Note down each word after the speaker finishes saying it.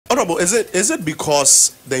Honorable, is it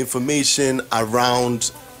because the information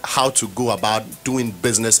around how to go about doing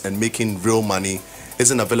business and making real money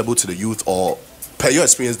isn't available to the youth, or per your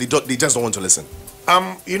experience, they just don't want to listen?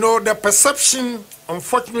 You know, the perception,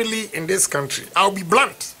 unfortunately, in this country, I'll be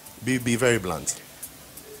blunt. Be very blunt.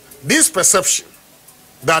 This perception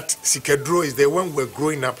that Sikedro is there when we're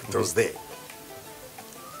growing up, it was there.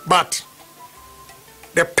 But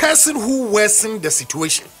the person who worsened the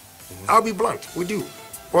situation, I'll be blunt with you,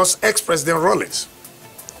 was ex-President Rawlings.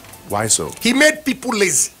 Why so? He made people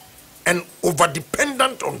lazy and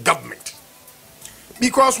over-dependent on government.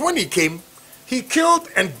 Because when he came, he killed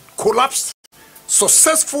and collapsed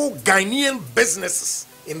successful Ghanaian businesses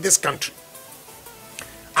in this country.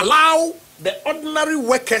 Allow the ordinary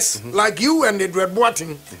workers like you and Edward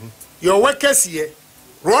Boateng, your workers here,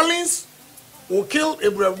 Rawlings will kill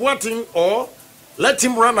Edward Boateng or let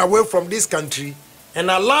him run away from this country and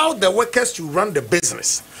allow the workers to run the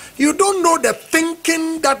business. You don't know the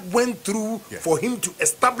thinking that went through for him to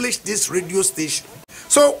establish this radio station.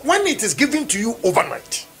 So when it is given to you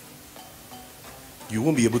overnight, you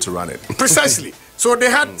won't be able to run it. Precisely. So they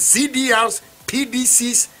had CDRs,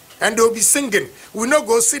 PDCs, and they'll be singing. We not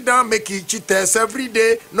go sit down making cheaters every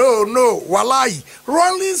day. No, walai.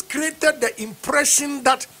 Rawlings created the impression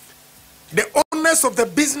that the owners of the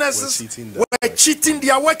businesses were cheating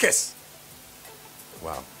their workers.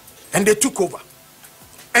 Wow. And they took over.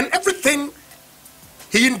 And everything,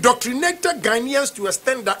 he indoctrinated Ghanaians to a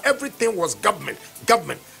extent that everything was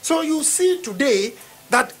government. So you see today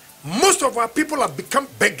that most of our people have become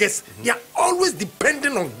beggars. They are always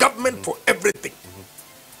dependent on government for everything.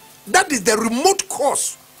 That is the remote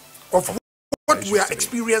cause of what we are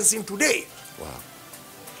experiencing today. Wow.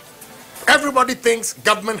 Everybody thinks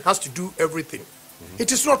government has to do everything.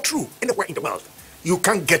 It is not true. Anywhere in the world, you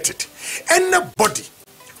can't get it. Anybody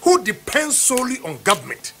who depends solely on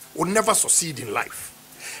government will never succeed in life.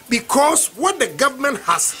 Because what the government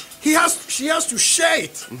has, she has to share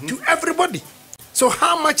it to everybody. So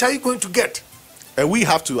how much are you going to get? And we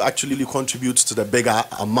have to actually contribute to the bigger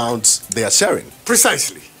amounts they are sharing.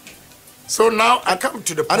 Precisely. So now I come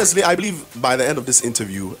to the point. Honestly, I believe by the end of this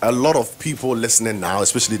interview, a lot of people listening now,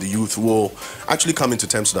 especially the youth, will actually come into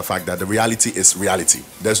terms with the fact that the reality is reality.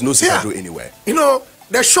 There's no Sikedro anywhere. You know,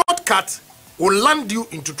 the shortcut will land you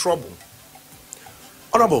into trouble.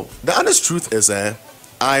 Honorable, the honest truth is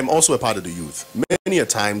I'm also a part of the youth. Many a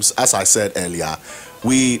times, as I said earlier,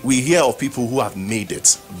 we hear of people who have made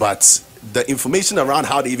it, but the information around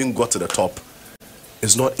how they even got to the top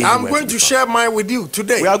is not anywhere. I'm going to share mine with you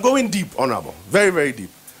today. We are going deep, Honorable. Very, very deep.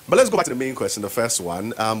 But let's go back to the main question, the first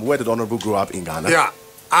one. Where did Honorable grow up in Ghana? Yeah,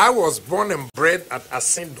 I was born and bred at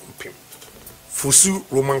Asin Dompim, Fusu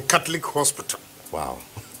Roman Catholic Hospital. Wow.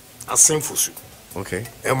 Asin Fusu. Okay.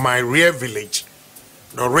 And my real village,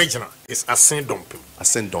 the original, is Asin Dompim.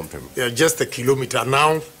 Asin Dompim. Yeah, just a kilometer.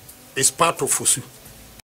 Now, it's part of Fusu.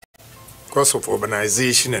 Because of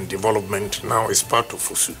urbanization and development, now it's part of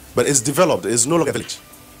Fusu. But it's developed. It's no longer a village.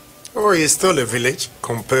 Oh, it's still a village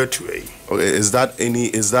compared to a... Okay, is that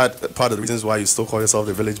part of the reasons why you still call yourself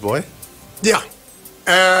the village boy? Yeah.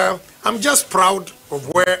 I'm just proud of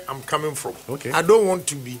where I'm coming from. Okay. I don't want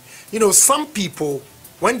to be... You know, some people,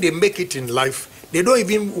 when they make it in life, they don't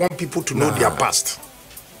even want people to know their past.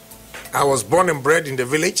 I was born and bred in the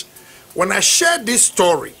village. When I share this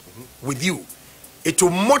story with you, it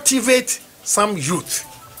will motivate some youth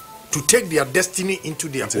to take their destiny into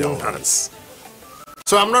their own hands.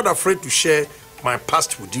 So I'm not afraid to share my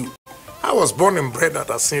past with you. I was born and bred at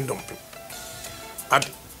Asin Dompim. At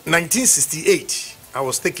 1968, I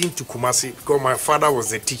was taken to Kumasi because my father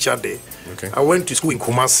was a teacher there. Okay. I went to school in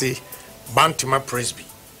Kumasi, Bantima Presby.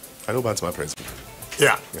 I know Bantima Presby.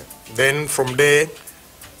 Yeah. Then from there,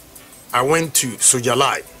 I went to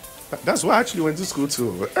Sojalai. That's why I actually went to school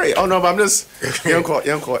too. Hey, oh no, but I'm just young. I went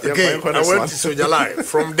to Sojalai.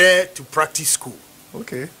 From there to practice school.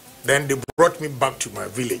 Okay. Then they brought me back to my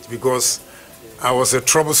village because I was a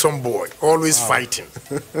troublesome boy, always fighting.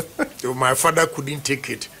 So my father couldn't take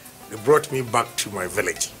it. They brought me back to my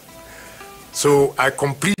village. So I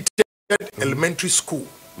completed elementary school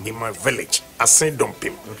in my village, Asin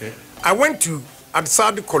Dompim. Okay. I went to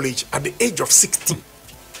Adsadi College at the age of 16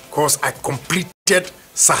 because I completed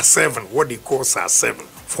SAR 7, what they call SAR 7,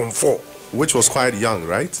 from 4. Which was quite young,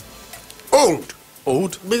 right? Old.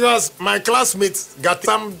 Old? Because my classmates got,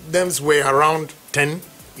 some of them were around 10,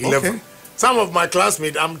 11. Okay. Some of my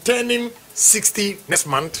classmates, I'm turning 60 next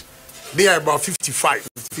month. They are about 55,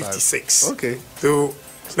 56. Okay. So,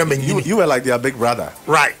 you were like their big brother.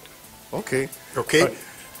 Right. Okay. Okay.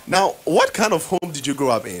 Now, what kind of home did you grow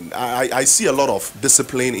up in? I see a lot of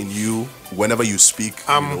discipline in you whenever you speak.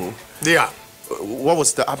 Yeah. What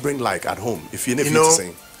was the upbringing like at home? If you need to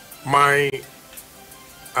sing. I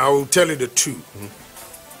will tell you the two.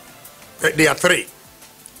 There are three.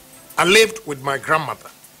 I lived with my grandmother.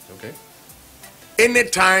 Okay.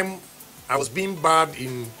 Anytime I was being bad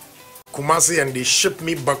in Kumasi and they shipped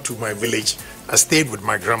me back to my village, I stayed with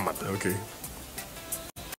my grandmother. Okay.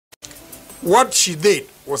 What she did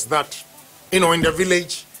was that, in the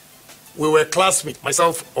village, we were classmates,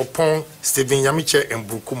 myself, Opon, Stephen Yamiche, and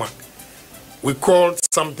Brukuma. We called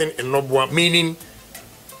something Enobwa, meaning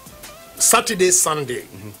Saturday, Sunday,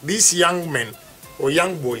 these young men or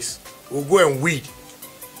young boys will go and weed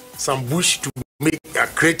some bush to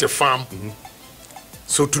create a farm.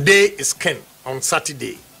 So today is Ken on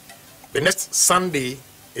Saturday. The next Sunday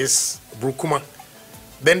is Brukuma.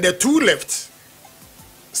 Then the two left,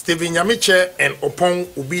 Stephen Yamiche and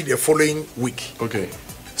Opong, will be the following week. Okay.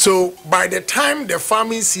 So by the time the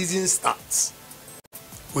farming season starts,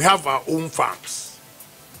 we have our own farms.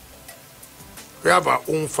 We have our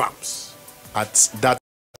own farms. At that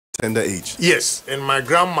tender age? Yes, and my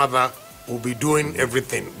grandmother will be doing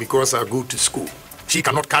everything because I go to school. She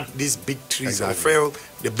cannot cut these big trees or fell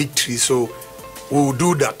the big tree, so we will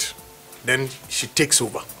do that. Then she takes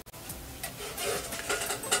over.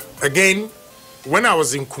 Again, when I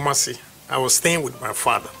was in Kumasi, I was staying with my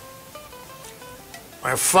father.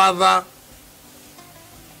 My father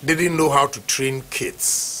didn't know how to train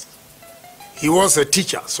kids. He was a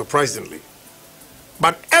teacher, surprisingly.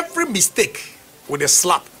 But every mistake with a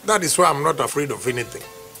slap, that is why I'm not afraid of anything.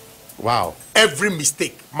 Wow. Every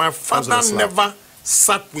mistake. My father never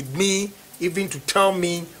sat with me even to tell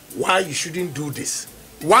me why you shouldn't do this.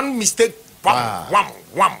 One mistake, wham, wham,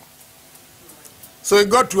 wham. So it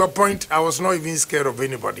got to a point I was not even scared of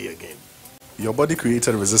anybody again. Your body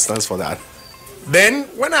created resistance for that. Then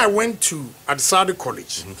when I went to Adisadi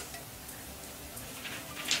College,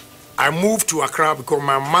 I moved to Accra because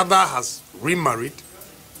my mother has remarried.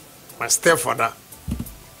 My stepfather,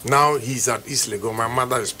 now he's at East Lagos. My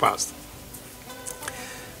mother is passed.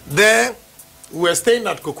 There, we were staying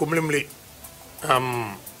at Kokomlimle.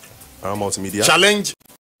 Multimedia?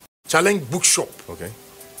 Challenge Bookshop. Okay.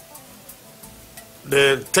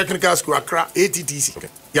 The Technical School, Accra, ATTC. Okay.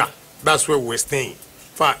 Yeah, that's where we were staying.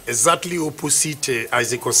 Far exactly opposite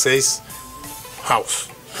Isaac Osei's house,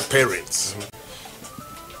 parents.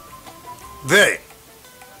 There,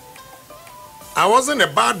 I wasn't a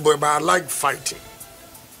bad boy, but I liked fighting.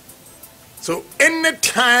 So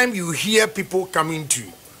anytime you hear people coming to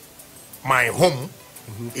my home,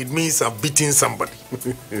 it means I've beaten somebody.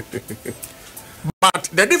 But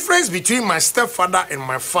the difference between my stepfather and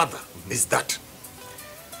my father is that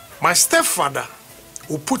my stepfather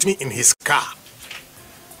will put me in his car.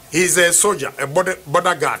 He's a soldier, a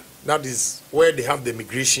border guard. That is where they have the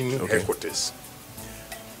immigration headquarters.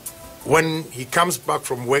 When he comes back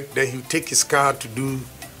from work, then he'll take his car to do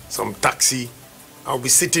some taxi. I'll be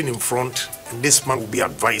sitting in front, and this man will be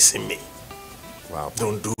advising me. Wow.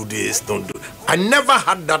 Don't do this, don't do. I never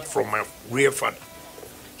had that from my real father.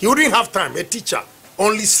 He wouldn't have time. A teacher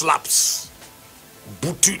only slaps.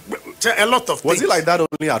 A lot of things. Was he like that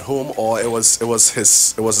only at home, or it was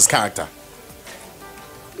his character?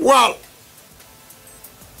 Well,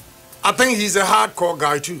 I think he's a hardcore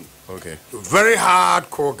guy too. Okay. Very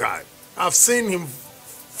hardcore guy. I've seen him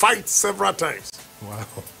fight several times. Wow.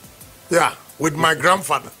 Yeah, with my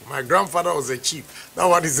grandfather. My grandfather was a chief. That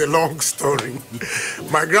one is a long story.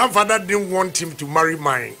 My grandfather didn't want him to marry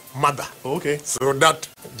my mother. Okay. So that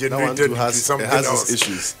generated into something else. His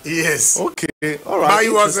issues. Yes. Okay. All right. But he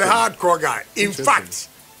was a hardcore guy. In fact,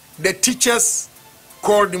 the teachers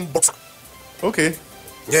called him boxer. Okay.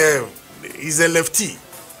 Yeah, he's a lefty.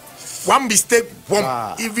 One mistake, boom,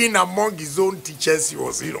 even among his own teachers, he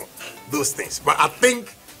was, those things. But I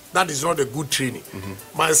think that is not a good training.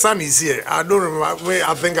 My son is here. I don't remember.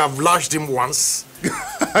 I think I've lashed him once.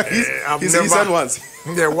 He said once.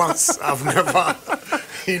 Yeah, once. I've never,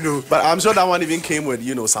 But I'm sure that one even came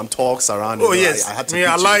with, some talks around. Oh, yes. I had to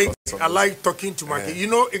I like talking to my kid.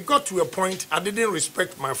 It got to a point I didn't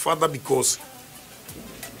respect my father because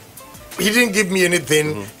he didn't give me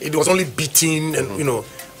anything. It was only beating and,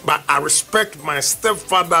 But I respect my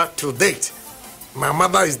stepfather till date. My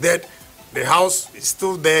mother is dead. The house is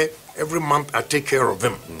still there. Every month I take care of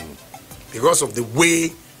him because of the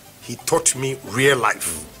way he taught me real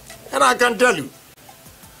life. And I can tell you,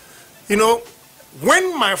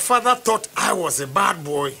 when my father thought I was a bad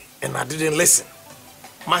boy and I didn't listen,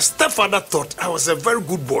 my stepfather thought I was a very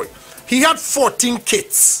good boy. He had 14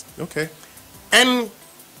 kids. Okay. And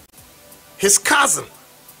his cousin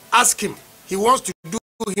asked him, he wants to do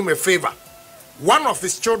him a favor. One of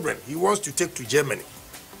his children, he wants to take to Germany.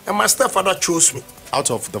 And my stepfather chose me. Out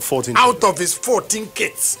of the 14? Out of his 14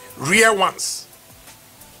 kids, real ones.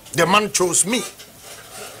 The man chose me.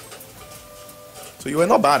 So you were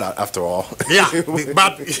not bad after all. Yeah,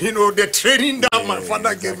 but the training that my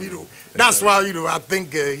father gave me, that's why I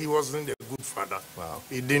think he wasn't a good father. Wow,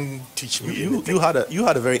 he didn't teach me. You had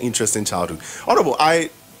a very interesting childhood, Honorable.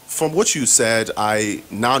 From what you said, I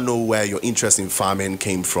now know where your interest in farming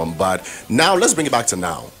came from. But now let's bring it back to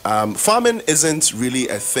now. Farming isn't really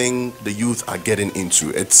a thing the youth are getting into.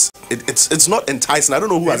 It's not enticing. I don't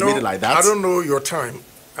know who has made it like that. I don't know your time.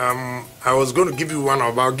 I was going to give you 1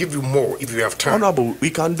 hour, but I'll give you more if you have time. Honorable, we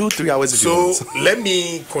can do 3 hours if you want. So let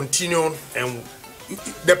me continue, and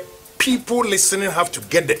the people listening have to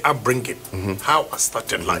get the upbringing, how I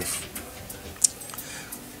started life.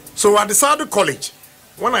 So I decided college.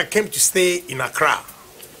 When I came to stay in Accra,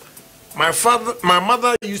 my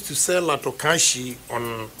mother used to sell atokanshi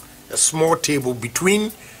on a small table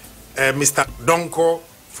between Mr. Donko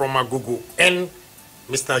from Agogo and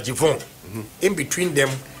Mr. Agyapong. In between them,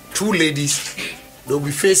 2 ladies, they'll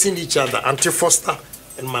be facing each other. Auntie Foster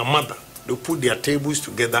and my mother, they'll put their tables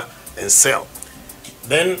together and sell.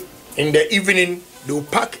 Then in the evening, they'll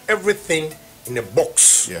pack everything in a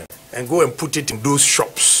box and go and put it in those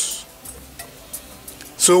shops.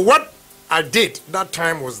 So what I did that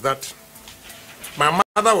time was that my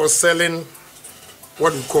mother was selling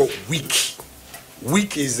what we call wick.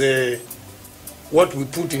 Wick is what we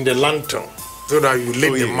put in the lantern so that you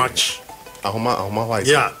lit the match.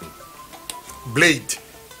 Yeah, blade.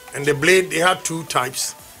 And the blade, they had 2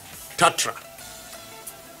 types. Tatra.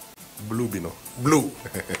 Blue, Bino. Blue.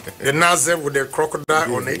 The nozzle with the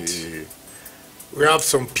crocodile on it. We have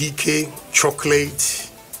some PK, chocolate.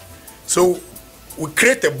 So we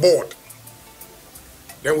create a board.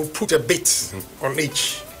 Then we put a bit on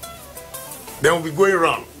each. Then we go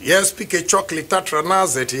around. Yes, PK, chocolate, Tatra,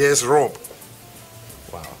 nozzle. Yes, Rob.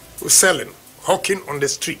 Wow. We're selling, hawking on the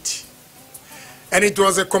street. And it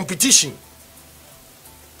was a competition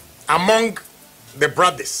among the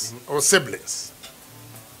brothers or siblings.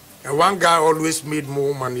 And one guy always made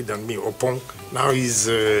more money than me, Opong. Now he's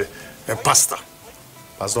a pastor.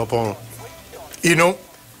 Pastor Opong.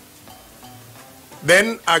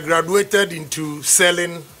 Then I graduated into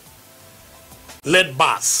selling lead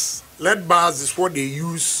bars. Lead bars is what they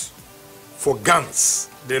use for guns,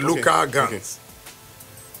 the local guns.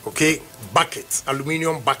 Okay, buckets,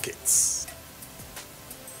 aluminum buckets.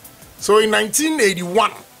 So in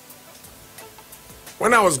 1981,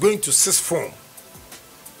 when I was going to sixth form,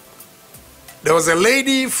 there was a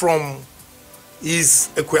lady from his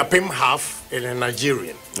Agyapong half and a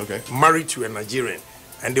Nigerian, married to a Nigerian,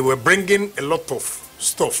 and they were bringing a lot of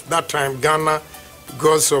stuff. That time, Ghana,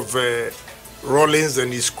 because of Rollins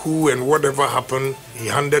and his coup and whatever happened, he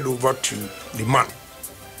handed over to the man.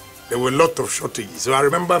 There were a lot of shortages. So I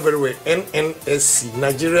remember very well, NNSC,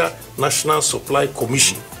 Nigeria National Supply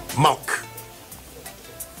Commission, milk.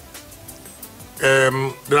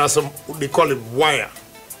 There are some, they call it wire.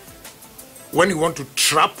 When you want to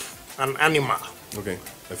trap an animal,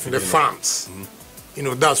 in the farms,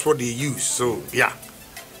 that's what they use. So, yeah.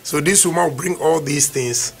 So this woman will bring all these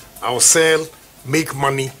things, I'll sell, make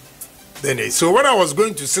money. So when I was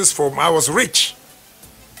going to sixth form, I was rich.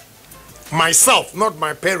 Myself, not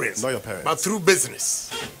my parents. Not your parents. But through business.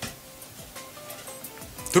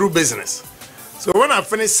 Through business. So when I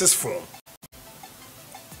finished sixth form,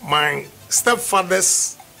 my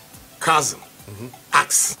stepfather's cousin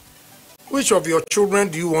asked, which of your children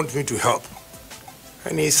do you want me to help?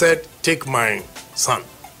 And he said, take my son,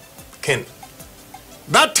 Ken.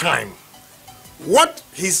 That time, what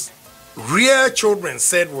his real children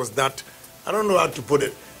said was that, I don't know how to put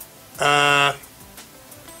it,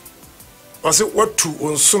 was it what to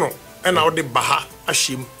unsuno and out the baha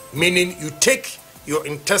ashim, meaning you take your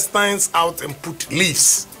intestines out and put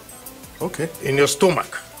leaves in your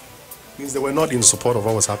stomach. Means they were not in support of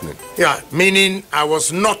what was happening. Yeah, meaning I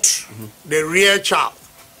was not the real child.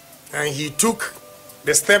 And he took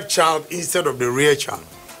the stepchild instead of the real child.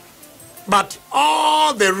 But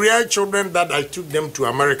all the real children that I took them to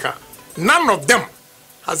America, none of them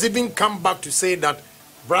has even come back to say that,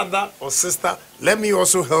 brother or sister, let me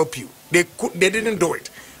also help you. They didn't do it.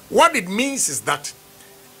 What it means is that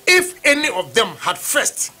if any of them had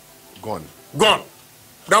first gone,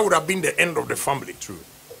 that would have been the end of the family. True,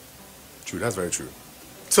 that's very true.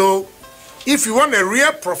 So, if you want a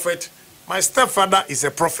real prophet, my stepfather is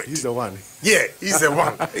a prophet. He's the one. Yeah, he's the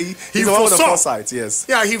one. He's the one with the foresight, yes.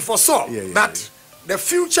 Yeah, he foresaw that the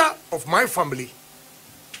future of my family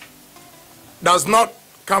does not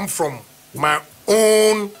come from my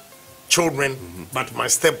own children, but my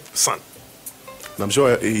stepson. And I'm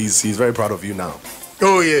sure he's very proud of you now.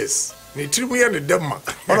 Oh, yes.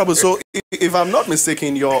 Honorable, so if I'm not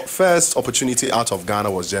mistaken, your first opportunity out of Ghana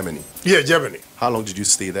was Germany. Yeah, Germany. How long did you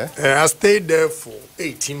stay there? I stayed there for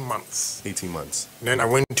 18 months. 18 months. Then I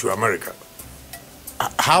went to America.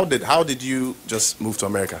 How did you just move to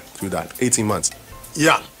America through that 18 months?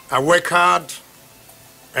 Yeah, I work hard,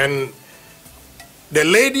 and the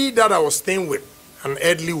lady that I was staying with, an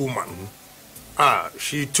elderly woman,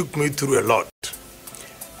 she took me through a lot.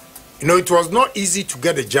 You know, it was not easy to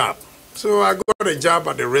get a job. So I got a job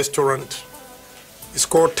at a restaurant. It's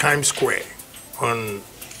called Times Square on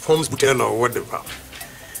Holmes Hotel or whatever.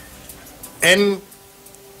 And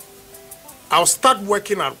I'll start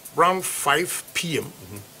working at around 5 p.m.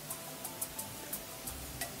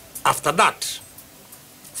 After that,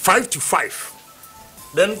 5 to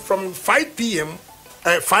 5. Then from 5 p.m.,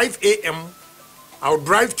 5 a.m., I'll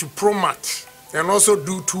drive to Promat and also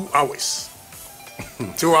do 2 hours.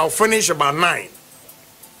 So I'll finish about 9.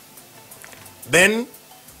 Then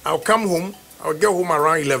I'll come home. I'll get home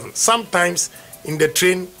around 11. Sometimes in the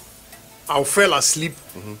train, I'll fall asleep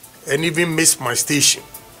and even miss my station.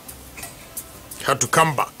 Had to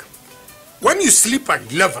come back. When you sleep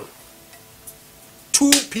at 11,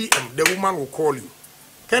 2 p.m., the woman will call you.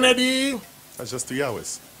 Kennedy. That's just 3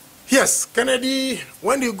 hours. Yes, Kennedy,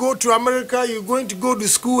 when you go to America, you're going to go to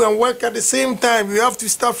school and work at the same time. You have to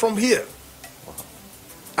start from here.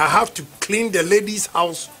 I have to clean the lady's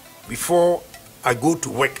house before I go to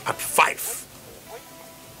work at 5.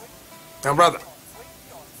 My brother.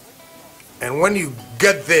 And when you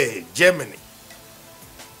get there, Germany,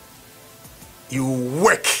 you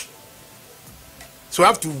work. So I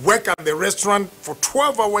have to work at the restaurant for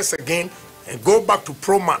 12 hours again and go back to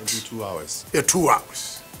Promat. Do 2 hours. Yeah, 2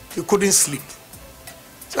 hours. You couldn't sleep.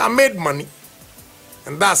 So I made money,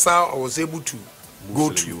 and that's how I was able to go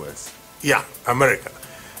to the US. Yeah, America.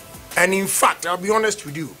 And in fact, I'll be honest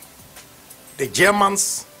with you, the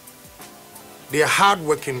Germans, they are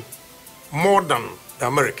hardworking more than the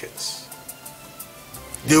Americans.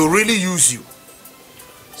 They will really use you.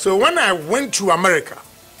 So when I went to America,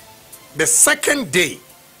 the second day,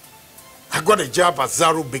 I got a job at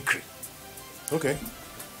Zaro Bakery. Okay.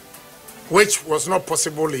 Which was not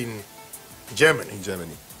possible in Germany. In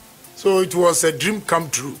Germany. So it was a dream come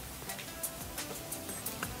true.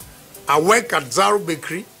 I work at Zaro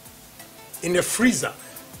Bakery in a freezer.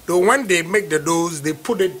 So when they make the doughs, they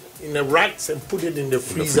put it in the racks and put it in the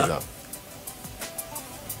freezer.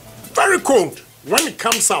 Very cold. When it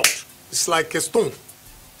comes out, it's like a stone.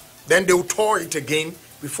 Then they'll thaw it again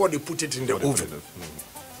before they put it in the oven.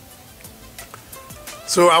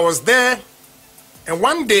 So I was there, and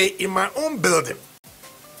one day in my own building,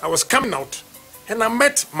 I was coming out, and I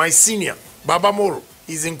met my senior, Baba Moro.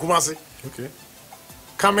 He's in Kumasi. Okay.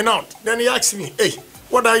 Coming out. Then he asked me, hey,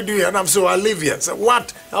 what are you doing? And I live here. I said,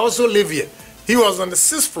 what? I also live here. He was on the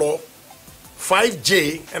 6th floor,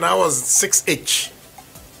 5J, and I was 6H,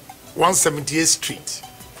 178th Street.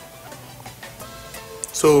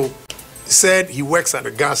 So he said he works at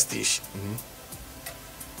a gas station.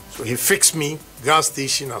 So he fixed me gas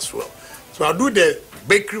station as well. So I'll do the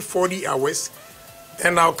bakery 40 hours,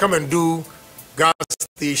 and I'll come and do gas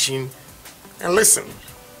station. And listen,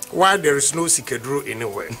 why there is no Sikedro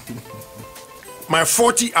anywhere? My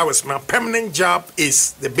 40 hours, my permanent job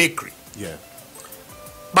is the bakery. Yeah.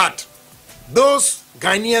 But those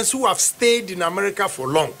Ghanaians who have stayed in America for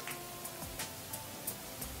long,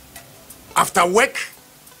 after work,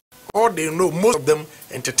 all they know, most of them,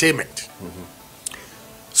 entertainment.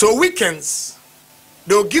 So weekends,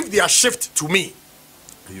 they'll give their shift to me.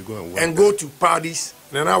 You go and work. And go to parties,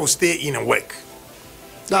 then I will stay in and work.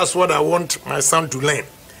 That's what I want my son to learn.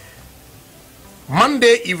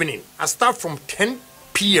 Monday evening, I start from 10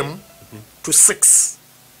 p.m. to 6.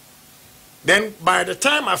 Then by the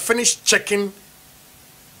time I finish checking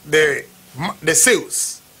the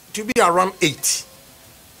sales, it will be around 8.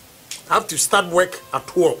 I have to start work at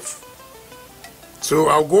 12. So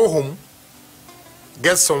I'll go home,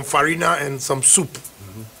 get some farina and some soup.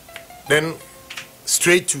 Then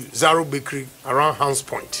straight to Zaro Bakery around Hans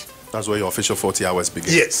Point. That's where your official 40 hours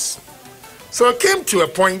begin. Yes. So I came to a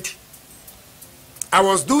point, I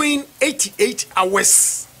was doing 88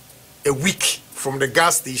 hours a week from the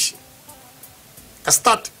gas station. I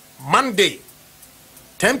start Monday,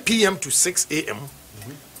 10 p.m. to 6 a.m.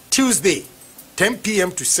 Tuesday, 10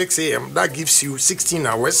 p.m. to 6 a.m. That gives you 16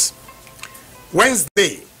 hours.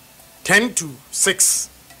 Wednesday, 10 to 6.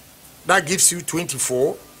 That gives you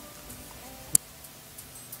 24.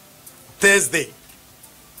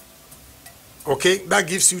 Okay, that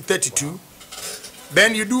gives you 32. Wow.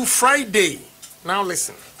 Then you do Friday. Now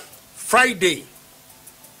listen. Friday,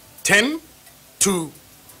 10 to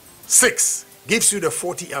 6 gives you the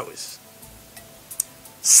 40 hours.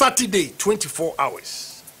 Saturday, 24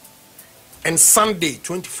 hours. And Sunday,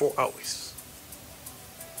 24 hours.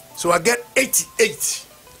 So I get 88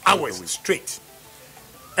 hours straight.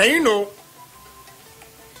 And you know,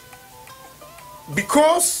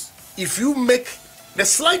 because if you make the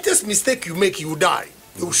slightest mistake you make, you die.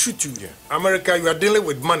 They will shoot you. Yeah. America, you are dealing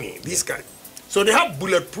with money, these guys. So they have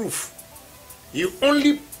bulletproof. You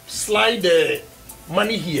only slide the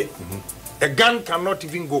money here. A gun cannot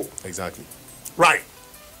even go. Exactly. Right.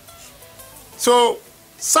 So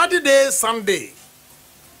Saturday, Sunday,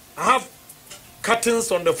 I have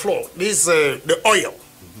curtains on the floor. This the oil.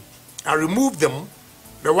 I remove them,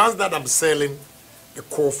 the ones that I'm selling, the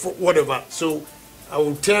coffee, whatever. So I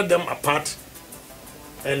will tear them apart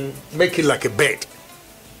and make it like a bed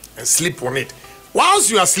and sleep on it.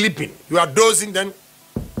 Whilst you are sleeping, you are dozing, then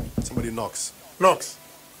somebody knocks.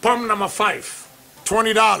 Pump number 5,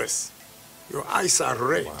 $20. Your eyes are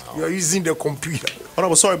red. Wow. You are using the computer. Oh, I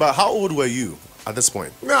was sorry, but how old were you at this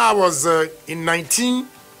point? No, I was in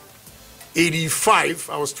 1985.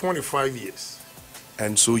 I was 25 years.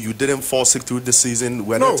 And so you didn't fall sick through the season?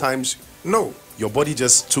 Were there times? No. Your body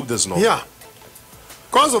just took this normal? Yeah.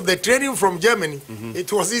 Because of the training from Germany,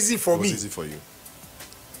 it was easy for me. It was easy for you.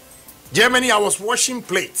 Germany, I was washing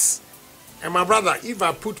plates. And my brother, if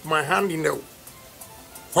I put my hand in the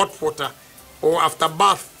hot water or after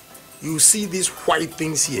bath, you see these white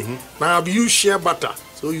things here. Now I've used shea butter,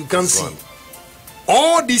 so you can see.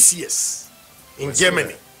 All these years in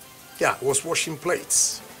Germany, I was washing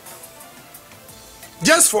plates.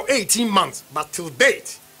 Just for 18 months, but till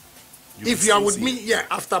date, if you are with me,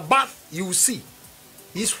 after bath, you will see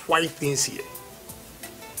these white things here.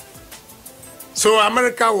 So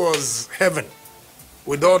America was heaven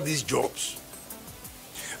with all these jobs.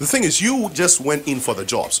 The thing is, you just went in for the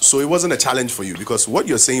jobs, so it wasn't a challenge for you, because what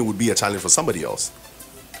you're saying would be a challenge for somebody else.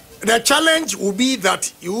 The challenge would be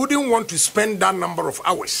that you wouldn't want to spend that number of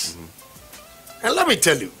hours. And let me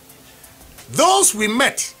tell you, those we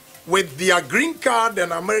met with their green card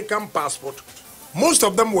and American passport, most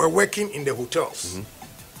of them were working in the hotels.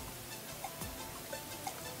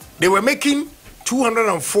 They were making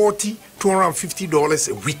 $240, $250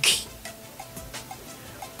 a week.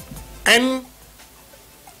 And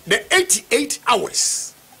the 88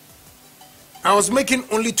 hours, I was making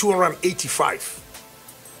only 285.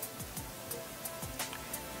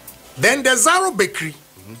 Then the Zaro Bakery,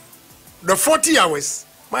 the 40 hours,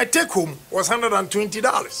 my take home was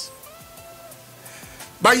 $120.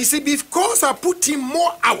 But you see, because I put in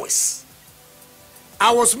more hours,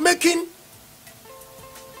 I was making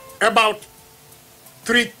about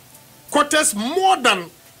 3/4 more than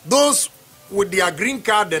those with their green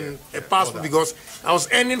card and a passport, because I was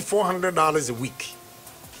earning $400 a week.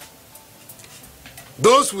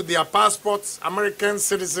 Those with their passports, American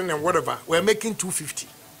citizen and whatever, were making $250.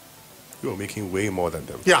 You were making way more than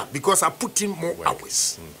them. Yeah, because I put in more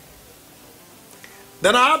hours.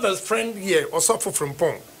 Then I have a friend here, also from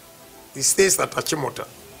Pong. He stays at Achimota.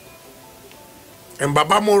 And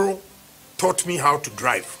Baba Moro taught me how to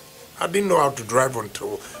drive. I didn't know how to drive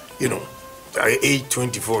until, I age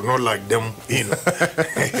 24, not like them,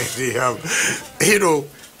 they have,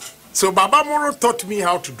 So Baba Moro taught me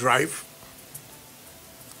how to drive.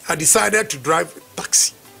 I decided to drive a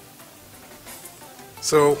taxi.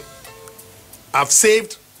 So I've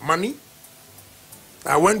saved money.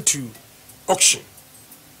 I went to auction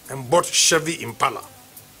and bought Chevy Impala.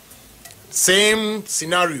 Same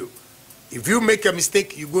scenario. If you make a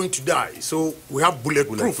mistake, you're going to die. So we have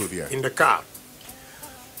bulletproof in the car.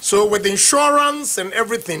 So with insurance and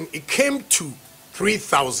everything, it came to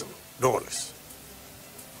 $3,000.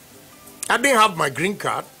 I didn't have my green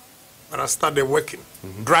card, but I started working,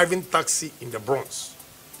 driving taxi in the Bronx.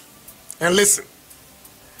 And listen,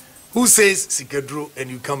 who says Sikadro and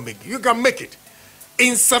you can make it? You can make it.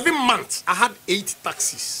 In 7 months, I had 8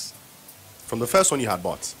 taxis. From the first one you had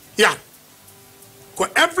bought? Yeah.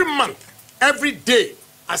 Because every month, every day,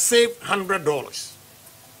 I saved $100.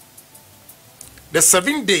 The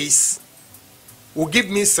 7 days will give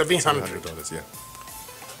me $700. Yeah.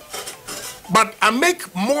 But I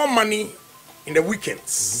make more money in the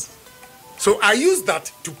weekends. So I use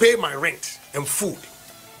that to pay my rent and food.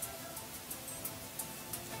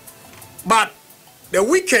 But the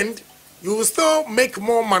weekend, you will still make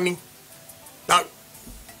more money. Now,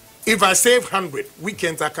 if I save 100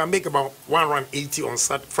 weekends, I can make about $180 on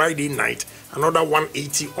Friday night, another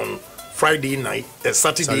 $180 on Friday night,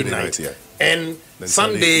 Saturday night, yeah. and Then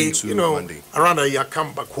Sunday, into you know, Monday. around a year,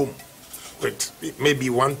 come back home with maybe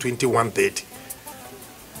 120, 130.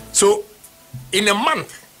 So in a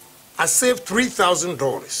month, I saved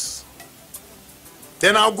 $3,000.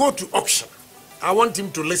 Then I'll go to auction. I want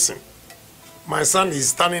him to listen. My son is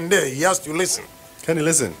standing there. He has to listen. Can you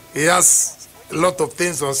listen? He has a lot of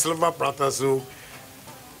things on silver platter. So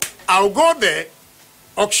I'll go there,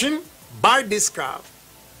 auction, buy this car,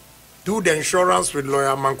 do the insurance with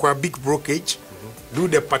lawyer Mankwa, big brokerage, do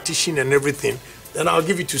the partition and everything. Then I'll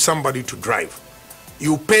give it to somebody to drive.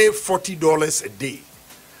 You pay $40 a day.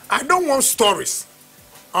 I don't want stories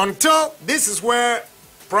until this is where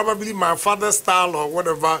probably my father's style or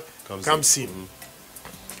whatever comes in.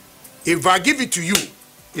 If I give it to you,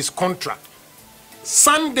 it's contract.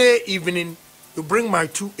 Sunday evening, you bring my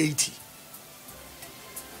 280.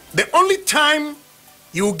 The only time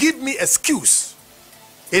you give me excuse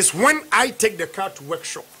is when I take the car to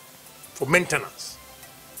workshop for maintenance.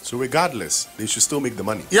 So regardless, they should still make the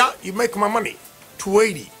money. Yeah, you make my money,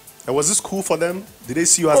 280. And was this cool for them? Did they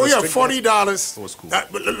see you as Oh a yeah, strict $40. guy? It was cool.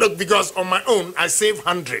 But look, because on my own, I save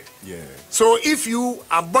 100. Yeah. So if you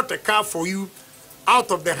have bought a car for you,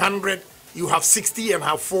 out of the 100, you have 60 and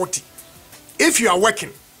have 40. If you are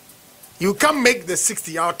working, you can make the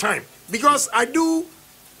 60-hour time. Because I do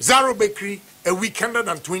Zaro Bakery a week,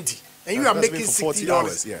 120. And you are That's making for 40 $60.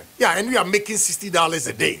 hours, yeah. Yeah, and you are making $60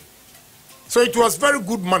 a day. So it was very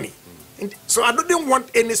good money. And so I didn't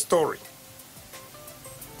want any story.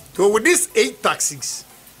 So with these 8 taxis,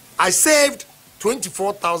 I saved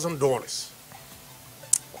 $24,000.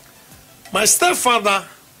 My stepfather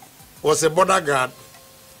was a border guard.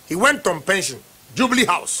 He went on pension, Jubilee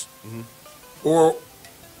House, or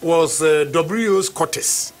was WO's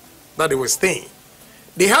quarters that they were staying.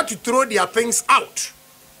 They had to throw their things out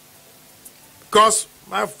because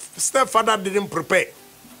my stepfather didn't prepare.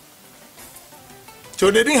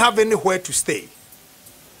 So they didn't have anywhere to stay.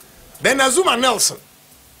 Then Azuma Nelson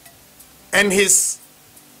and his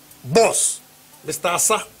boss, Mr.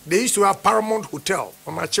 Asa, they used to have Paramount Hotel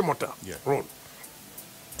on Achimota Road.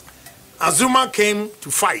 Azuma came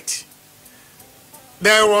to fight.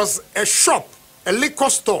 There was a shop, a liquor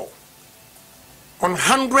store on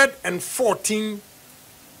 114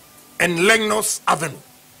 and Legnos Avenue.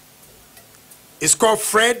 It's called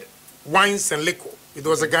Fred Wines and Liquor. It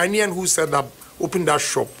was a Ghanaian who set up, opened that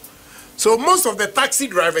shop. So most of the taxi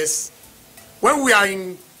drivers, when we are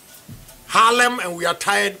in Harlem and we are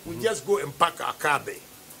tired, we just go and park our car there.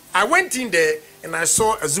 I went in there and I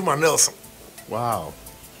saw Azuma Nelson. Wow.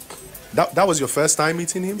 That was your first time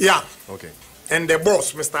meeting him? Yeah. Okay. And the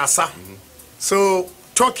boss, Mr. Asa. So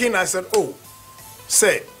talking, I said, oh,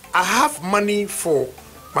 say, I have money for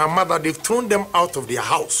my mother. They've thrown them out of their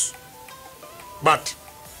house. But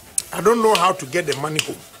I don't know how to get the money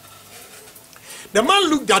home. The man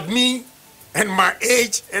looked at me and my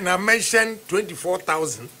age, and I mentioned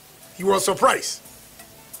 24,000. He was surprised.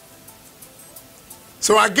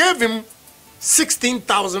 So I gave him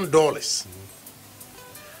 $16,000.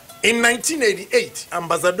 In 1988,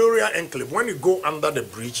 Ambassadorial Enclave, when you go under the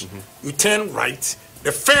bridge, you turn right,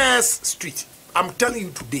 the first street, I'm telling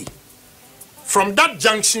you today, from that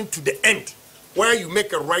junction to the end, where you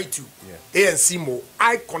make a right to ANC Mo,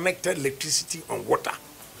 I connected electricity and water.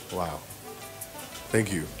 Wow.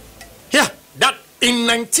 Thank you. Yeah, that in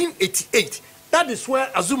 1988, that is where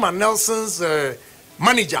Azuma Nelson's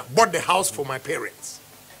manager bought the house for my parents.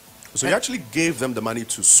 So you actually gave them the money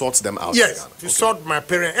to sort them out? Yes, to sort my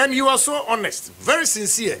parents. And he was so honest, very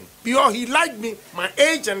sincere. Because he liked me, my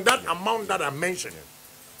age and that amount that I mentioned.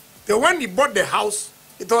 So when he bought the house,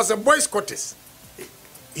 it was a boys' quarters.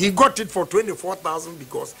 He got it for 24,000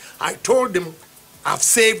 because I told him I've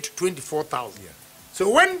saved 24,000. So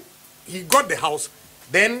when he got the house,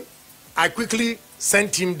 then I quickly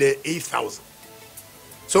sent him the 8,000.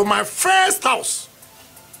 So my first house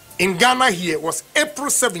in Ghana here was April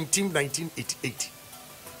 17, 1988.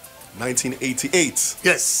 1988?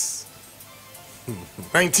 Yes.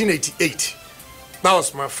 1988. That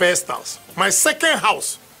was my first house. My second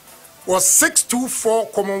house was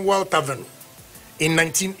 624 Commonwealth Avenue in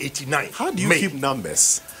 1989. How do you keep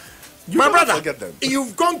numbers? My brother, forget them.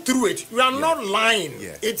 you've gone through it. You are not lying.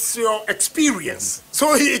 It's your experience.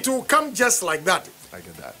 So it will come just like that. I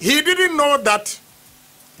get that. He didn't know that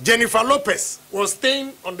Jennifer Lopez was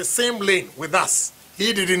staying on the same lane with us.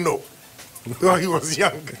 He didn't know. Well, he was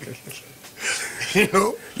young. You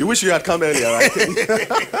know? You wish you had come earlier,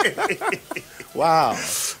 right? Wow.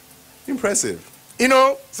 Impressive. You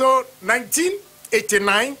know, so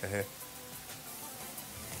 1989,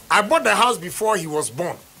 I bought the house before he was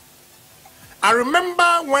born. I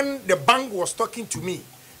remember when the bank was talking to me,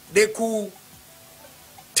 they could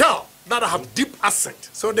tell that I have deep accent.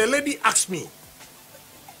 So the lady asked me,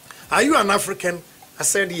 "Are you an African?" I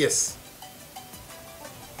said, "Yes."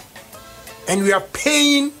 "And we are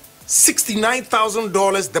paying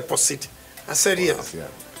 $69,000 deposit." I said, "Yes." Yeah.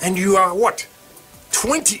 "And you are what?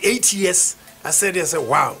 28 years?" I said, "Yes." I said,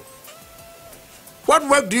 "Wow. What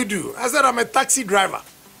work do you do?" I said, "I'm a taxi driver."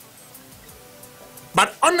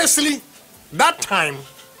 But honestly, that time,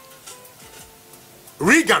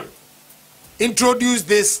 Reagan introduced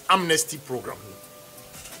this amnesty program.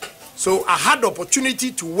 So I had the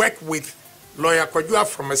opportunity to work with lawyer Kwajua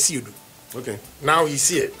from Asiudu. Okay. Now he's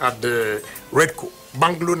here at the Redco,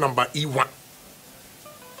 bungalow number E1.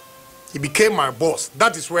 He became my boss.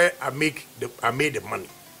 That is where I made the money.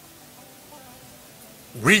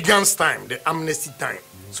 Reagan's time, the amnesty time.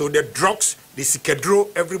 So the drugs, the Sikedro,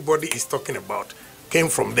 everybody is talking about, came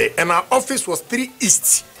from there. And our office was 3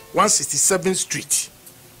 East, 167th Street.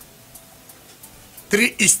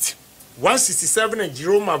 3 East, 167 and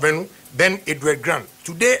Jerome Avenue, then Edward Grant.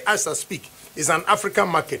 Today, as I speak, is an African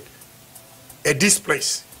market at this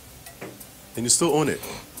place. And you still own it?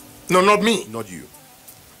 No, not me. Not you.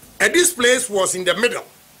 And this place was in the middle.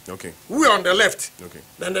 Okay. We were on the left. Okay.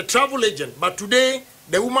 Then the travel agent. But today,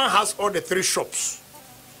 the woman has all the 3 shops.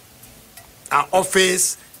 Our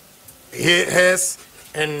office, hers,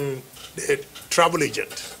 and the travel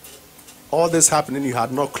agent. All this happening, you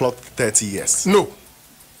had not clocked 30 years? No.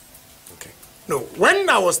 Okay. No. When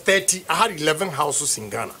I was 30, I had 11 houses in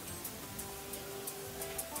Ghana.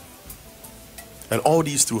 And all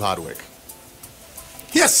these through hard work?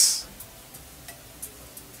 Yes.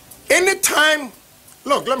 Anytime,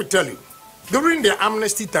 look, let me tell you, during the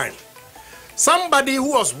amnesty time, somebody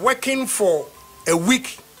who was working for a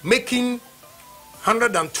week, making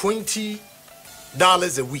 $120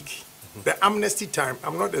 a week, the amnesty time,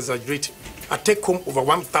 I'm not exaggerating, I take home over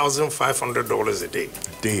 $1,500 a day.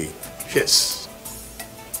 A day? Yes.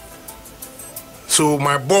 So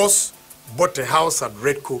my boss bought a house at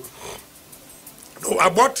Redco. No, I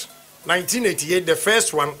bought 1988, the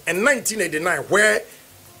first one, and 1989, where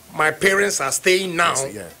my parents are staying now.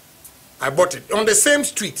 Yes, yeah. I bought it on the same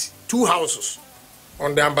street, 2 houses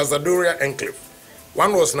on the Ambassadorial Enclave.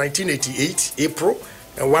 One was 1988, April,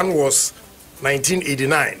 and one was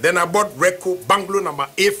 1989. Then I bought Redco bungalow number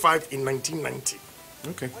A5 in 1990.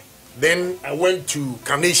 Okay. Then I went to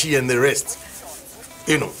Kaneshi and the rest,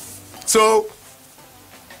 you know. So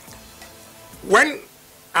when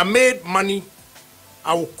I made money,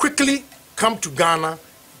 I would quickly come to Ghana,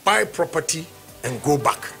 buy property, and go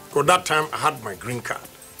back. Because that time I had my green card.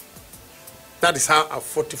 That is how I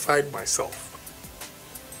fortified myself.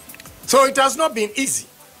 So it has not been easy.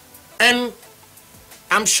 And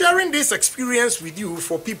I'm sharing this experience with you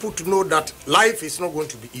for people to know that life is not going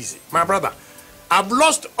to be easy. My brother, I've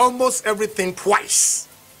lost almost everything twice.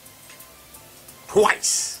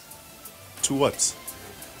 Twice. To what?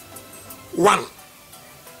 One.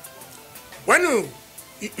 When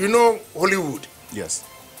you know Hollywood, Yes.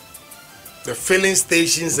 the filling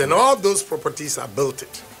stations and all those properties are built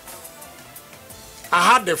it. I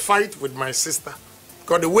had a fight with my sister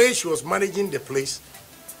because the way she was managing the place,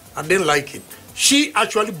 I didn't like it. She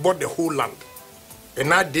actually bought the whole land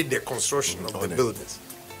and I did the construction of the buildings.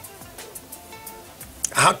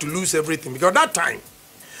 I had to lose everything because that time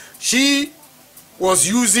she was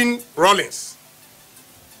using Rollins.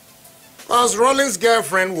 Because Rollins'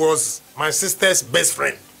 girlfriend was my sister's best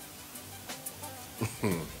friend.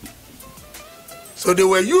 So they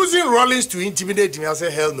were using Rollins to intimidate me. I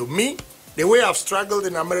said, hell no. Me, the way I've struggled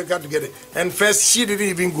in America to get it. And first, she didn't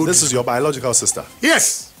even go. This is your biological sister?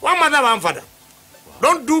 Yes. One mother, one father. Wow.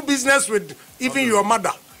 Don't do business with even your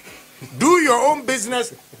mother. Do your own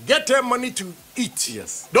business. Get her money to eat.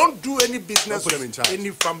 Yes. Don't do any business with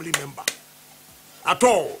any family member. At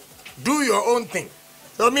all. Do your own thing.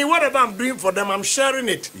 So I mean, whatever I'm doing for them, I'm sharing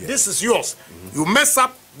it. Yes. This is yours. You mess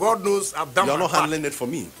up, God knows I've done my part. You're not handling it for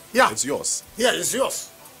me. Yeah. It's yours. Yeah, it's yours.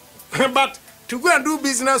 But to go and do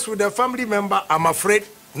business with a family member, I'm afraid,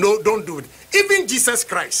 no, don't do it. Even Jesus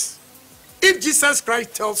Christ. If Jesus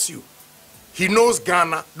Christ tells you he knows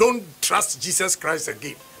Ghana, don't trust Jesus Christ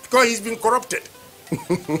again. Because he's been corrupted.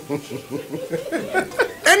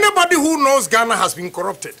 Anybody who knows Ghana has been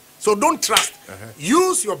corrupted. So don't trust.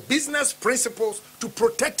 Use your business principles to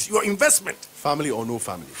protect your investment. Family or no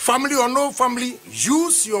family? Family or no family,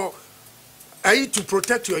 use your to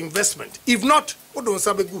protect your investment. If not, what don't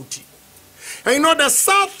have a good tea. And you know, the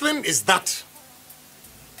sad thing is that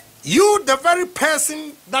you, the very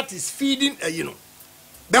person that is feeding,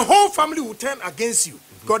 the whole family will turn against you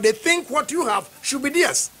because they think what you have should be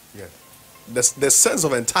theirs. Yeah. the sense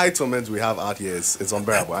of entitlement we have out here is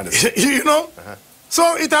unbearable, honestly. You know?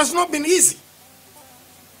 So it has not been easy.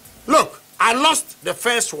 Look, I lost the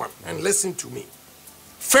first one, and listen to me.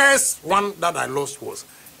 First one that I lost was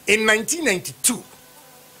in 1992.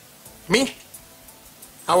 Me,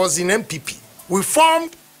 I was in MPP. We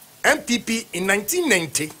formed MPP in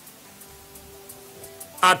 1990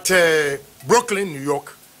 at Brooklyn, New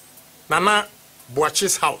York, Nana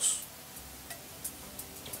Boachi's house.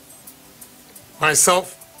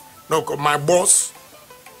 Myself, no, my boss,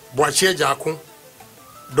 Boachi Agyapong,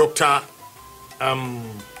 Dr.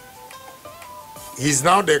 He's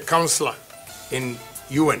now the counselor in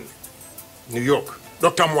UN, New York,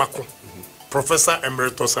 Dr. Mwako, Professor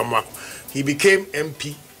Emeritus Mwako. He became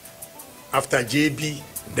MP after JB,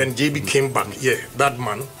 then JB came back. Yeah, that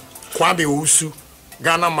man. Kwabe Usu,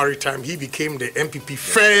 Ghana Maritime, he became the MPP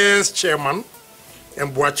first chairman,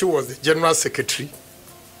 and Boachi was the general secretary.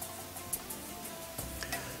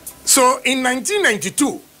 So in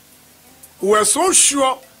 1992, we were so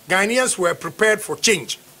sure Ghanaians were prepared for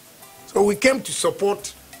change. So we came to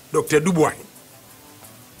support Dr. Dubois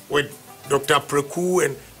with Dr. Preku,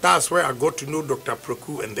 and that's where I got to know Dr.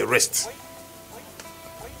 Preku and the rest.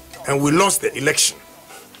 And we lost the election.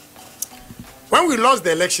 When we lost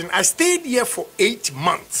the election, I stayed here for 8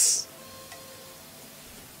 months.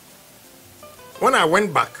 When I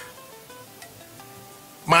went back,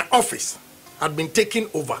 my office had been taken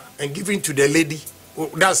over and given to the lady.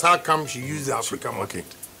 That's how come she used the African market.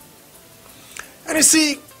 And you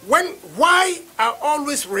see, why I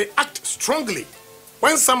always react strongly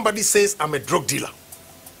when somebody says I'm a drug dealer,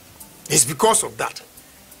 it's because of that.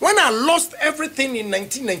 When I lost everything in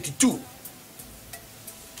 1992,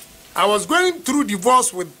 I was going through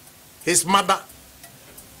divorce with his mother.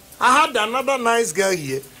 I had another nice girl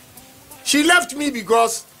here. She left me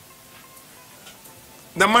because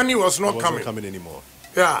the money was not coming anymore.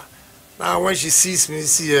 Yeah. Now when she sees me,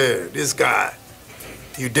 see this guy,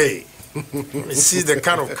 you day. She sees the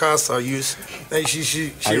kind of cars I use, then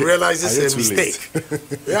she realizes a mistake.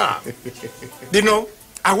 Yeah. You know,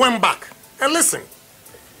 I went back. And listen,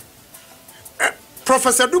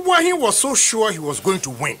 Professor Dubois was so sure he was going to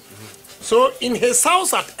win. So in his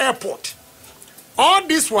house at airport, all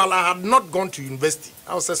this while I had not gone to university.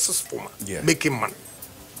 I was a successful man, making money.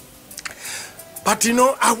 But you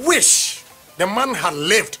know, I wish the man had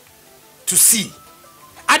lived to see.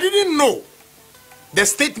 I didn't know the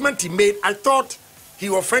statement he made. I thought he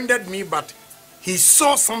offended me, but he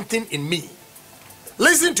saw something in me.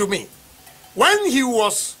 Listen to me. When he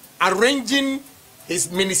was arranging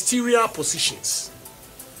his ministerial positions,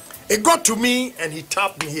 it got to me and he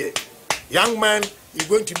tapped me here. Young man, you're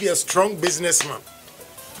going to be a strong businessman.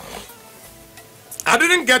 I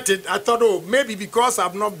didn't get it. I thought, oh, maybe because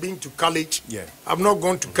I've not been to college. Yeah. I've not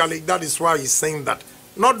gone to college. That is why he's saying that.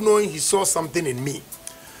 Not knowing he saw something in me.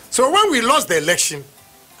 So when we lost the election,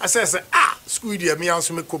 I said, school dear, me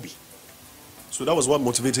also me Kobe. So that was what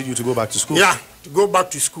motivated you to go back to school? Yeah, to go back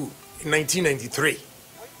to school in 1993.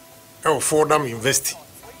 At Fordham University.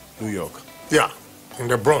 New York. Yeah, in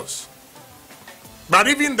the Bronx. But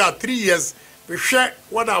even that 3 years, we share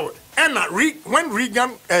what I would. And when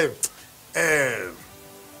Reagan,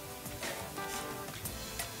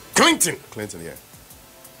 Clinton, yeah.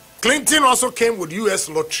 Clinton also came with U.S.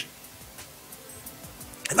 lottery.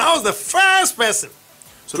 And I was the first person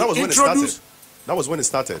so that was when it started? That was when it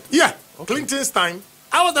started? Yeah, okay. Clinton's time.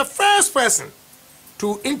 I was the first person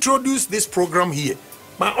to introduce this program here.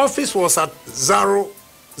 My office was at Zaglo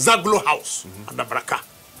House at the Braka.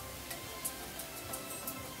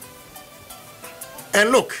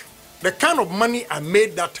 And look, the kind of money I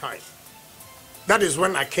made that time, that is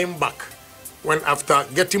when I came back. When after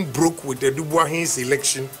getting broke with the Dubois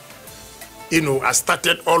election, you know, I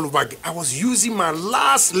started all over again. I was using my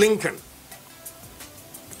last Lincoln.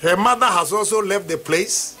 Her mother has also left the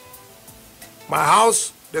place. My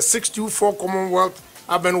house, the 624 Commonwealth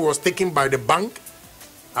Avenue, was taken by the bank.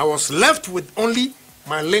 I was left with only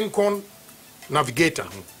my Lincoln Navigator.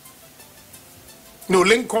 No,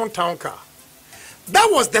 Lincoln Town Car. That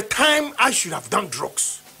was the time I should have done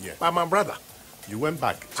drugs by my brother. You went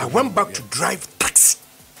back? I went back to drive taxi.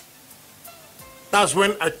 That's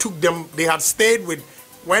when I took them. They had stayed with,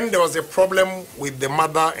 when there was a problem with the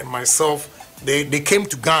mother and myself, they came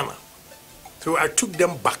to Ghana. So I took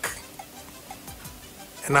them back.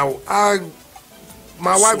 And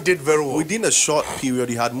my wife did very well. Within a short period,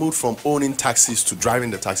 you had moved from owning taxis to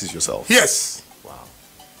driving the taxis yourself? Yes. Wow.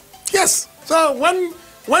 Yes. So when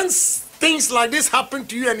things like this happen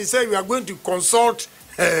to you and you say you are going to consult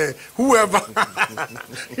whoever,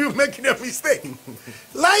 you're making a mistake.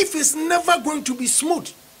 Life is never going to be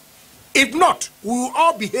smooth. If not, we will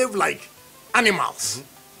all behave like animals.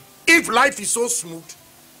 If life is so smooth,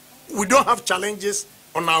 we don't have challenges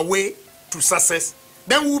on our way to success,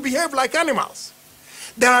 then we will behave like animals.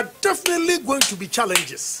 There are definitely going to be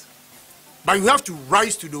challenges, but you have to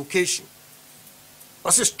rise to the occasion.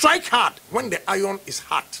 But strike hard when the iron is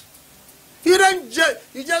hot. You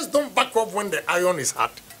just don't back up when the iron is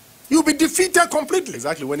hot. You'll be defeated completely.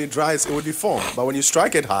 Exactly. When it dries, it will deform. But when you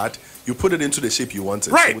strike it hard, you put it into the shape you want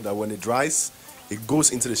it. Right. So that when it dries, it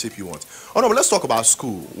goes into the shape you want. Oh no, but let's talk about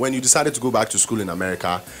school. When you decided to go back to school in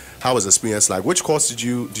America, how was the experience like? Which course did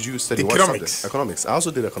you study? Economics. Economics. I also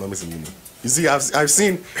did economics in uni. You see, I've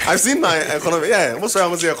seen my economics. Yeah, most of I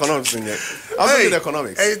was economics in here. I also did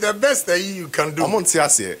economics. It's the best that you can do. I'm on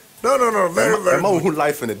TSA. No, very, very good. Good.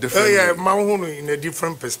 Life in a different way. In a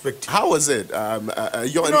different perspective. How was it? Let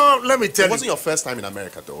me tell you. It wasn't your first time in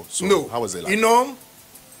America, though. So no. How was it like?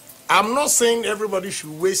 I'm not saying everybody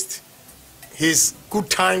should waste his good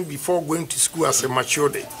time before going to school as a mature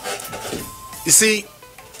day. You see,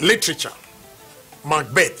 literature,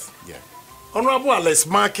 Macbeth. Yeah. Honorable Alex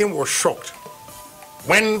Markin was shocked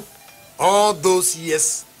when all those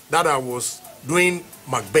years that I was doing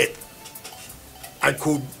Macbeth, I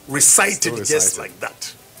could recite it just like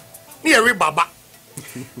that. Yeah, Baba.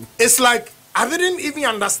 It's like I didn't even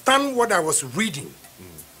understand what I was reading.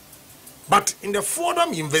 But in the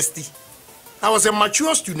Fordham University, I was a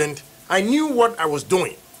mature student. I knew what I was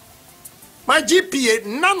doing. My GPA,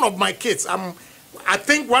 none of my kids, I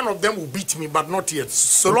think one of them will beat me, but not yet,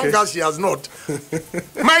 so long as she has not.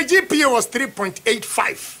 My GPA was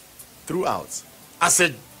 3.85. Throughout? As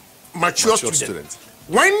a mature student.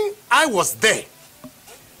 When I was there,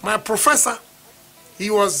 my professor, he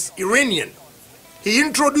was Iranian. He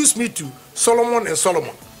introduced me to Solomon and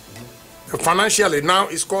Solomon. Financially, now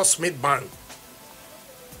it's called Smith Bank.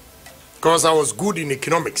 Because I was good in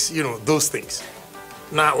economics, those things.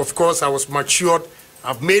 Now, of course, I was matured.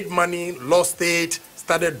 I've made money, lost it,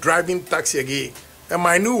 started driving taxi again. And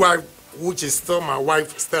my new wife, which is still my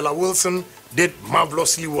wife, Stella Wilson, did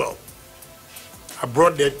marvelously well. I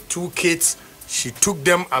brought the 2 kids. She took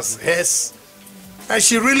them as hers. And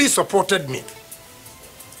she really supported me.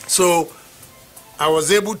 So I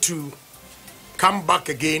was able to come back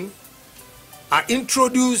again. I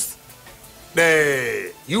introduced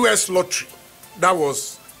the U.S. lottery that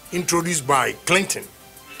was introduced by Clinton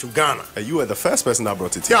to Ghana. You were the first person that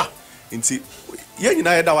brought it here. Yeah.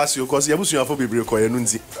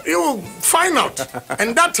 You will find out.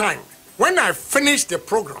 And that time, when I finished the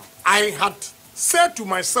program, I had said to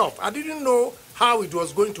myself, I didn't know how it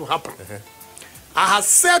was going to happen. I had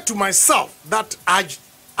said to myself that at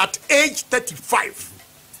age 35,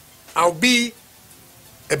 I'll be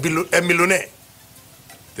a millionaire.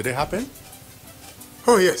 Did it happen?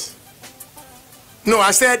 Oh, yes. No,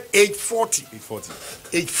 I said age 40. Age 40.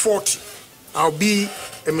 Age 40, I'll be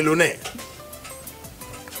a millionaire.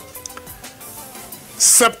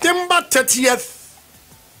 September 30th,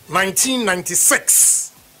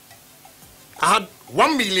 1996, I had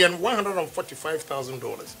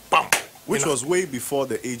 $1,145,000. Bam. Which was way before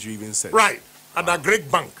the age you even said. Right. At a great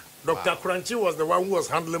bank. Dr. Kranchi was the one who was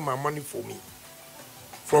handling my money for me.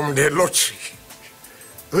 From the lottery.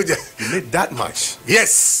 You made that much?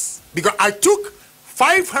 Yes. Because I took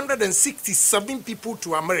 567 people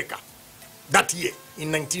to America that year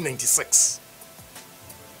in 1996.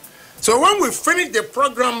 So when we finished the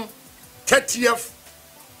program 30th,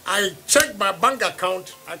 I checked my bank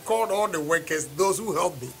account. I called all the workers, those who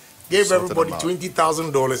helped me, gave everybody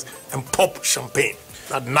 $20,000 and popped champagne.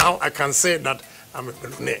 That now I can say that I'm a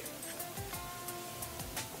millionaire.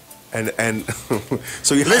 And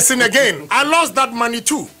so you listen again. I lost that money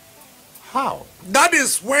too. How? That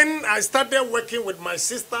is when I started working with my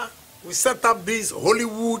sister. We set up this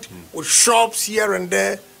Hollywood with shops here and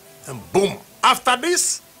there, and boom. After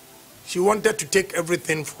this, she wanted to take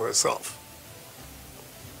everything for herself.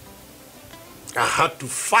 I had to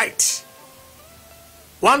fight.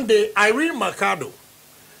 One day, Irene Mercado,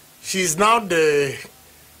 she's now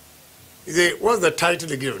what's the title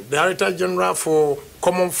they give? Director General for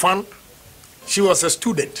Common Fund. She was a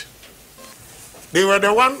student. They were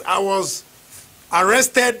the one I was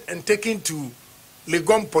arrested and taken to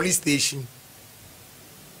Legon police station.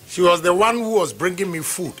 She was the one who was bringing me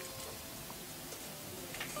food.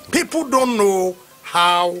 People don't know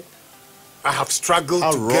how I have struggled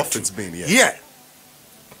how to rough get to. It's been, yeah. Yeah.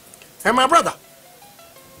 And my brother,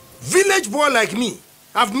 village boy like me,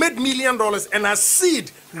 I've made $1 million and I see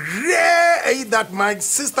it rare that my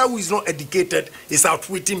sister who is not educated is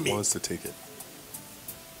outwitting me. Wants to take it.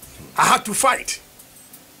 I had to fight.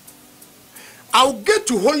 I'll get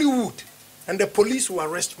to Hollywood and the police will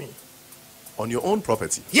arrest me. On your own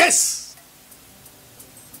property? Yes.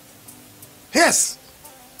 Yes.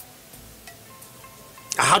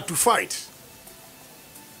 I had to fight.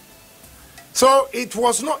 So it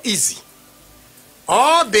was not easy.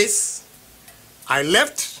 All this, I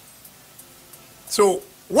left. So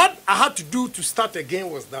what I had to do to start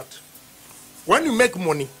again was that when you make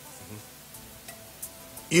money,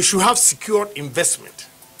 you should have secure investment.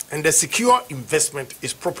 And the secure investment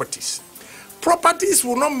is properties. Properties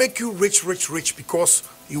will not make you rich because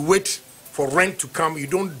you wait for rent to come. You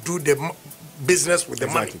don't do the business with the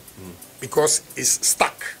money because it's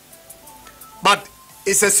stuck. But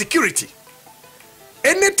it's a security.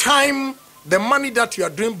 Anytime the money that you are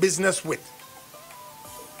doing business with,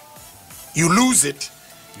 you lose it,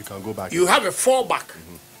 you can go back. You have a fallback.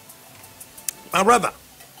 My brother,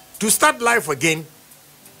 to start life again,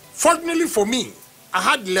 fortunately for me, I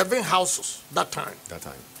had 11 houses that time.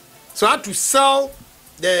 So I had to sell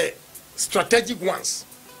the strategic ones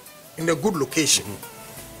in a good location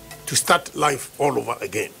to start life all over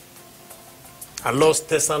again. I lost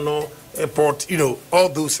Tesano Airport, you know, all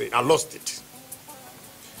those, I lost it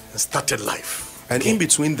and started life. And in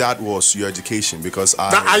between that was your education, because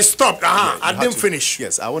I stopped. I didn't finish.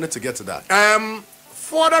 Yes, I wanted to get to that.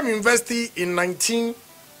 Fordham University in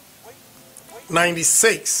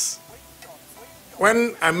 1996.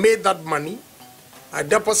 When I made that money, I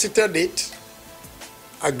deposited it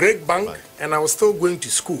at Great Bank, and I was still going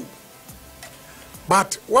to school.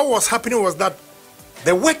 But what was happening was that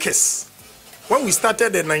the workers, when we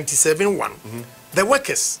started the 97 one, the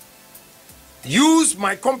workers used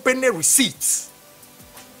my company receipts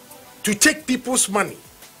to take people's money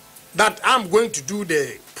that I'm going to do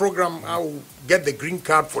the program. I will get the green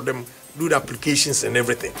card for them, do the applications and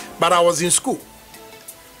everything. But I was in school.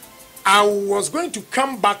 I was going to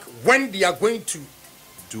come back when they are going to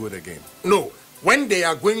do it again. No, when they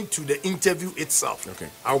are going to the interview itself. Okay.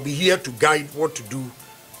 I'll be here to guide what to do.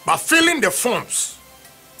 But filling the forms,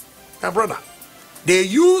 my brother, they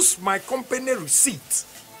use my company receipt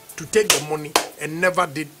to take the money and never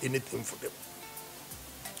did anything for them.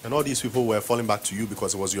 And all these people were falling back to you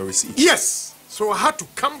because it was your receipt? Yes. So I had to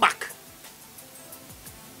come back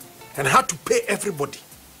and had to pay everybody.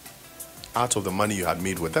 Out of the money you had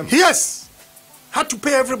made with them? Yes. Had to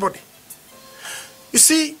pay everybody. You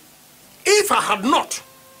see, if I had not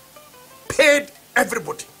paid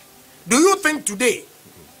everybody, do you think today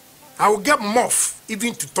I will get muff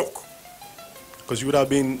even to talk? Because you would have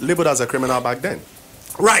been labeled as a criminal back then.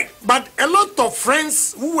 Right. But a lot of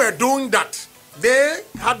friends who were doing that, they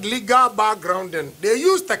had legal background and they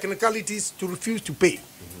used technicalities to refuse to pay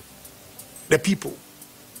the people.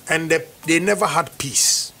 And they never had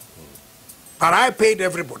peace. But I paid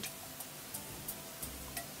everybody.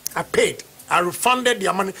 I paid. I refunded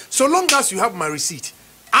their money. So long as you have my receipt,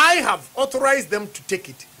 I have authorized them to take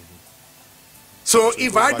it. So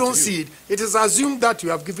if I don't see it, it is assumed that you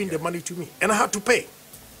have given the money to me. And I have to pay.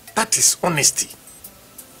 That is honesty.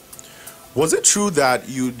 Was it true that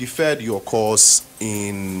you deferred your course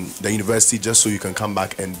in the university just so you can come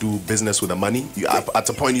back and do business with the money? At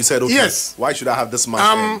a point you said, okay, yes. Why should I have this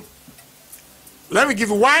much? Let me give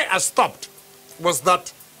you why I stopped. Was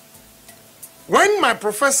that when my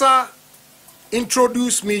professor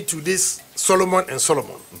introduced me to this Solomon and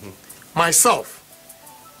Solomon, myself,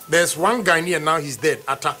 there's one Ghanaian, now he's dead,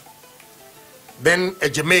 Atta, then a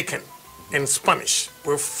Jamaican and Spanish,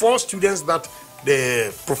 were 4 students that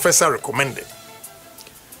the professor recommended.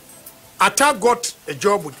 Atta got a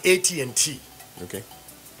job with AT&T. Okay.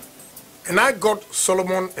 And I got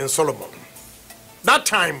Solomon and Solomon. That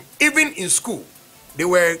time, even in school, they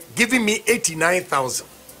were giving me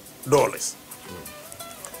 $89,000.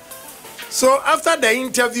 So after the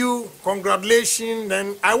interview, congratulations,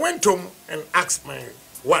 then I went home and asked my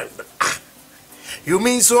wife, you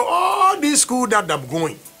mean so all this school that I'm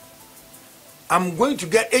going to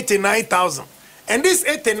get 89,000, and this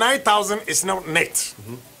 89,000 is not net.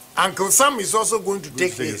 Uncle Sam is also going to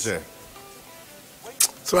take his.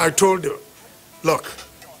 So I told her, look,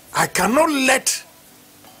 I cannot let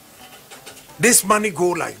this money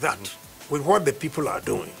go like that with what the people are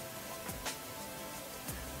doing.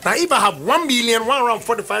 Now, if I have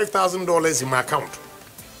 $1,145,000 in my account,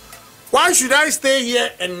 why should I stay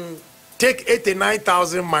here and take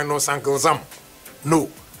 89,000 minus Uncle Sam? No,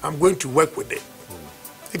 I'm going to work with it.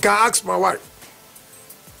 You can ask my wife.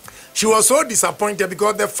 She was so disappointed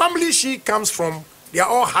because the family she comes from, they are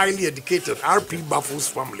all highly educated. RP Baffles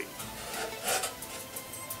family.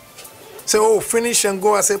 So, oh, finish and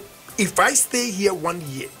go. I said, if I stay here 1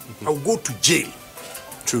 year, I'll go to jail.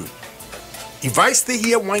 True. If I stay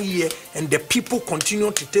here 1 year and the people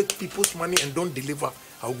continue to take people's money and don't deliver,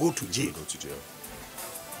 I'll go to jail. Go to jail.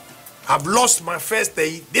 I've lost my first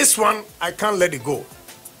day. This one, I can't let it go.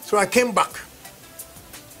 So I came back.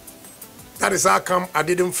 That is how come I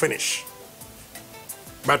didn't finish.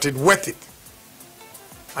 But it's worth it.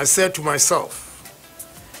 I said to myself,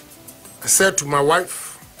 I said to my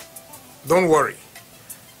wife, don't worry.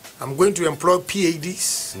 I'm going to employ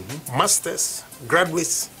PhDs, masters,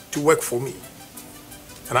 graduates to work for me.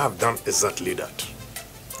 And I've done exactly that.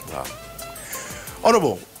 Wow.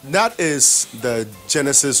 Honorable, that is the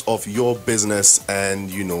genesis of your business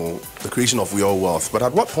and, you know, the creation of your wealth. But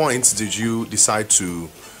at what point did you decide to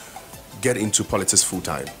get into politics full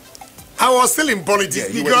time? I was still in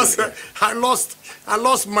politics because I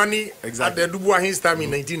lost money exactly. at the Dubois time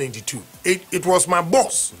in 1992. It was my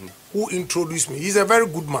boss who introduced me. He's a very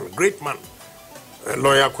good man, great man, a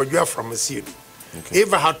lawyer from Asiedu. Okay.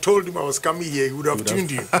 If I had told him I was coming here, he would have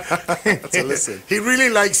tuned in. So listen. He really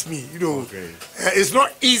likes me, you know. Okay. It's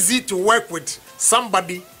not easy to work with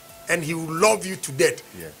somebody and he will love you to death.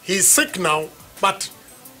 Yeah. He's sick now, but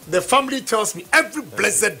the family tells me every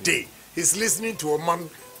blessed day he's listening to a man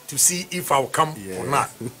to see if I'll come or not.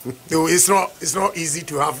 So it's not easy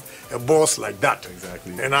to have a boss like that.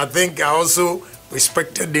 Exactly. And I think I also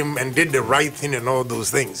respected him and did the right thing and all those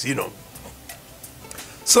things, you know.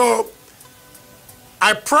 So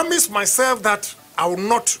I promised myself that I will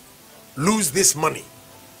not lose this money.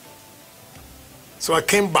 So I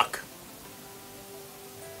came back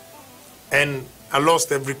and I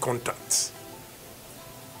lost every contact.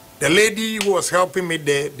 The lady who was helping me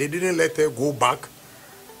there, they didn't let her go back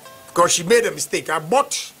because she made a mistake. I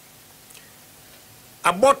bought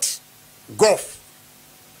golf,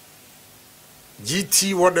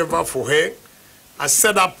 GT, whatever for her. I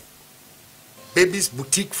set up baby's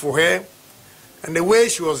boutique for her. And the way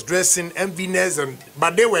she was dressing, enviness,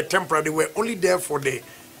 but they were temporary. They were only there for the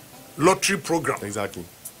lottery program. Exactly.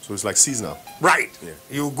 So it's like seasonal. Right. Yeah.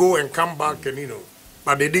 You go and come back and, you know.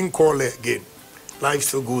 But they didn't call her again. Life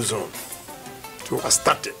still goes on. So I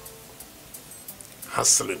started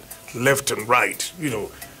hustling left and right, you know.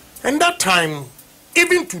 And that time,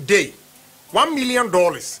 even today, $1 million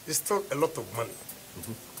is still a lot of money.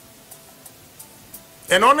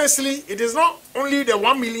 And honestly, it is not only the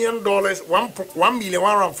 $1 million,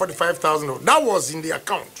 $1,145,000. That was in the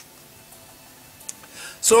account.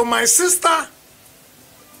 So my sister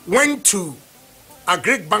went to a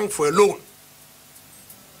Greek bank for a loan.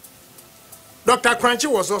 Dr. Crunchy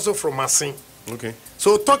was also from Masin. Okay.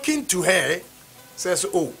 So talking to her, says,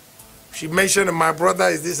 oh, she mentioned my brother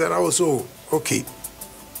is this, and I was, oh, okay.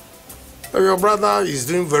 So your brother is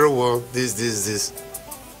doing very well, this.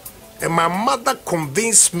 And my mother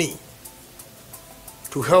convinced me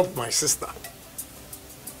to help my sister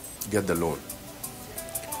get the loan.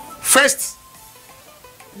 First,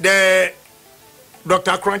 the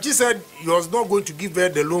Dr. Crunchy said he was not going to give her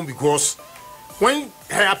the loan because when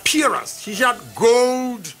her appearance, she had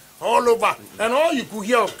gold all over, and all you could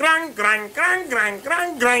hear, clang, clang, clang, clang,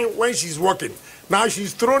 clang, clang, when she's walking. Now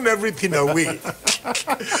she's thrown everything away.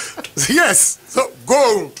 Yes, so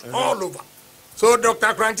gold all over. So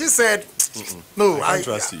Dr. Crunchy said, no, I don't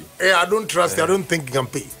trust you. I don't trust you. I don't think you can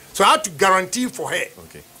pay. So I had to guarantee for her.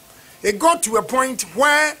 Okay. It got to a point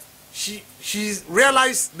where she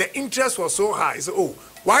realized the interest was so high. So, oh,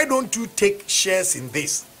 why don't you take shares in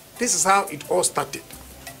this? This is how it all started.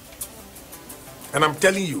 And I'm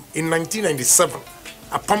telling you, in 1997,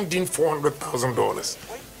 I pumped in $400,000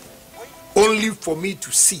 only for me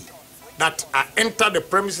to see that I entered the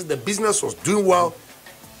premises, the business was doing well.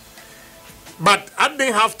 But I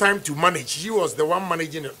didn't have time to manage. She was the one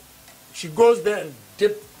managing it. She goes there and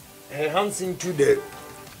dip her hands into the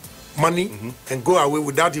money and go away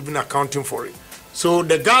without even accounting for it. So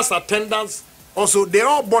the gas attendants also, they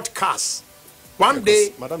all bought cars. One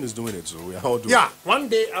day, Madam is doing it, so we are all doing it. Yeah, one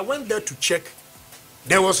day I went there to check.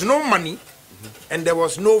 There was no money and there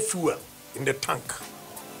was no fuel in the tank.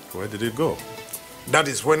 Where did it go? That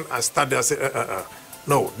is when I started. I said,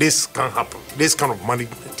 no, this can't happen. This kind of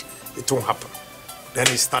management, it won't happen. Then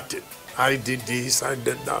it started. I did this, I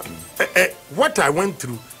did that. What I went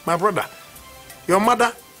through, my brother, your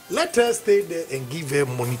mother, let her stay there and give her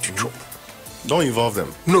money to drop. Don't involve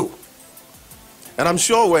them. No. And I'm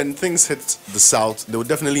sure when things hit the south, they will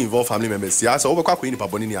definitely involve family members. Yeah, so over in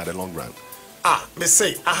at the long run. They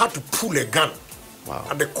say I had to pull a gun Wow.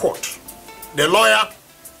 at the court. The lawyer,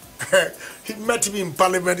 he met me in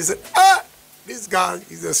parliament. He said, this guy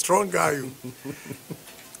is a strong guy.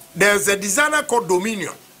 There's a designer called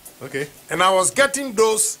Dominion. Okay. And I was getting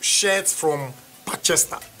those shirts from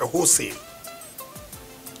Manchester, a wholesale.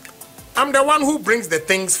 I'm the one who brings the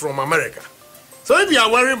things from America. So if you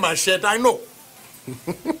are wearing my shirt, I know.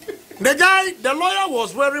 The lawyer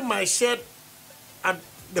was wearing my shirt at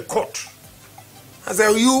the court. I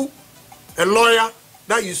said, you, a lawyer,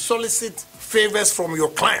 that you solicit favors from your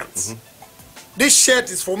clients. This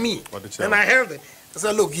shirt is for me. And I held it. I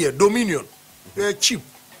said, look here, Dominion, you're cheap.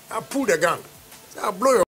 I pulled the gun. I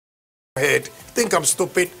blow your head. Think I'm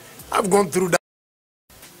stupid? I've gone through that.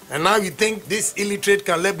 And now you think this illiterate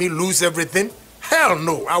can let me lose everything? Hell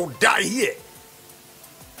no, I'll die here.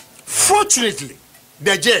 Fortunately,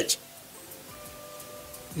 the judge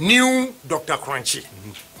knew Dr. Crunchy.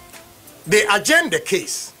 They adjourned the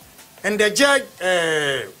case. And the judge,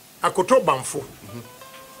 Akoto Bamfo,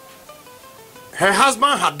 her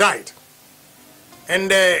husband had died. And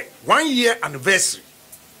the 1 year anniversary,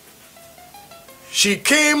 she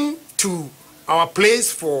came to our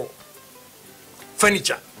place for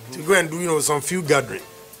furniture to go and do, some few gathering.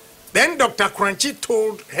 Then Dr. Crunchy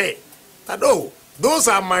told her that, oh, those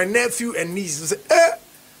are my nephew and niece.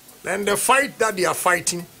 Then the fight that they are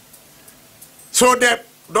fighting. So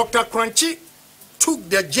Dr. Crunchy took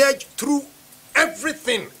the judge through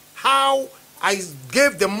everything, how I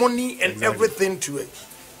gave the money and everything to it.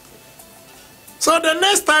 So the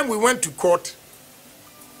next time we went to court,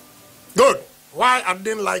 good, why I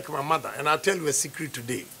didn't like my mother, and I'll tell you a secret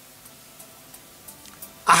today.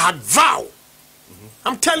 I had vowed,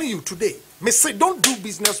 I'm telling you today, me say don't do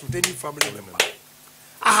business with any family member.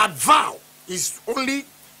 I had vowed, it's only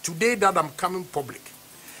today that I'm coming public.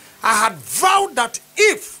 I had vowed that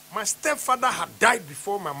if my stepfather had died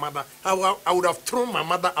before my mother, I would have thrown my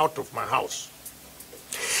mother out of my house.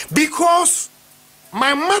 Because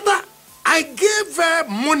my mother, I gave her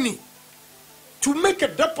money to make a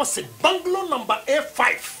deposit, bungalow number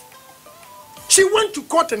A5. She went to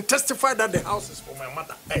court and testified that the house is for my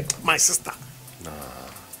mother, my sister. Nah.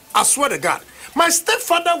 I swear to God. My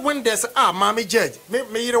stepfather went there and said, mommy judge, me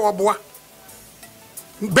yire waboa.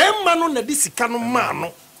 Bemma no na disika no ma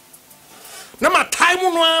no. Na ma time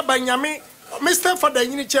no ba nyame, my stepfather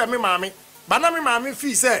nyini che me mami. Ba na me mami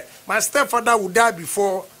feel say my stepfather would die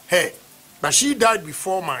before her. But she died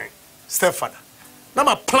before my stepfather. Na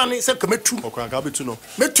ma plan say kemetu. Okwa ga betu no.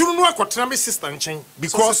 Metu no akotena me sister nchen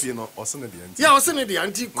because you know osene the auntie. Yeah, osene the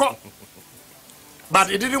auntie ko.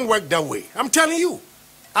 But it didn't work that way. I'm telling you.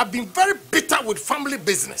 I've been very bitter with family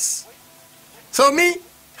business. So me,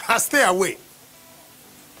 I stay away.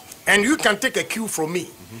 And you can take a cue from me.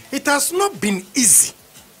 It has not been easy.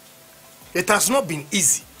 It has not been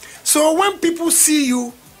easy. So when people see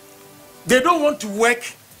you, they don't want to work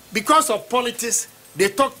because of politics. They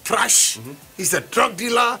talk trash. He's a drug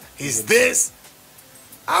dealer. He's this.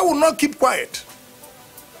 I will not keep quiet.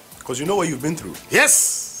 Because you know what you've been through.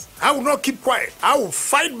 Yes. I will not keep quiet. I will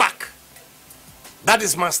fight back. That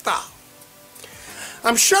is my style.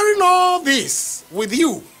 I'm sharing all this with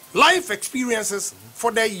you, life experiences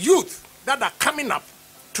for the youth that are coming up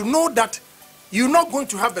to know that you're not going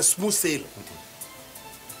to have a smooth sailing.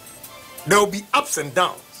 There will be ups and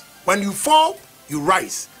downs. When you fall, you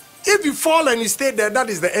rise. If you fall and you stay there, that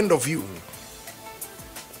is the end of you.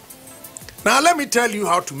 Now let me tell you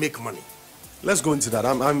how to make money. Let's go into that.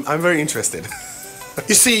 I'm very interested.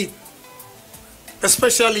 You see,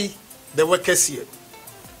 especially the workers here.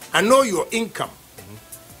 I know your income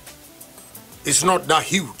is not that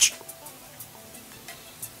huge,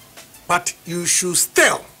 but you should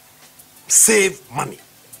still save money.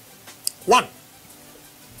 One,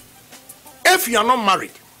 if you are not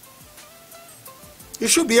married, you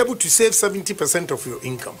should be able to save 70% of your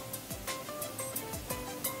income.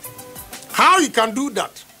 How you can do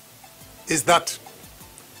that is that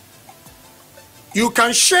you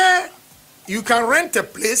can share, you can rent a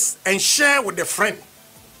place and share with a friend.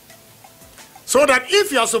 So that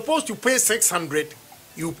if you are supposed to pay 600,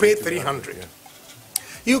 you pay 300. Yeah.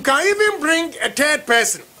 You can even bring a third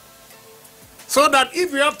person. So that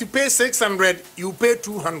if you have to pay 600, you pay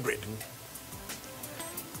 200.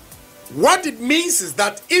 What it means is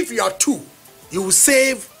that if you are two, you will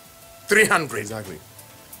save 300. Exactly.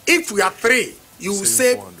 If we are three, you will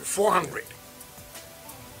save 400.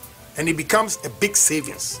 And it becomes a big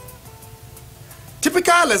savings.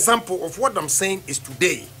 Typical example of what I'm saying is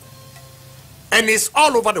today. And it's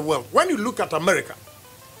all over the world. When you look at America,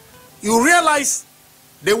 you realize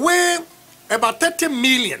the way about 30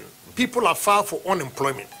 million people are filed for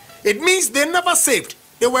unemployment. It means they never saved.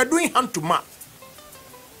 They were doing hand to mouth.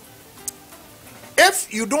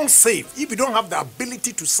 If you don't save, if you don't have the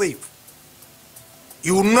ability to save,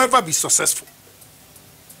 you will never be successful.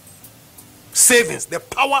 Savings, the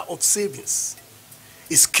power of savings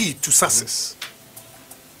is key to success.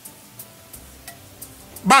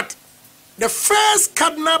 But the first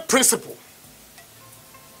cardinal principle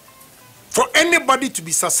for anybody to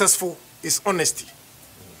be successful is honesty.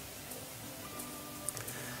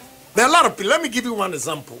 There are a lot of people. Let me give you one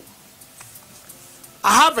example.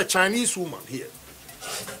 I have a Chinese woman here.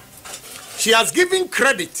 She has given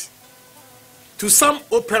credit to some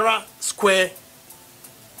Opera Square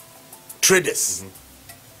traders,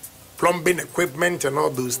 plumbing equipment and all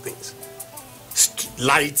those things,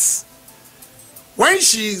 lights. When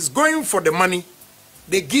she's going for the money,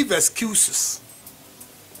 they give excuses.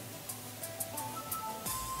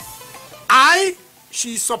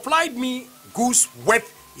 She supplied me goods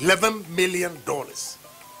worth $11 million,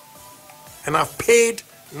 and I've paid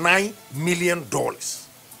 $9 million.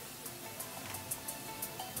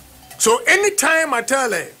 So anytime I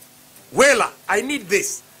tell her, Wela, I need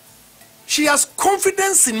this, she has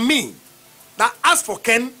confidence in me that as for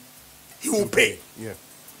Ken, he will pay. Yeah.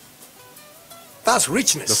 That's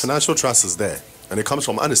richness. The financial trust is there, and it comes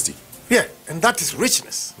from honesty. Yeah, and that is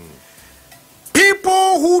richness.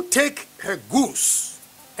 People who take her goods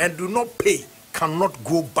and do not pay cannot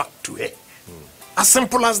go back to her. As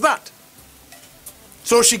simple as that.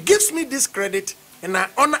 So she gives me this credit, and I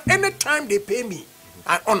honor. Anytime they pay me,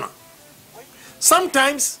 I honor.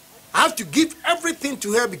 Sometimes I have to give everything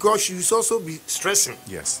to her because she will also be stressing.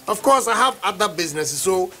 Yes. Of course, I have other businesses,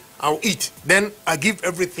 so I'll eat. Then I give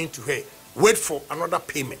everything to her. Wait for another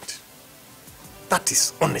payment. That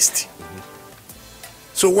is honesty.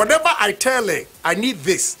 So whatever I tell her, I need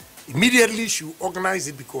this, immediately she will organize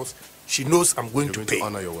it because she knows I'm going to pay. To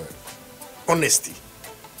honor your word. Honesty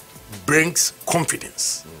brings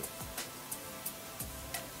confidence.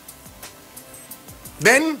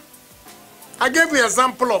 Then I gave you an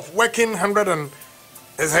example of working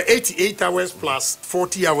 88 hours plus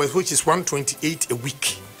 40 hours, which is 128 a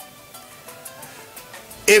week.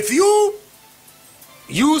 If you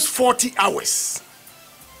use 40 hours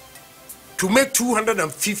to make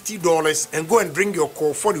 $250 and go and drink your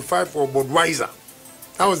Core 45 or Budweiser,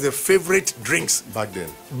 that was the favorite drinks Back then.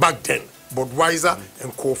 Budweiser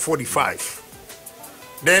and Core 45.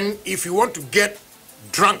 Then if you want to get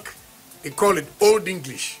drunk, they call it Old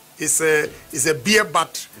English. It's a beer,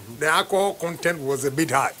 but the alcohol content was a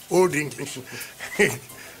bit high. Old English.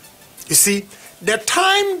 You see, the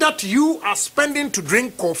time that you are spending to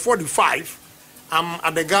drink Core 45, I'm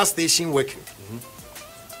at the gas station working.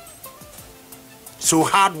 So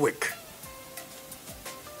hard work.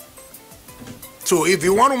 So if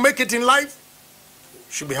you want to make it in life,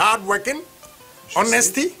 you should be hard working,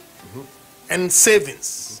 honesty, and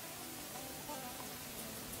savings.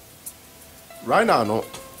 Right now, no.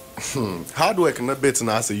 Hard work not better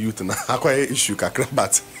as a youth and acquire issue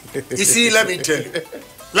but You see, let me tell you.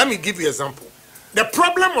 Let me give you an example. The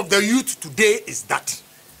problem of the youth today is that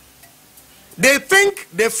they think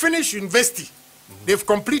they finished university. They've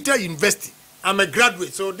completed university. I'm a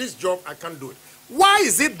graduate, so this job, I can't do it. Why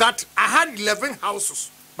is it that I had 11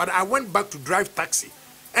 houses, but I went back to drive taxi?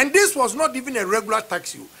 And this was not even a regular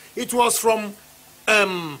taxi. It was from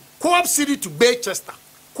Co-op City to Baychester.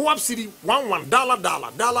 Co-op City, $11,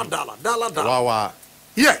 $. Wow.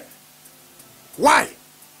 Yeah. Why?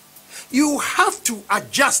 You have to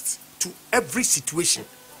adjust to every situation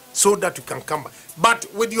so that you can come back. But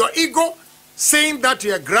with your ego saying that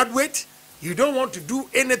you're a graduate, you don't want to do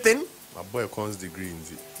anything. My boy comes degree in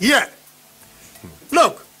it. Yeah.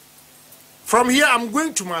 Look, from here I'm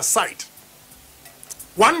going to my site.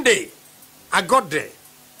 One day, I got there,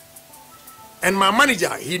 and my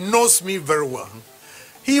manager, he knows me very well.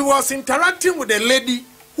 He was interacting with a lady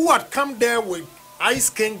who had come there with ice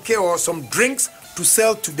cream or some drinks to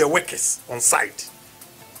sell to the workers on site.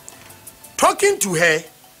 Talking to her,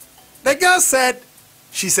 the girl said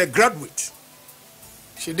she's a graduate.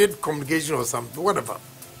 She did communication or something, whatever.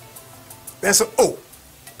 Then I said, oh,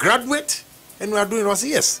 graduate? And we are doing it. I said,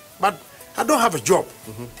 yes, but I don't have a job.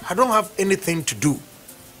 I don't have anything to do.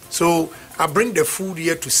 So I bring the food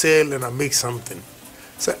here to sell and I make something.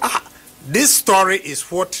 So, this story is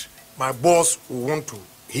what my boss will want to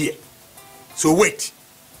hear. So wait,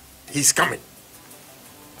 he's coming.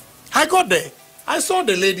 I got there. I saw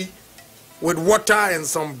the lady with water and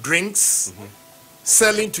some drinks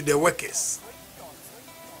selling to the workers.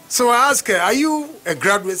 So I asked her, are you a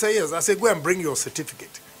graduate? I said, yes. I said, go and bring your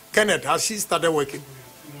certificate. Kenneth, has she started working?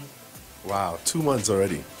 Wow, 2 months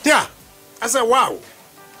already. Yeah. I said, wow.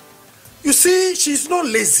 You see, she's not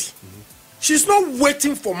lazy. She's not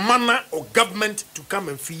waiting for manna or government to come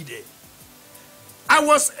and feed her. I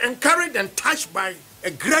was encouraged and touched by a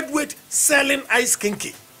graduate selling ice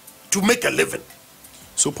kinky to make a living.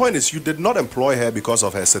 So point is, you did not employ her because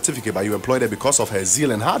of her certificate, but you employed her because of her zeal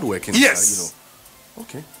and hard work. Yes.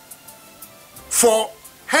 Okay. For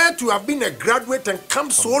her to have been a graduate and come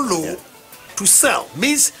so low to sell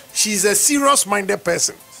means she's a serious-minded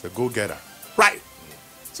person. It's a go-getter. Right.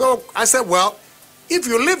 So I said, well, if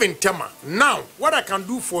you live in Tema, now what I can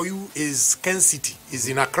do for you is Ken City, is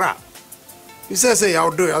in Accra. He says, hey,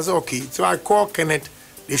 I'll do it. I said, okay. So I called Kenneth.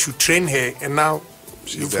 They should train her, and now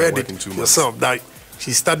you've heard it yourself that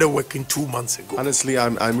she started working 2 months ago. Honestly,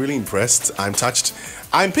 I'm really impressed. I'm touched.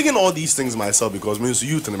 I'm picking all these things myself because means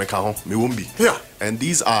youth in the me won't be. Yeah. And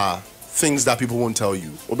these are things that people won't tell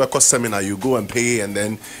you. Because seminar, you go and pay, and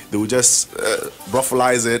then they will just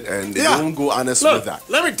ruffleize it, and they won't go honest with that.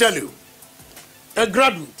 Let me tell you, a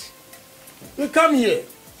graduate, you come here.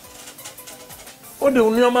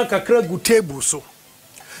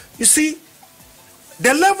 You see,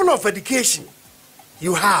 the level of education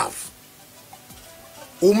you have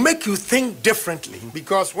will make you think differently,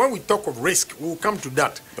 because when we talk of risk, we'll come to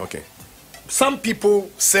that. Okay. Some people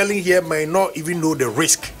selling here may not even know the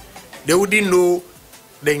risk. They wouldn't know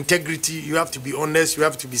the integrity. You have to be honest, you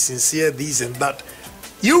have to be sincere, this and that.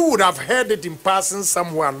 You would have heard it in passing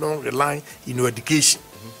somewhere along the line in your education.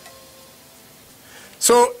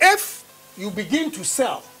 So if you begin to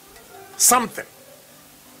sell something,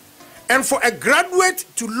 and for a graduate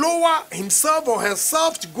to lower himself or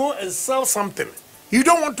herself to go and sell something, you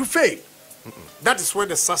don't want to fail. That is where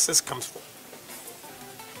the success comes from.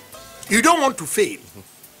 You don't want to fail.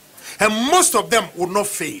 And most of them will not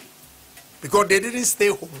fail because they didn't stay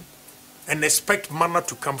home and expect manna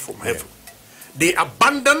to come from heaven. They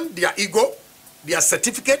abandon their ego, their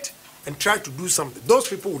certificate, and try to do something. Those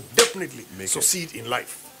people will definitely succeed in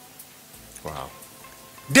life. Wow.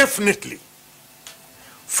 Definitely.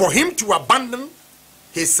 For him to abandon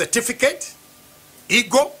his certificate,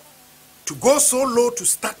 ego, to go so low to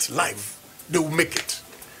start life, they will make it.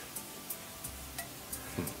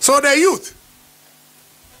 So the youth.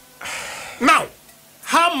 Now,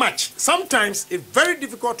 how much? Sometimes it's very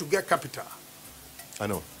difficult to get capital. I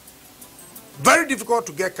know. Very difficult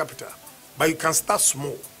to get capital. But you can start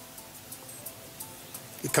small.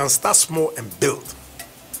 You can start small and build.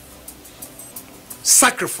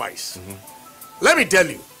 Sacrifice. Let me tell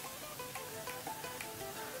you.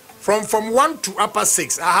 From 1 to upper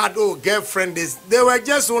 6, I had girlfriend. They were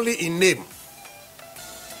just only in name.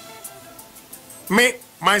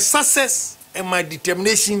 My success and my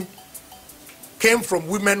determination came from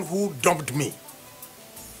women who dumped me.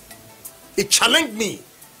 It challenged me.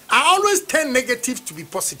 I always turn negative to be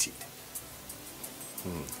positive.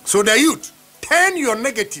 So the youth, turn your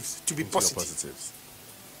negatives to be positive.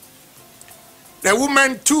 The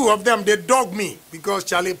women, 2 of them, they dogged me because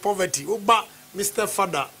Charlie poverty. Oba, Mr.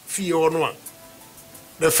 Father, fee on one.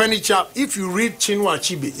 The furniture, if you read Chinua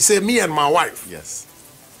Achebe, he said, me and my wife. Yes.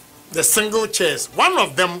 The single chairs. One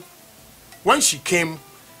of them, when she came,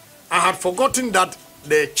 I had forgotten that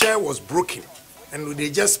the chair was broken and they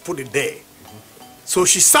just put it there. So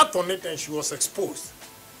she sat on it and she was exposed.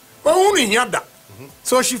 But only hear that.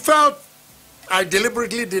 So she felt I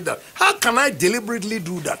deliberately did that. How can I deliberately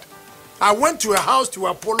do that? I went to her house to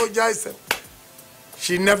apologize and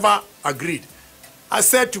she never agreed. I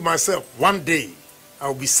said to myself, one day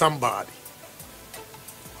I'll be somebody.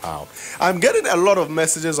 Wow. I'm getting a lot of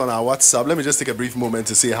messages on our WhatsApp. Let me just take a brief moment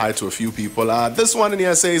to say hi to a few people. This one in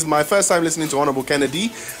here says, my first time listening to Honorable Kennedy.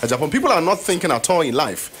 Agyapong, people are not thinking at all in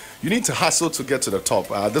life. You need to hustle to get to the top.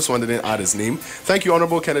 This one didn't add his name. Thank you,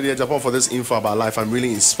 Honorable Kennedy Agyapong, for this info about life. I'm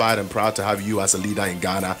really inspired and proud to have you as a leader in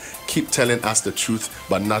Ghana. Keep telling us the truth,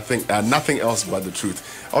 but nothing else but the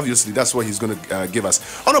truth. Obviously, that's what he's going to give us.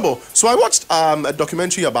 Honorable, so I watched a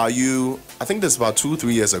documentary about you, I think this was about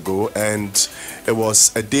 2-3 years ago, and it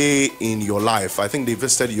was a day in your life. I think they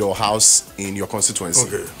visited your house in your constituency.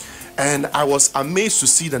 Okay. And I was amazed to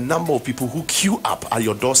see the number of people who queue up at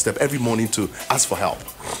your doorstep every morning to ask for help.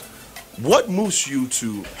 What moves you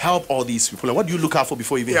to help all these people, and what do you look out for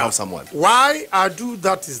before you even help someone? Why I do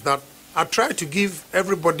that is that I try to give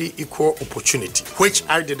everybody equal opportunity, which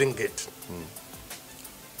I didn't get.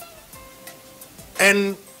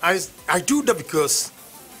 And I do that because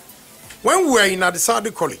when we were in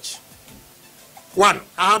Addisade College, one,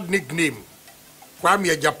 I had nickname,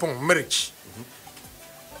 Kwame Agyapong, marriage.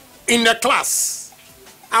 In the class,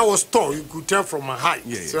 I was tall, you could tell from my height.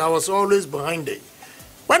 So I was always behind it.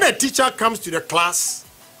 When a teacher comes to the class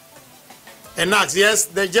and asks, yes,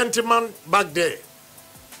 the gentleman back there,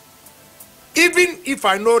 even if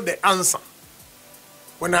I know the answer,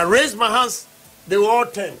 when I raise my hands, they will all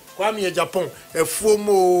turn. Kwame Agyapong, a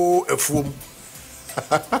fumo.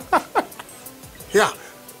 Yeah.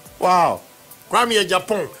 Wow. Kwame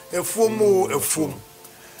Agyapong, a fumo.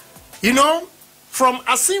 You know, from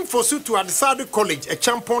Asin Fosu to Adisadu College, a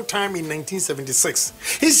Agyapong time in 1976.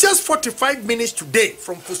 It's just 45 minutes today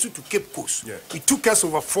from Fosu to Cape Coast. Yeah. It took us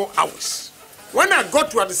over 4 hours. When I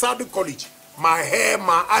got to Adisadu College, my hair,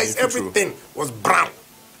 my eyes, everything was brown.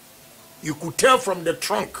 You could tell from the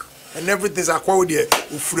trunk and everything's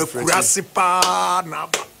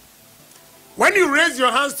when you raise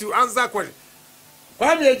your hands to answer question,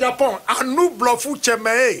 why me Agyapong? I knew blufu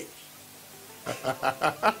cheme.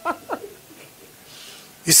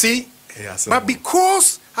 You see? Yes, but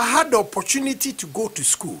because I had the opportunity to go to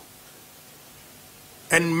school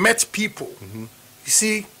and met people, you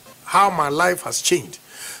see how my life has changed.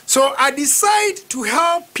 So I decided to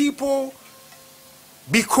help people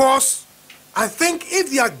because I think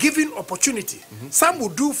if they are given opportunity, some will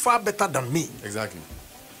do far better than me. Exactly.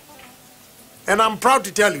 And I'm proud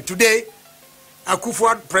to tell you, today,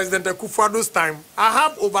 President Akufo-Addo's time, I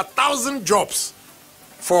have over 1,000 jobs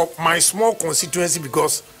for my small constituency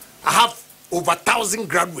because I have over 1,000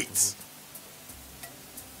 graduates.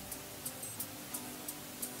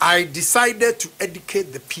 I decided to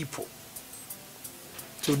educate the people.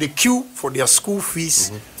 So they queue for their school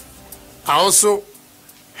fees. I also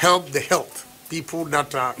help the health people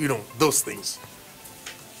that are, those things.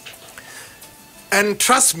 And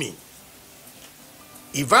trust me,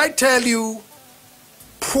 if I tell you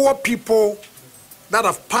poor people that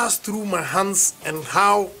have passed through my hands and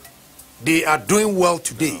how they are doing well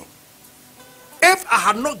today, if I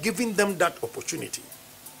had not given them that opportunity,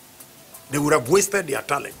 they would have wasted their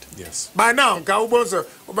talent. Yes. By now, but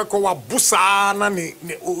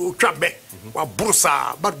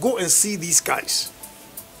go and see these guys.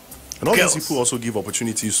 And all Girls. these people also give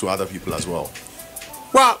opportunities to other people as well.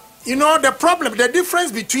 Well, the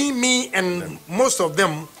difference between me and most of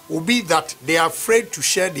them will be that they are afraid to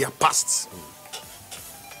share their pasts.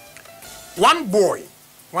 One boy,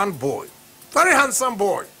 very handsome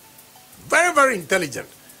boy, very, very intelligent.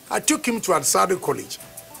 I took him to Adisadu College.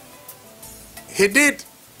 He did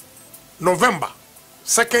November,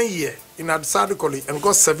 second year in Adisadu College and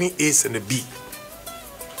got 7 A's and a B.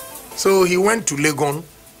 So he went to Legon.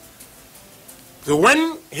 So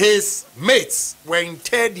when his mates were in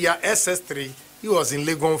third year SS3, he was in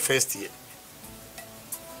Legon first year.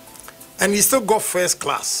 And he still got first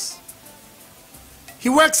class. He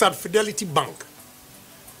works at Fidelity Bank.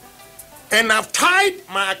 And I've tied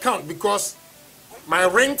my account because my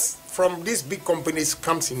rent from these big companies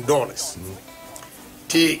comes in dollars.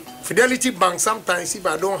 The Fidelity Bank, sometimes if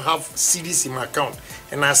I don't have CDs in my account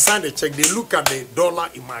and I sign the check, they look at the dollar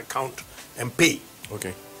in my account and pay.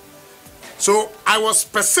 Okay. So I was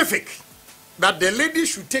specific that the lady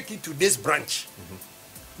should take it to this branch,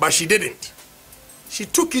 but she didn't. She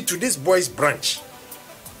took it to this boy's branch.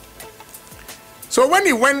 So when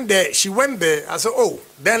he went there, she went there. I said, oh,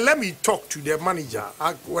 then let me talk to the manager,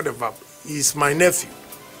 whatever. He's my nephew.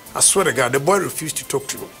 I swear to God, the boy refused to talk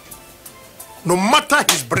to him. No matter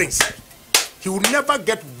his brains, he will never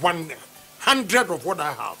get 100 of what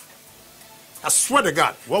I have. I swear to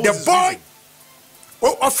God. What was the boy. Reason?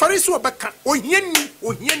 Ofarisu obeka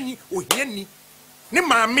ohiani ne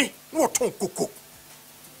maame no ton koko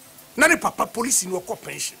na ne papa police no ko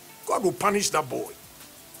pension. God will punish that boy.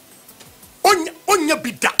 Onya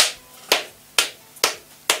bida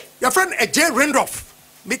your friend Eje Randolph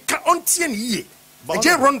make ontie ne ye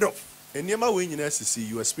Eje Randolph and Niema when you see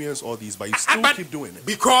you experience all these but you still keep doing it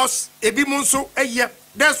because ebi munso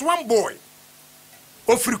there's one boy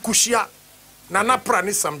Ofrikushia Nana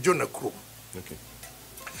Prani Sam Jonah Kro. Okay.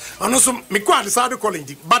 And also, I decided to call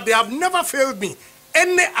it, but they have never failed me.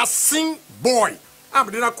 Any Asin boy, I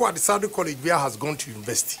decided to college where has gone to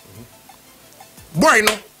university. Boy,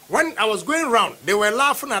 when I was going around, they were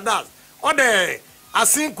laughing at that. Or the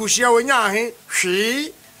Asin Kushia when you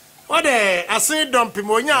she, or the Asin Dumpy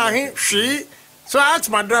when you she. So I asked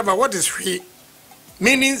my driver, what is she?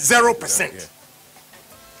 Meaning 0%. Yeah.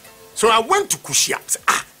 So I went to Kushia. Said,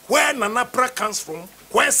 where Nanapra comes from,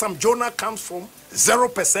 where some Jonah comes from,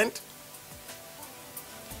 0%.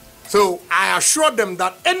 So I assure them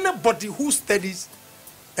that anybody who studies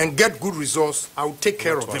and get good results, I will take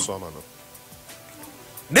care of him.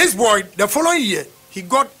 This boy, the following year, he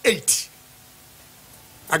got 8.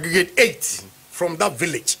 Aggregate 8 from that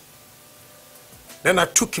village. Then I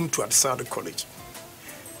took him to Adisadu College.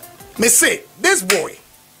 Me say, this boy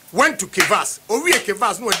went to Kivas. Or we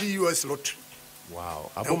Kivas, no the US lottery.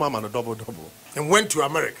 Wow. Abu Mama a double. And went to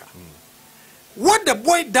America. What the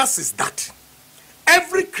boy does is that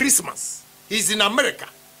every Christmas, he's in America.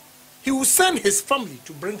 He will send his family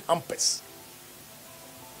to bring hampers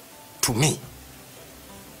to me.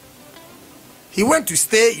 He went to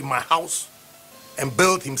stay in my house and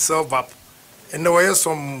build himself up and there were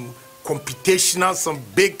some computational, some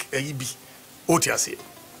big EB. OTS.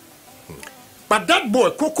 But that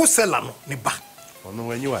boy, Coco Selano, ne ba. Oh no,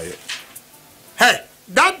 when you are. Hey,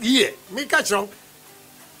 that year, me catch on.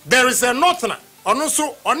 There is a northerner, and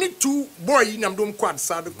also only 2 boy in Amdum Quad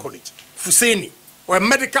Sado College, Fuseni, or a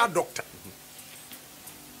medical doctor.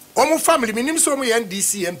 Omo family, my name is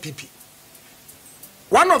NDC MPP.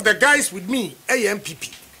 One of the guys with me,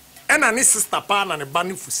 MPP, and an sister pan and a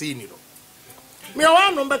banning Fuseni. Me a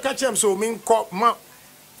one number catch him, so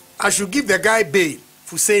I should give the guy bail,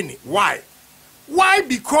 Fuseni. Why? Why?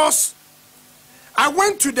 Because I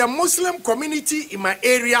went to the Muslim community in my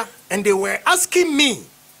area and they were asking me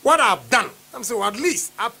what I've done. I'm saying, well, at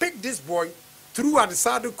least I picked this boy through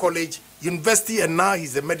Adisadu College, University, and now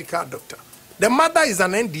he's a medical doctor. The mother is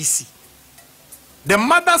an NDC. The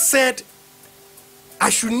mother said, I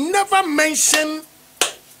should never mention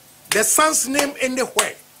the son's name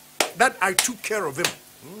anywhere, that I took care of him.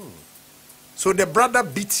 So the brother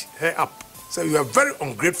beat her up. So you are very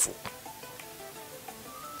ungrateful.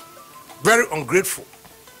 Very ungrateful.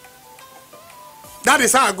 That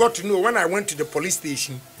is how I got to know when I went to the police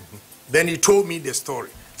station. Then he told me the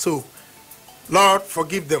story. So, Lord,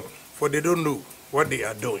 forgive them, for they don't know what they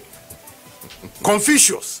are doing.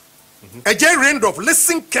 Confucius, Ajay Randolph,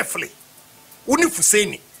 listen carefully.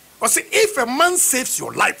 Unifuseni, or say, if a man saves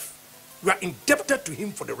your life, you are indebted to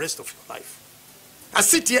him for the rest of your life. I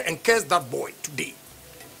sit here and curse that boy today.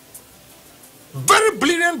 Very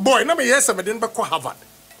brilliant boy. Now, yes, I didn't go Harvard.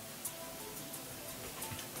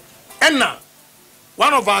 And now,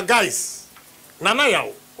 one of our guys,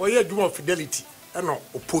 Nanayao, or yeah, Juma Fidelity, and no,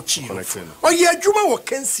 Opochi, or yeah, Juma or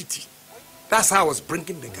Ken City. That's how I was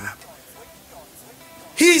bringing the guy up.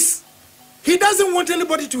 He doesn't want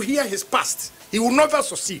anybody to hear his past. He will never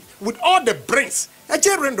succeed. With all the brains,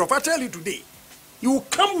 Ajay Randolph, I tell you today, you will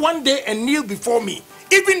come one day and kneel before me,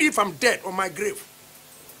 even if I'm dead on my grave.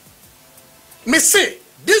 Me say,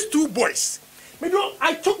 these 2 boys,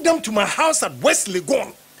 I took them to my house at West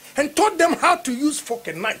Legon and taught them how to use fork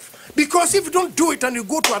and knife. Because if you don't do it and you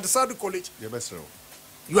go to Adisadu College,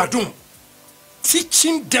 you are doomed.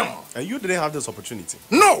 Teaching them. And you didn't have this opportunity?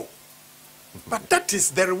 No. But that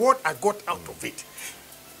is the reward I got out of it.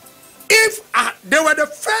 If they were the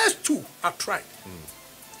first 2 I tried.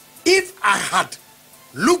 If I had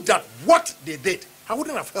looked at what they did, I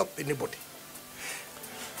wouldn't have helped anybody.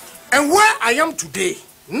 And where I am today,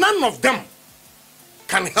 none of them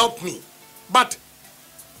can help me. But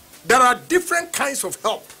there are different kinds of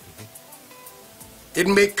help. It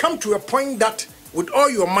may come to a point that with all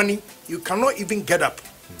your money, you cannot even get up.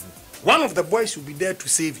 One of the boys will be there to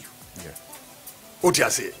save you. Yeah. What you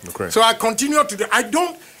say? Okay. So I continue to do.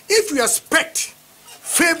 If you expect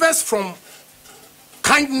favors from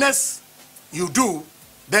kindness you do,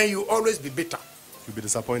 then you always be bitter. You'll be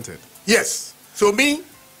disappointed. Yes. So me,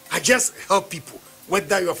 I just help people.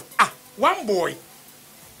 Whether you have one boy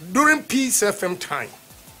during Peace FM time,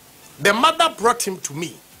 the mother brought him to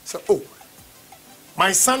me. Said, oh,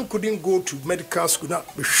 my son couldn't go to medical school now.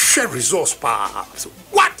 We share resource. So,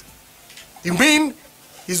 what? You mean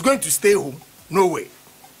he's going to stay home? No way.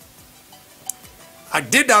 I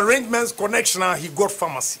did arrangements, connection, he got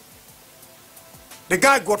pharmacy. The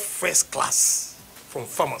guy got first class from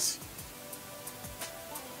pharmacy.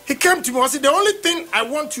 He came to me and said, the only thing I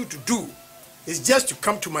want you to do is just to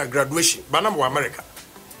come to my graduation, Banamo, America.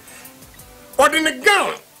 But in the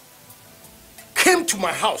gown, came to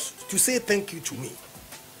my house to say thank you to me.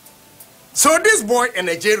 So this boy and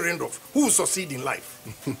Ajay Randolph, who will succeed in life.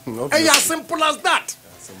 And as simple as that.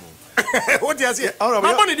 What do you say? My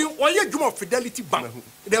money do why Juma Fidelity Bank.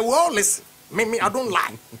 They will all listen. Me, I don't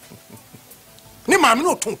lie. Ni mami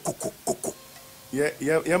no ton koko.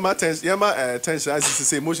 Yeah, my attention as you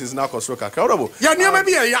say emotions now cause rock. Yeah, near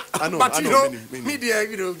maybe yeah. But you know, me. media,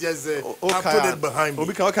 just I put it behind me.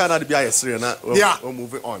 We can be a serious now. Yeah. We're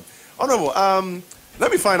moving on. Honorable,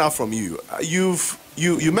 let me find out from you.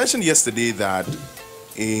 You mentioned yesterday that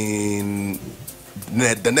in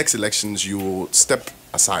the next elections you will step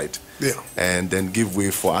aside, and then give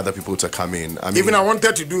way for other people to come in. I mean, even I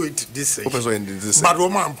wanted to do it this age. But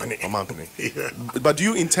But do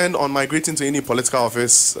you intend on migrating to any political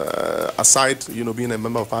office aside, being a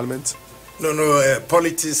member of parliament? No,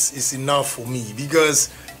 politics is enough for me because,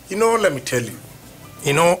 let me tell you,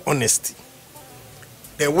 in all honesty,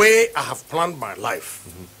 the way I have planned my life,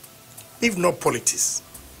 if not politics,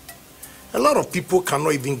 a lot of people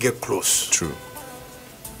cannot even get close. True.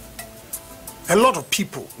 A lot of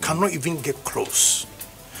people cannot even get close.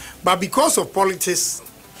 But because of politics,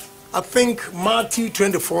 I think Matthew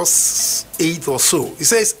 24:8 or so, it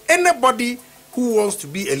says, anybody who wants to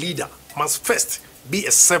be a leader must first be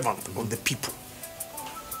a servant of the people.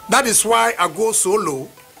 That is why I go solo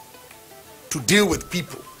to deal with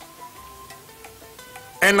people.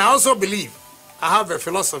 And I also believe, I have a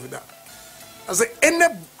philosophy that I say any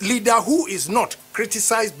leader who is not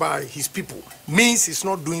criticized by his people means he's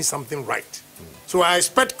not doing something right. So I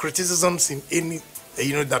expect criticisms in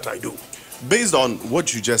any that I do. Based on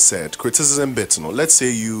what you just said, criticism bits, let's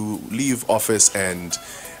say you leave office and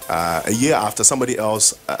a year after somebody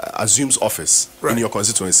else assumes office in your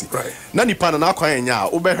constituency. Right.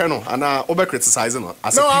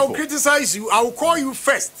 I'll criticize you. I'll call you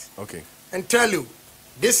first. Okay. And tell you,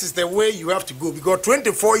 this is the way you have to go, because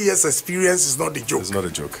 24 years experience is not a joke. It's not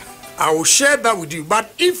a joke. I will share that with you.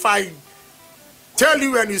 But if I tell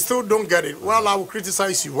you and you still don't get it, well, I will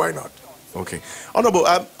criticize you. Why not? Okay. Honorable,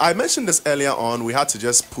 I mentioned this earlier on. We had to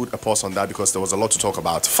just put a pause on that because there was a lot to talk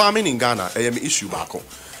about. Farming in Ghana, an issue, Bako.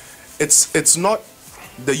 It's not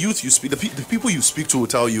the youth you speak, the people you speak to will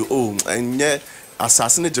tell you, oh, and yeah,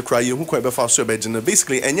 assassinate the cry,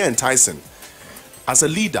 basically, and yeah, enticing. As a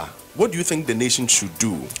leader, what do you think the nation should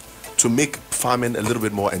do to make farming a little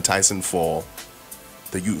bit more enticing for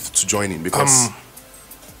the youth to join in? Because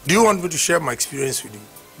do you want me to share my experience with you?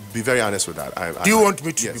 Be very honest with that. Do you want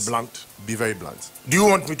me to yes, be blunt? Be very blunt. Do you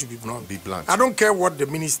want me to be blunt? Be blunt. I don't care what the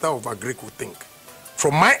Minister of Agri will think.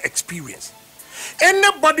 From my experience,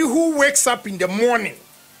 anybody who wakes up in the morning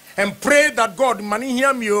and pray that God, money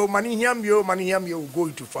hear me, money hear me, money hear me, will go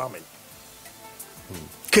into farming.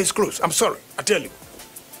 Case closed. I'm sorry, I tell you.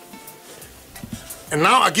 And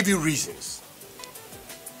now I give you reasons.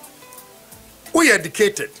 We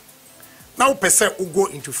educated. Now, person who go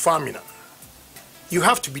into farming, you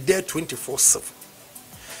have to be there 24/7.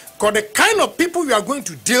 Because the kind of people you are going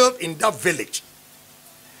to deal in that village,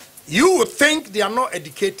 you would think they are not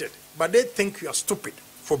educated, but they think you are stupid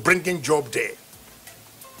for bringing job there.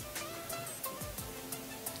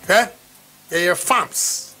 There are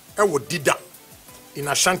farms in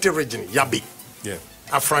Ashanti region, Yabi. Yeah.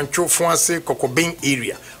 Afrancho, Fonse, Kokobeng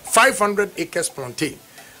area. 500 acres plantain.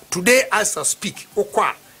 Today, as I speak,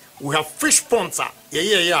 Okwa, we have fish ponds. A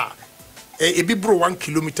big 1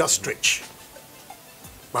 kilometer stretch.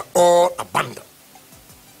 But all abandoned.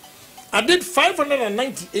 I did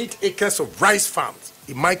 598 acres of rice farms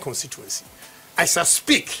in my constituency. As I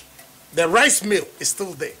speak, the rice mill is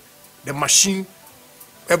still there. The machine,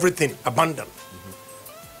 everything abandoned.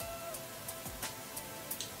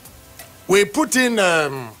 We put in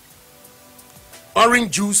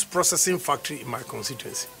orange juice processing factory in my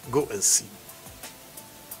constituency. Go and see.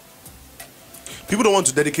 People don't want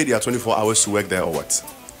to dedicate their 24 hours to work there or what?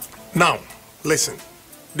 Now, listen.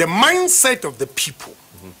 The mindset of the people,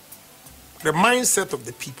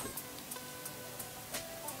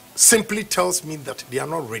 simply tells me that they are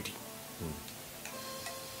not ready.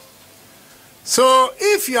 So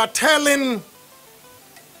if you are telling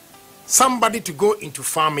somebody to go into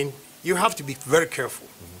farming, you have to be very careful.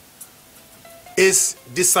 It's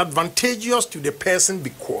disadvantageous to the person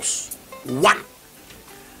because, one,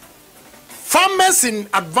 farmers in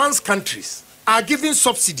advanced countries are given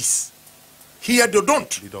subsidies. Here they don't.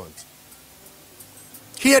 They don't.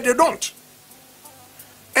 Here they don't.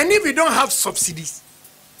 And if you don't have subsidies,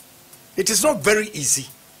 it is not very easy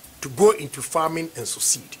to go into farming and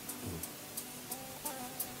succeed.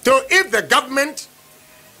 So if the government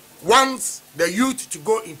wants the youth to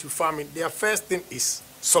go into farming, their first thing is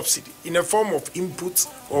subsidy in a form of inputs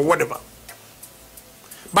or whatever.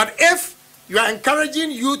 But if you are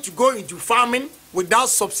encouraging youth to go into farming without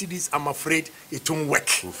subsidies, I'm afraid it won't work.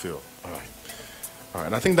 Fulfill. All right. All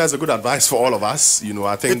right. I think that's a good advice for all of us. I think it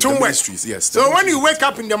won't the work. Ministries, yes. So when you wake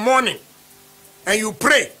up in the morning and you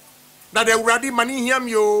pray that already money hear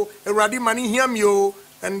me, already money hear me,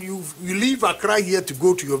 and you leave Accra here to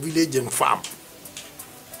go to your village and farm.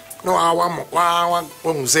 No, I want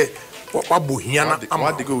to say,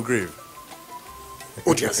 what they go grave?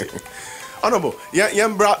 What do you say? Honorable,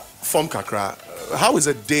 Yambra from Kakra, how is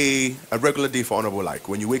a regular day for Honorable like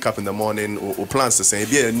when you wake up in the morning or plans to say, a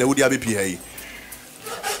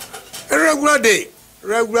regular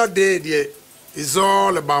day is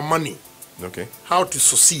all about money. Okay. How to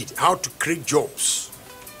succeed, how to create jobs.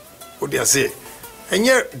 What do you say? And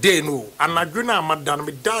yet, they know, and I do not madam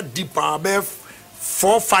with that deeper, above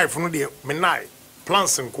 4, 5, no, dear, me nine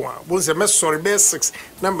plants and qua. Was a mess, sorry, bear 6,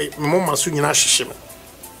 now me, Mama soon in Ashishim.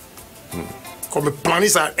 Come,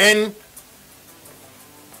 plans are N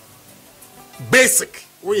basic,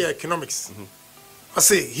 we economics. I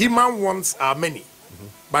say, human wants are many,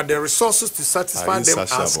 but the resources to satisfy them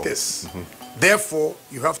are scarce. Therefore,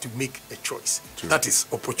 you have to make a choice. True. That is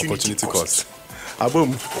opportunity cost.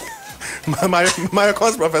 Aboom. my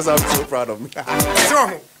accounts professor, I'm so proud of me.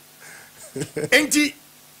 So, Auntie,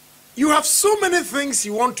 you have so many things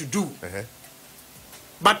you want to do,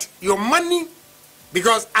 but your money,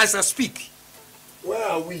 because as I speak, where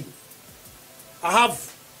are we? I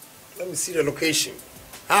have, let me see the location.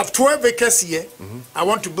 I have 12 acres here. I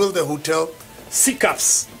want to build a hotel.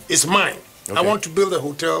 CCAPS is mine. Okay. I want to build a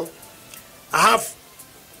hotel. I have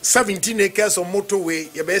 17 acres of motorway,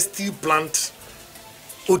 your best steel plant.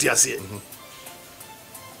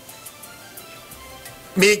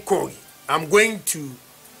 I'm going to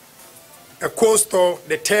a coastal,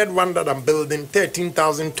 the third one that I'm building,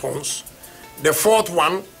 13,000 tons. The fourth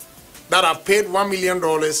one that I've paid $1 million.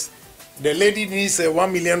 The lady needs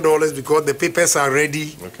 $1 million because the papers are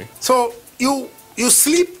ready. Okay. So you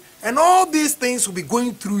sleep and all these things will be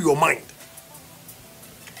going through your mind.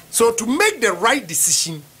 So to make the right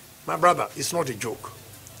decision, my brother, it's not a joke.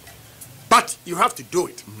 But you have to do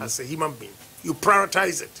it as a human being. You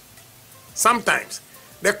prioritize it. Sometimes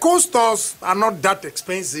the coastals are not that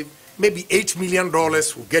expensive. Maybe $8 million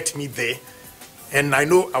will get me there, and I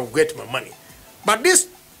know I'll get my money. But this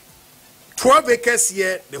 12 acres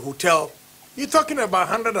here, the hotel, you're talking about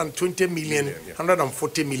 $120 million,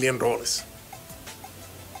 $140 million.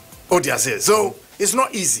 Oh, dear, so it's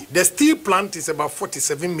not easy. The steel plant is about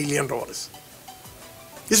 $47 million.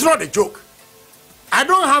 It's not a joke. I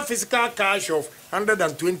don't have physical cash of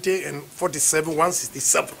 120 and 47,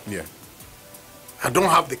 167. Yeah. I don't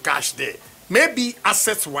have the cash there. Maybe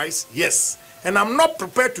assets-wise, yes. And I'm not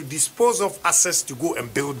prepared to dispose of assets to go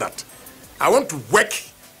and build that. I want to work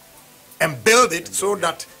and build it so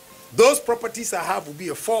that those properties I have will be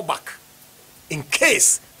a fallback in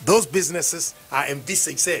case those businesses are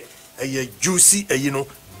envisaged, say, juicy,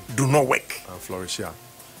 do not work. Flourish, yeah.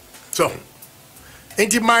 So,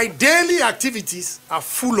 and my daily activities are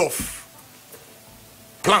full of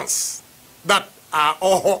plans that are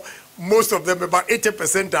all, most of them, about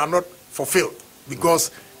 80% are not fulfilled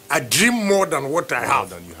because I dream more than what I have.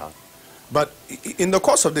 More than you have. But in the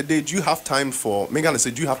course of the day, do you have time for, Megan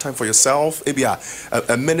said, do you have time for yourself? Maybe a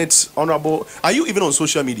minute, Honorable. Are you even on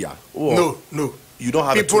social media? Or no. You don't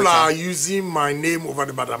have People are using my name over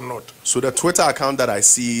there, but I'm not. So the Twitter account that I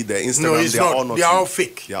see, the Instagram, they are all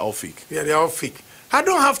fake. They are all fake. Yeah, they are all fake. I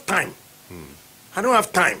don't have time. I don't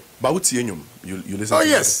have time. But what's you listen to? Oh,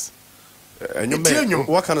 yes.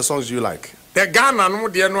 What kind of songs do you like? The Ghana no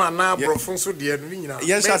dear no ana profonso dear no.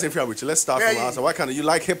 Yes, let's start from answer. What kind of you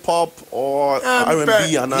like hip hop or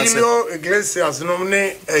R&B and answer? Julio Iglesias no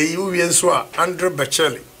ne Andrea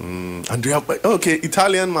Bocelli. Andrea, okay,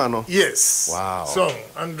 Italian man. No? Yes. Wow. So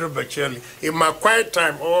Andrea Bocelli. In my quiet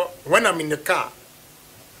time or when I'm in the car,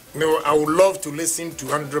 I would love to listen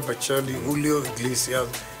to Andrea Bocelli, Julio Iglesias,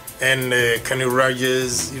 and Kenny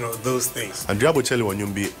Rogers, those things. Andrea Bocelli when you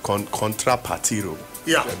be contra partiro.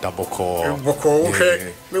 Yeah. Double call.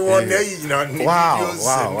 Okay. Wow.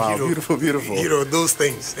 Beautiful. Those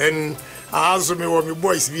things. And I also me want me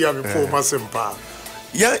boys be a former sempa.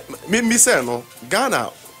 Yeah, me say no Ghana.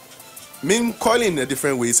 Me calling in a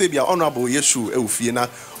different way. Say be honorable Yeshu Eufina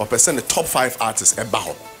or person the top 5 artists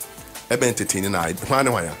eba entertaining I.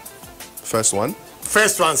 First one,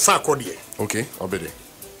 Sarkodie. Okay, obede.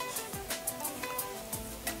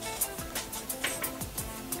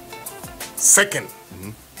 Second,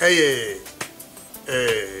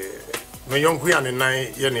 my young queen and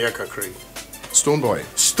I, Yaniaka Cray. Stoneboy.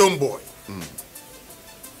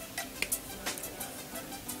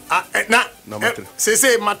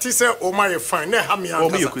 Say Matisse or my fine.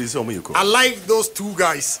 I like those two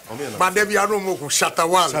guys, but they be a room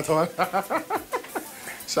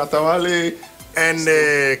Shatawale and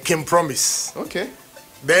Kim Promise. Okay.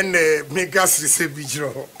 Then make us receive beach.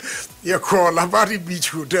 You call Labari Beach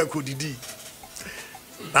Hotel Kudidi.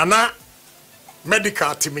 Nana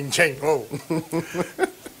medical team in chain. Oh,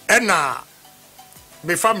 and now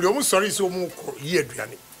my family almost sorry so more year.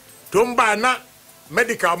 Don't buy na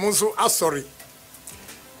medical monso. Sorry.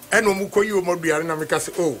 And Omuko you more be and make us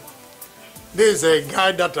oh, there's a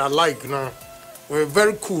guy that I like now. We're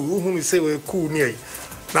very cool. Whom we say we're cool near.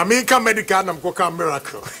 Now make a medical and I'm going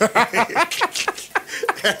miracle.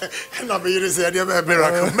 And I'm here to say a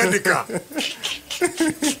miracle medical.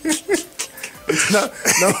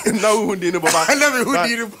 Now who did it? Which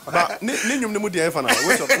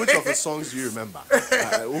of the songs do you remember?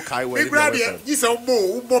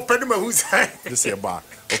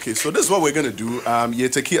 Okay, so this is what we're gonna do.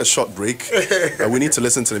 Take a short break. We need to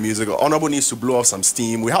listen to the music. Honorable needs to blow off some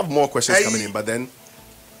steam. We have more questions coming in, but then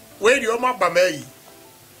where do you remember me?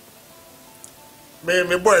 Me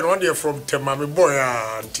boy, one day from Tema, me boy,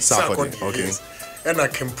 Sarkodie. Okay. and I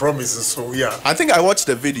can promise. So yeah. I think I watched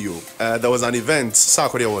the video. There was an event.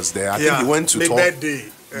 Sarkodie was there. I think he went to my talk.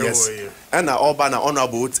 Birthday. Yes. And Obana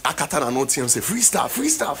honorable Akatana no team say freestyle.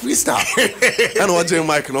 And what Jay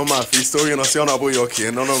Mike no man free story and say honorable Yoki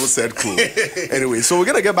and none of us said cool. Anyway, so we're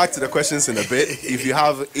gonna get back to the questions in a bit. If you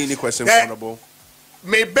have any questions, honorable.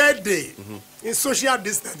 My birthday in social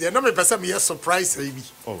distance. There no me person me surprise baby.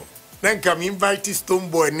 Oh. Then come invite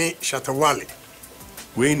Stoneboy ne Shatawale.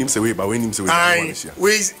 We him say we, but we him say we.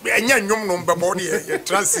 We enya nyom no mbabodi e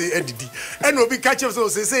trans edidi. And we catch up so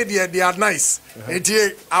say they are nice.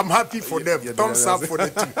 I'm happy for them. Thumbs up for the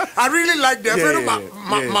team. I really like them.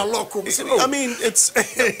 My local. I mean, it's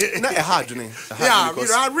not a hard journey. Yeah, you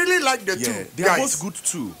know, I really like the two they guys. are both good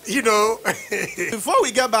too. You know. Before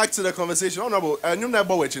we get back to the conversation, honorable, you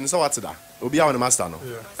never watching. So what's that? Obi our master no.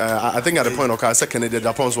 I think at the point of second the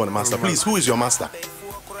Japan's one master. Please, who is your master?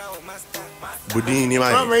 Budini,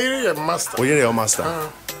 I'm a master. Oh, you're your master.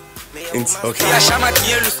 Okay.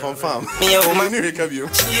 Confirm.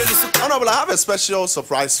 Honorable, I have a special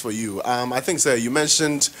surprise for you. I think, sir, you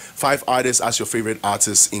mentioned 5 artists as your favorite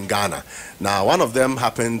artists in Ghana. Now, one of them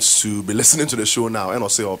happens to be listening to the show now, and I'll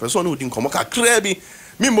say, oh, person who didn't come, let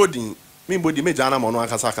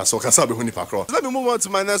me move on to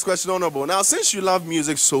my next question, honorable. Now, since you love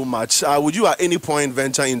music so much, would you at any point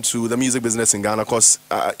venture into the music business in Ghana? Because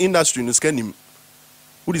industry,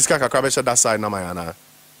 who is Kaka that side now,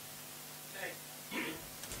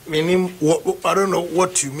 meaning, I don't know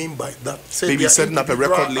what you mean by that. Maybe setting up a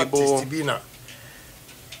record label.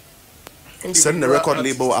 Setting a record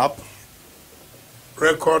label up.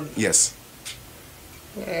 Record? Yes.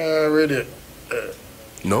 Really?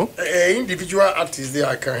 No? Individual artist there,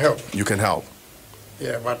 I can help. You can help.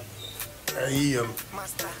 Yeah, but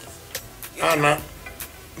Anna,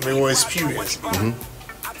 me was experience.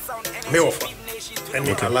 Me offer. And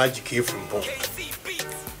make a large key from home.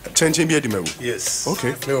 Changing be a yes.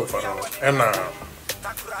 Okay. Me offer. And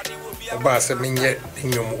about 7 years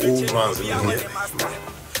in your old ones.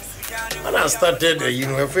 And I started, you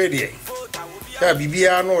know, a failure.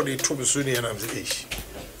 Yeah, I know they took me and I'm saying,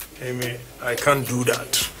 I can't do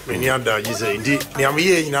that. Many other you say, I'm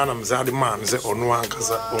here in Anam Zadi man, say, or no one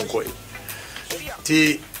casa on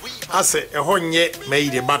I say, a honye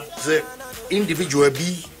made a but the individual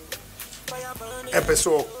be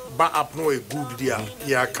episode, but up no a good deal.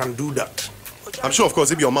 Yeah, I can do that. I'm sure, of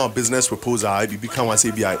course, if your amount of business proposal, if you become one say,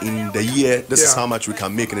 in the year, this is how much we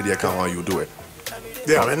can make in the account while you do it.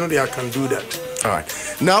 Yeah, I know I can do that. All right.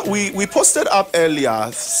 Now, we posted up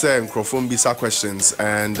earlier some Bisa questions,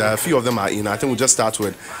 and a few of them are in. I think we'll just start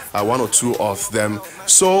with 1 or 2 of them.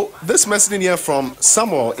 So, this message here from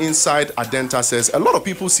Samuel inside Adenta says, a lot of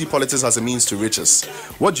people see politics as a means to riches.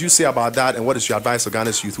 What do you say about that, and what is your advice to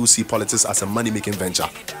Ghana's youth who see politics as a money-making venture?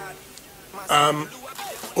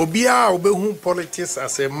 Obia obehu politics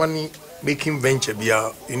as a money-making venture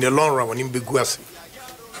in the long run when in Beguasi.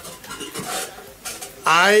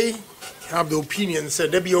 I have the opinion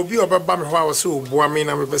said there be obi obaba me how so boa me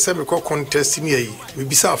na me pese me ko contest me yi me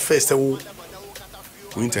bisa first wo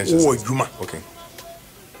intentions okay.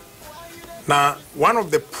 Now one of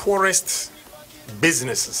the poorest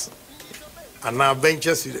businesses and now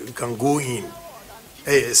ventures you can go in,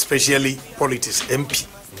 especially politics MP.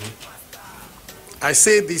 I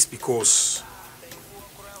say this because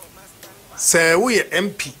say we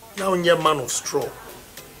MP now you're man of straw.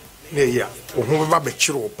 Yeah,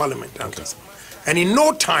 parliament and in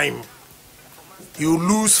no time you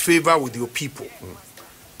lose favor with your people.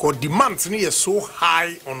 Because demands are so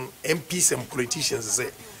high on MPs and politicians. Say,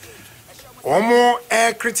 or more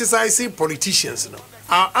criticizing politicians now.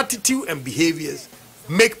 Our attitude and behaviors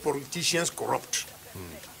make politicians corrupt.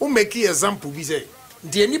 Who make an example? We say,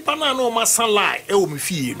 "The nipa na no masa lie e o me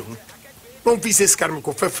fie no. Don't be say scam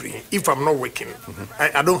for free if I'm not working.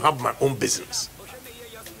 I don't have my own business."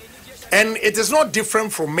 And it is not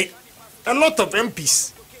different from me. A lot of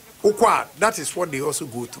MPs, that is what they also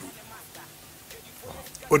go through.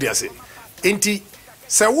 What do you say? Enti,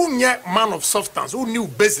 say who man of substance, who knew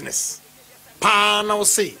business, pa now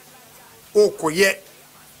say, koye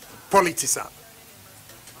politics.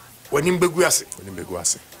 When in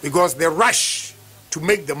Beguasi. Because they rush to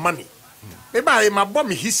make the money. Maybe I am about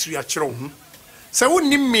my history at Chiro. So who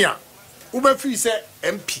knew me? Who be free say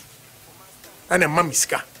MP and a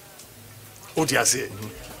mamiska. What do you say?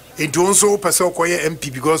 It also person call MP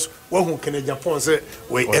because one who can Agyapong say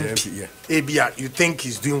we MP. ABR, you think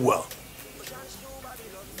he's doing well,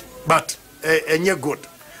 but and you're good.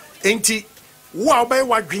 Ain't he? By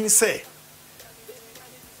what Green say?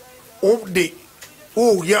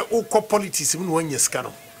 Oh, yeah, oh, politics even when you're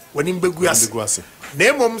scandal. When in Beguasi,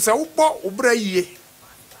 Nemom sa ubo ubra ye.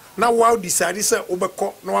 Now wow decide say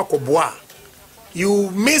ubeko no akoboa.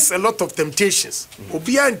 You miss a lot of temptations.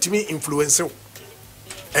 Obia intimi influence.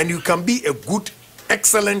 And you can be a good,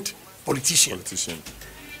 excellent politician.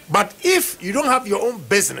 But if you don't have your own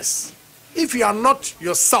business, if you are not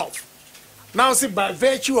yourself, now see by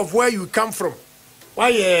virtue of where you come from,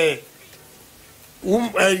 why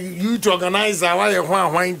you to organize why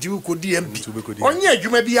you could DMP. Only you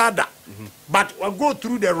may be other, but we'll go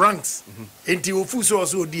through the ranks until you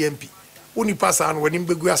also DMP. Only pass on when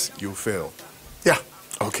you fail. Yeah.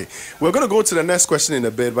 Okay. We're going to go to the next question in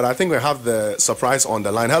a bit, but I think we have the surprise on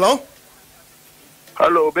the line. Hello?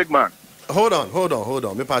 Hello, big man. Hold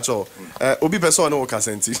on. Me pacho. Obi person no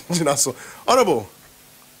kasenti. So, honorable.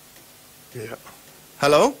 Yeah.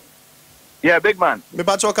 Hello? Yeah, big man. Me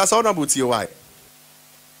pacho kasa honorable to why?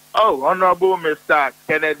 Oh, honorable Mr.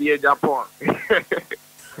 Kennedy Agyapong.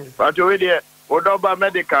 Pacho we there. Odoba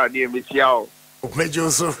medical near Michiao.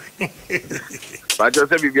 Major so. Pacho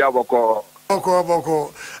se bibi aboko.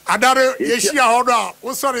 Boko. Adare yeshia hoda.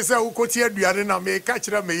 O sorry say ukoti aduane na me ka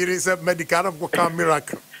kire me yire say medical na go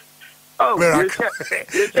miracle. Oh, miracle.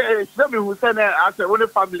 Let me who say na say one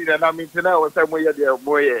family na me say na o say moye there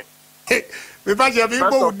moye. Me ba je me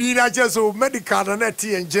bo di na che so medical na ti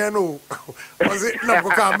enje no. Was it na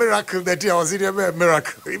go miracle that was it a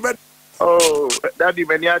miracle. Oh, daddy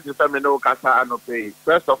many aja say me no kasa anope.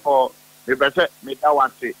 First of all, me be say me da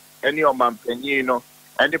wante any o man penyin no,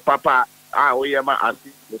 any papa we ma asi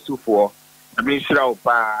sufo. I mean shira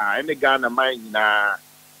pa any Ghana man na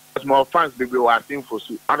small fans be asking for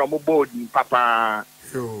su. Ano mo bold papa.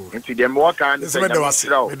 Into them work and say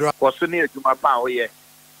shira. For so near to my pa we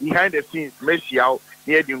behind the scenes meshi out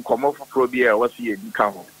near the come for probia was here di ka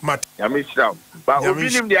ho. Mat. Ya me shira. But we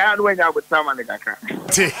him the hand when you with someone kaka.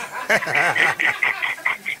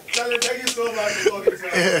 Thank you so much for talking to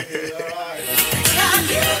us. Alright.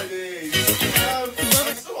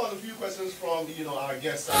 Still on a few questions from our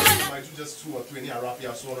guests. I might do just 2 or 3 here.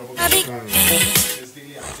 Rapia so his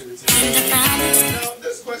daily activity. Now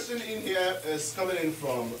this question in here is coming in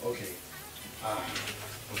from okay.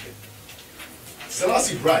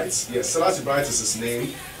 Selassie Bright. Yes, Selassie Bright is his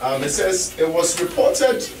name. It says it was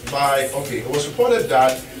reported that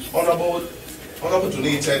Honorable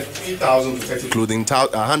donated 3,000 protective clothing,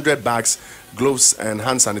 100 bags, gloves and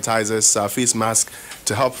hand sanitizers, face masks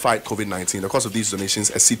to help fight COVID-19. The cost of these donations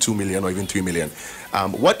exceed 2 million or even 3 million.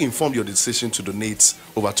 What informed your decision to donate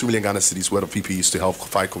over 2 million Ghana cedis worth of PPEs to help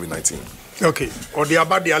fight COVID-19? Okay,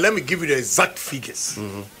 let me give you the exact figures.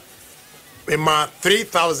 My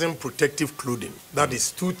 3,000 protective clothing, that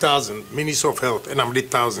is 2,000 Ministry of Health and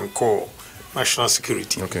 100,000 core National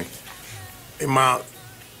Security. Okay. My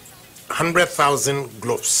 100,000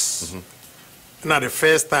 gloves. Now the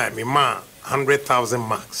first time, my 100,000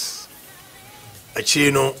 masks.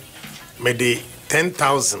 Actually, maybe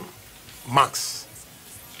 10,000 masks,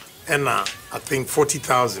 and I think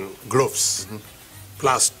 40,000 gloves,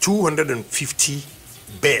 plus 250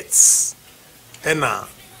 beds, and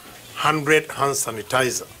 100 hand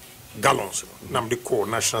sanitizer gallons. Now the core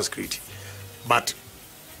National Security, but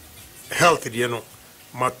health,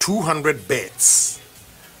 my 200 beds.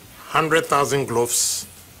 100,000 gloves,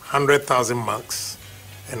 100,000 masks,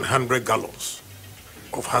 and 100 gallons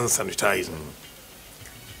of hand sanitizer.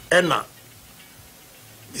 And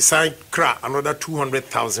beside crack, another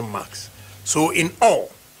 200,000 masks. So in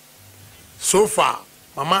all, so far,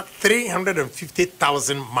 Mama,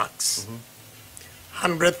 350,000 masks,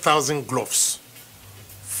 100,000 gloves,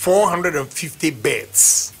 450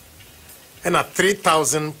 beds, and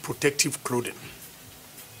 3,000 protective clothing.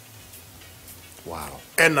 Wow.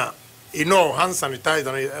 And hand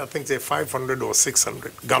sanitizer, I think they're 500 or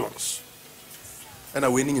 600 gallons. And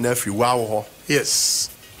I'm winning enough. Wow. Yes.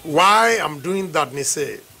 Why I'm doing that, they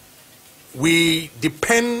say, we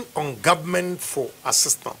depend on government for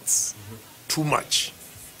assistance too much.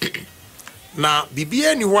 Now, bibi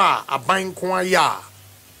anywa aban kwa ya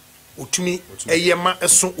utumi eyema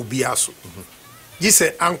eson obiaso.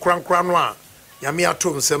 Yise ankrankra no a yame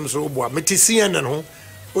atom nsem so obo a metisi en ho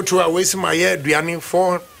otu a wesi ma ye aduane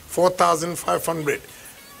 4,500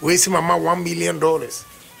 wesi mama $1 million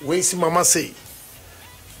wesi mama say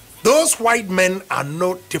those white men are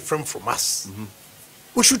no different from us.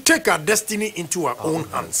 We should take our destiny into our own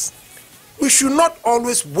hands. We should not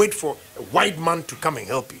always wait for a white man to come and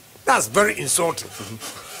help you. That's very insulting.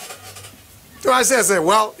 So I say,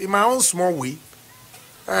 well, in my own small way,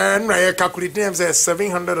 and I calculate them say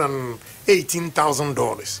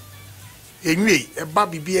 $718,000. Anyway, a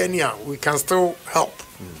baby BNA, we can still help.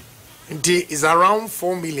 It is around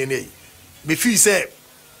 4 million. If you say,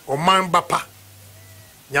 or man bapa,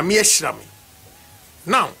 Nyame ehyira me.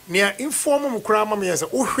 Now, near inform mu kra ma me say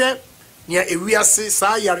ohwe near ewiase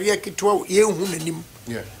saa yare akitwa ye hu nanim.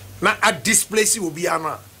 Yeah. Na a displace will be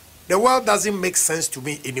ana. The world doesn't make sense to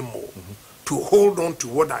me anymore to hold on to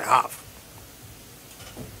what I have.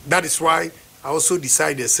 That is why I also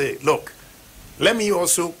decided to say, look, let me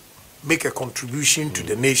also make a contribution to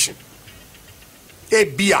the nation. A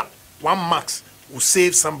beer, 1 max will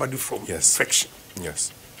save somebody from infection.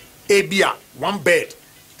 Yes. A beer, 1 bed,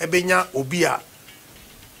 a benya obia,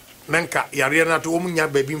 nanka yariana to omunya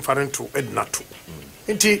baby infarentu ednatu.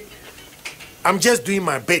 Inti, I'm just doing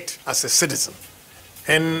my bit as a citizen.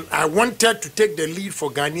 And I wanted to take the lead for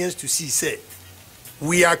Ghanaians to see, say,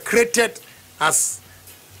 we are created as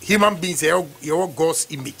human beings, your God's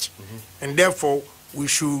image. And therefore, we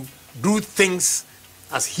should do things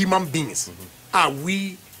as human beings.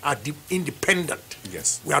 We are independent.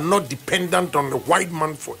 Yes. We are not dependent on the white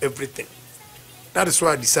man for everything. That is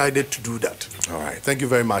why I decided to do that. All right. Thank you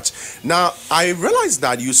very much. Now, I realized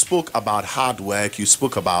that you spoke about hard work, you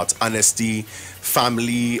spoke about honesty,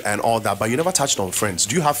 family, and all that, but you never touched on friends.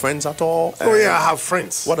 Do you have friends at all? Oh, yeah, I have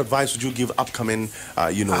friends. What advice would you give upcoming,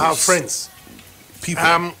 I have friends.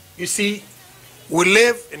 People? You see, we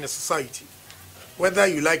live in a society. Whether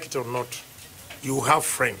you like it or not, you have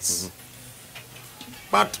friends.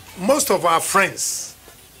 But most of our friends,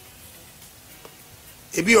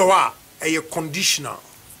 a conditional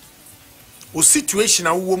or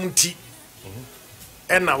situational woman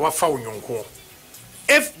and our found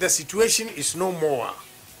if the situation is no more,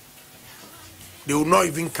 they will not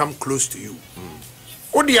even come close to you.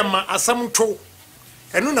 Odiama asamto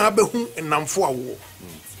and no abehu and namfo awo.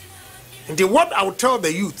 And what I will tell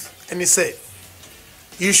the youth, and he said,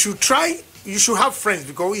 you should have friends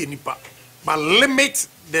because we nipa, but limit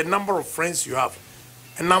the number of friends you have.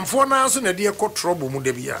 And namfo na so na de ko trouble mu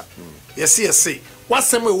de bia. Yes.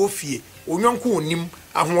 Wasem e wo fie, onyanko onim,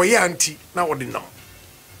 ahoye anti na wode nam.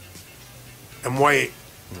 Emoye.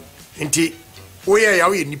 Nti oya ya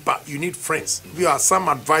we nipa, you need friends. You have some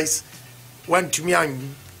advice one to me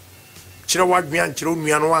and chirawa gmi an chiro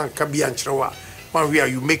nua no anka bia chirawa. One where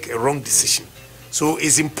you make a wrong decision. So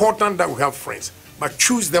it's important that we have friends, but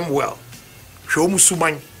choose them well. Show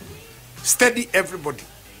musuman. Study everybody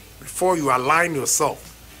before you align yourself.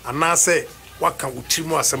 And now say, what can we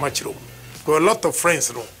trim as a match? Because a lot of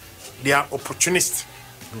friends, they are opportunists.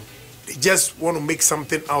 They just want to make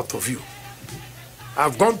something out of you.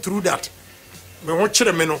 I've gone through that.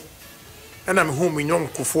 And I'm home in young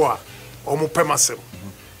Kufua or Mupemasem.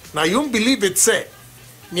 Now you don't believe it, say.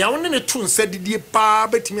 You'll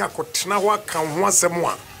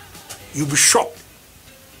be shocked.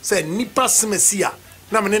 Say nipa semesia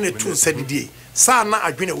na menene tun said die. Sa na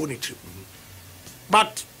adwene woni trip.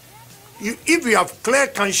 But if you have clear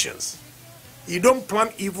conscience, you don't plan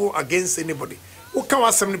evil against anybody. Who can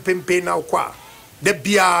wasem ni pempe na kwa de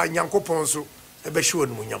bia nyankopon so e be hwe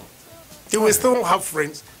no munyam. We still have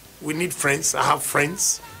friends. We need friends. I have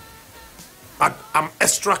friends. But I'm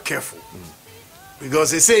extra careful.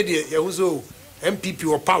 Because they say there was MPP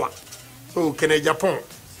or power. Oh, can Agyapong?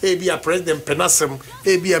 Be a president penasem,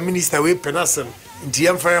 be a minister we penasem, in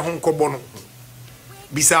Tiamfire Hong Kobono.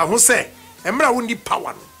 Bisa who say, Emra wundi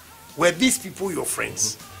power. Were these people your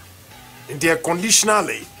friends? In their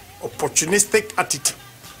conditionally opportunistic attitude.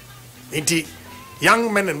 In the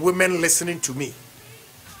young men and women listening to me.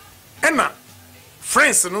 Enna,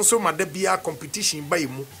 friends and also Madebia competition by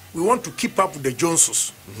you. We want to keep up with the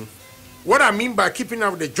Joneses. What I mean by keeping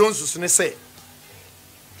up with the Joneses, and they say,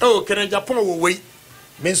 oh, can Agyapong wait?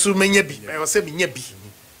 Mensu menyebi, I was saying nyebi.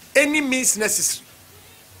 Any means necessary.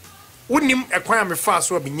 Wouldn't acquire me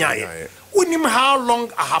fast or binyaya. Wouldn't how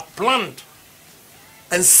long I have planned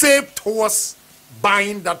and saved towards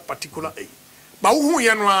buying that particular aid. But who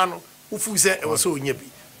yanwano, who say it was so nyebi,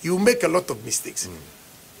 you make a lot of mistakes.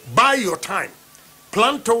 Buy your time.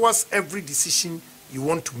 Plan towards every decision you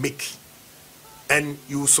want to make, and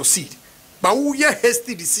you will succeed. But who your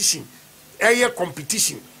hasty decision, a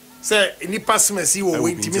competition, say any person see will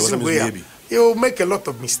wait to you will make a lot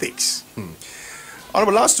of mistakes.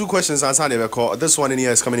 Honorable, last two questions. This one in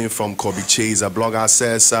here is coming in from Kobe Chase. A blogger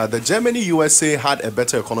says, the Germany USA had a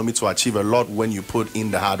better economy to achieve a lot when you put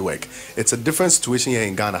in the hard work. It's a different situation here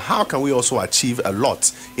in Ghana. How can we also achieve a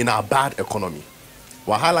lot in our bad economy?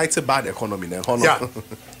 Well, highlighted bad economy then. Yeah.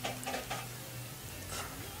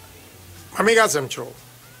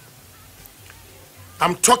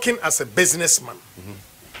 I'm talking as a businessman.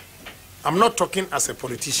 I'm not talking as a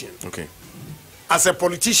politician. Okay. As a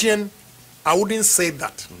politician, I wouldn't say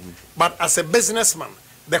that. But as a businessman,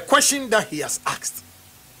 the question that he has asked,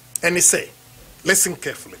 and he say, listen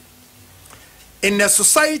carefully. In a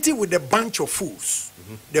society with a bunch of fools,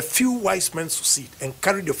 the few wise men succeed and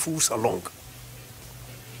carry the fools along.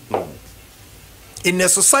 In a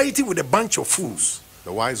society with a bunch of fools,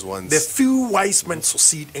 the wise ones, the few wise men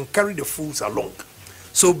succeed and carry the fools along.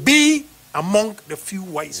 So be among the few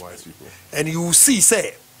wise people. And you will see,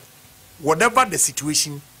 say, whatever the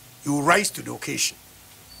situation, you will rise to the occasion.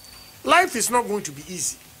 Life is not going to be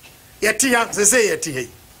easy.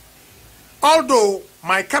 Although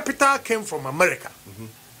my capital came from America,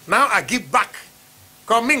 now I give back.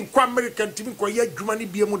 Coming to America,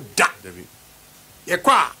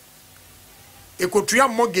 ekotua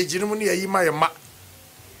mortgage no ne ayi ma yema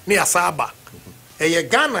ne asaba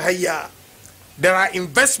Ghana haya. There are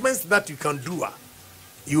investments that you can do.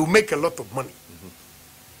 You make a lot of money.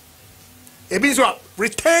 So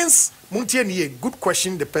returns, good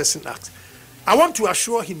question the person asked. I want to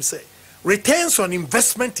assure him, say, returns on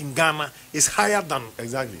investment in Ghana is higher than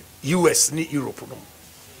exactly US, Europe.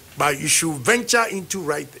 But you should venture into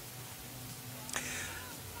right.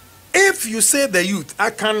 If you say the youth, I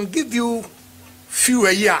can give you few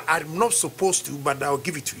a year. I'm not supposed to, but I'll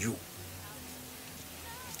give it to you.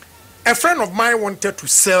 A friend of mine wanted to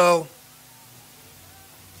sell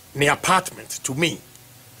the apartment to me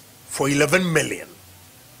for 11 million.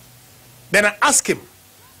 Then I asked him,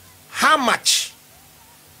 how much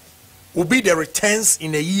will be the returns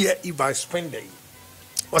in a year if I spend it?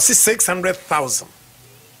 Was it 600,000?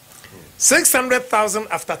 600,000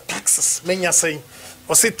 after taxes, many say,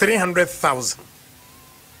 was it 300,000?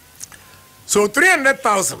 So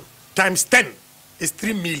 300,000 times 10 is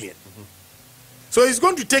 3 million. So it's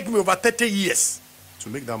going to take me over 30 years to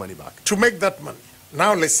make that money back. To make that money.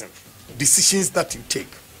 Now listen, decisions that you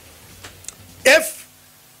take. If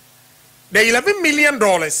the $11 million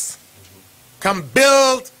can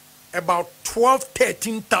build about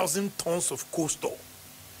 13,000 tons of coastal,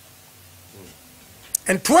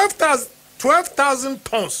 and 12,000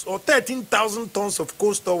 tons or 13,000 tons of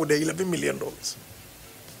coastal with the $11 million.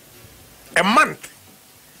 A month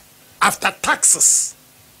after taxes,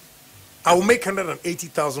 I will make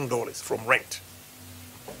 $180,000 from rent.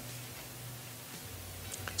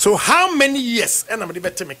 So how many years?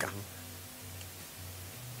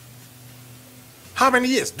 How many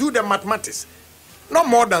years? Do the mathematics. Not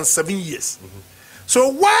more than 7 years. So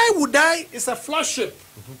why would I? It's a flagship.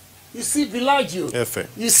 You see Villaggio.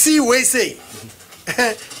 You see we say,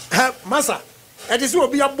 Masa, it is will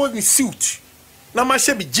be about the suit. Now my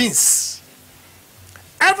be jeans.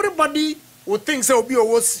 Everybody would think so be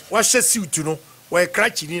was wash a suit, you know, where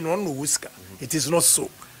crutching in on whisker. It is not so.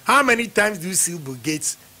 How many times do you see Bill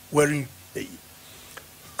Gates wearing a?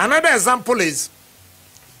 Another example is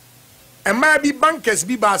and maybe bankers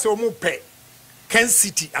be bas or more pay Ken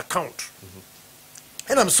City account.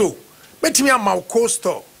 And I'm so bet me a my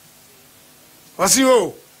co-store. Was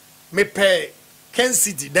you me pay Ken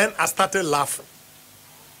City, then I started laughing.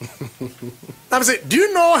 I'm saying, do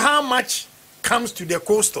you know how much comes to the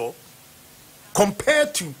coastal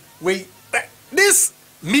compared to wait this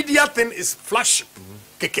media thing is flashing?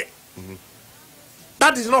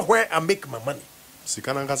 That is not where I make my money.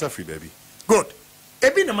 Sikanangasa free baby. Good.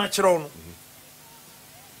 Ebi na machiro.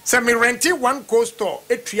 Say me renting one coastal,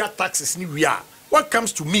 8 year taxes ni we are. What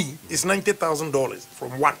comes to me is $90,000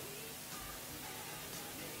 from one.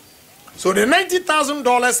 So the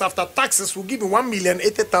 $90,000 after taxes will give me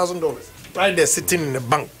 $1,080,000 right there sitting in the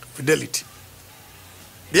bank, Fidelity.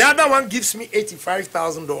 The other one gives me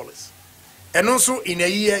 $85,000, and also in a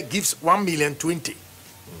year gives $1,020,000.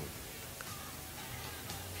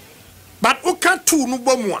 But who can't two no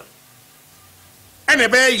bomwa and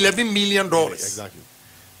about $11 million. Exactly.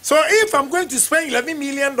 So if I'm going to spend $11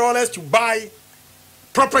 million to buy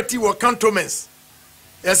property or cantonments,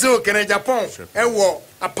 yes, okay, in Agyapong, and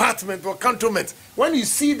apartment or cantonment. When you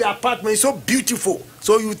see the apartment, it's so beautiful,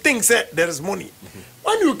 so you think that there is money.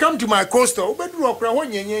 When you come to my coastal,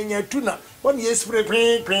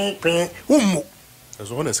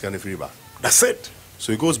 that's it.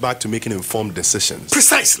 So it goes back to making informed decisions.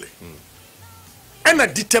 Precisely. And a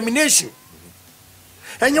determination.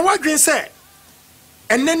 And you what say?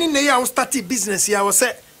 And then in the year I started business here, I was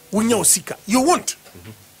say, you won't.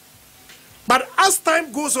 But as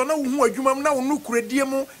time goes on,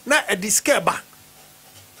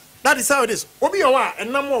 that is how it is. Obi awa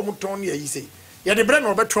and no more muton here, you say. Ya the brand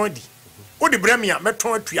of Betrondi. O the Bremia,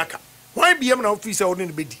 Metron Triaka. Why be an officer or in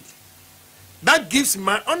the bed? That gives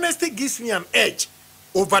my honesty gives me an edge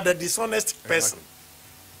over the dishonest person.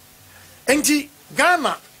 And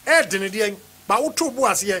Ghana, Ed, but Uto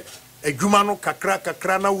was here a Gumano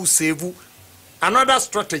Kakrana who save you. Another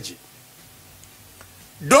strategy.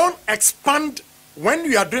 Don't expand when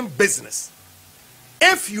you are doing business.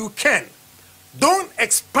 if you can, don't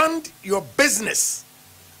expand your business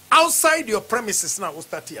outside your premises now. We'll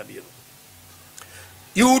start here.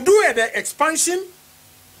 You will do the expansion.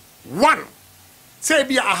 One, say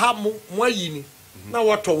be aha mo yini. Now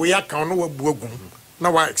what we are can no buogun.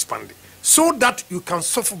 Now I expand it so that you can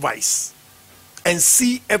supervise and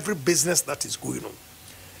see every business that is going on.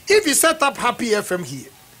 If you set up Happy FM here,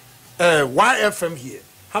 YFM here,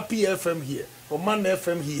 Happy FM here, Oman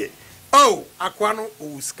FM here, oh, Aquano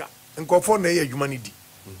Uska, and go for near humanity.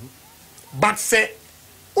 But say,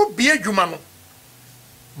 oh, be a human.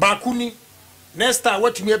 Bakuni, Nesta,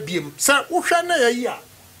 what me be, sir, Ushana,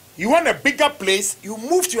 you want a bigger place, you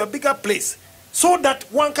move to a bigger place so that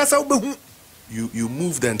one casa you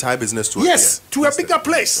move the entire business to a bigger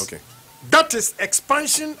place. Okay. That is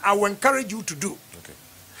expansion I will encourage you to do. Okay.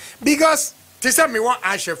 Because they say me want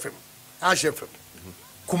Agyapong.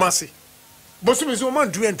 Kumasi. Bosu me so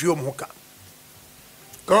man do ento mo ka.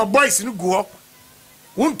 Ka boys no go up.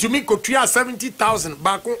 Won to me ko tua 70,000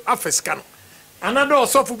 back on afeska no. Another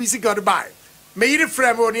osofu bi sika do buy. Me yiri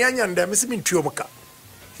frame oni anya ndem me se me ntuo mo ka.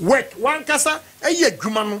 Work one kasa eye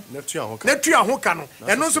adwuma no. Na tua ho ka no.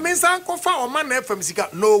 Eno so me nsan ko fa o man na FM sika.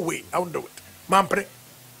 No way. I won't do it. Mampre.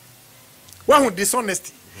 One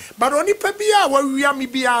dishonesty. But only pebia we are me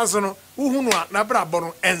be as no, who na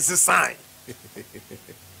brabon and sign.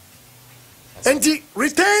 And the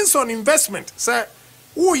returns on investment, sir.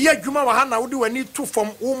 Oh, yeah, you do need to form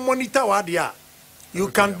monitor wadia. You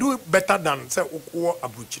can do better than say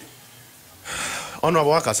Abuchi.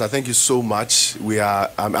 Honorable Akasa, thank you so much.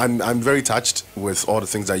 I'm very touched with all the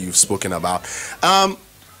things that you've spoken about.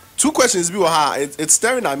 Two questions. It's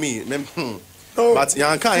staring at me. No, but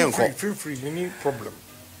feel free, any problem.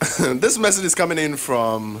 This message is coming in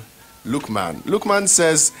from Lukman. Lukman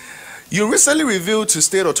says, you recently revealed to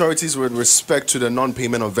state authorities with respect to the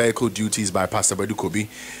non-payment of vehicle duties by Pastor Bedu Kobi.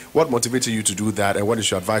 What motivated you to do that, and what is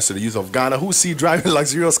your advice to the youth of Ghana who see driving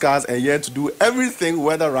luxurious cars and yet to do everything,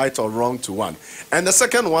 whether right or wrong, to one? And the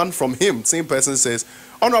second one from him, same person, says,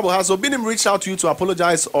 Honorable, has Obinim reached out to you to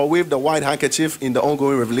apologize or wave the white handkerchief in the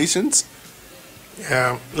ongoing revelations?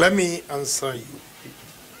 Let me answer you.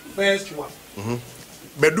 First one.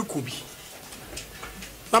 Bedu Kobi.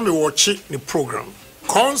 Let me watch the program.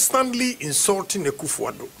 Constantly insulting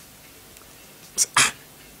Ekufuado.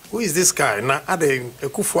 Who is this guy? Now,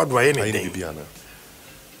 Ekufuado anything.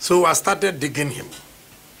 So I started digging him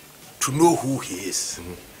to know who he is.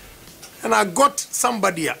 And I got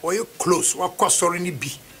somebody or you close, what cost sorry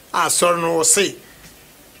be. Sorry no say.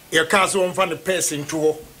 Your cars won't find a person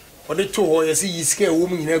to or the two or you see you scare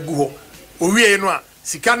woman in a go. We no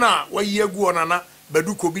Sikana, why you go on ana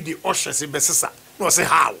Bedu Kobi the Oshas in Bessasa. No say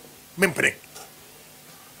how. Mempre.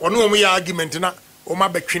 Or no me argument na o ma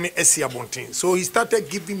between esi abontin. So he started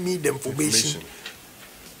giving me the information.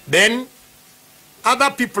 Then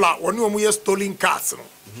other people are when we stolen cars.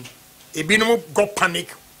 Ebinum got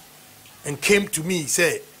panic and came to me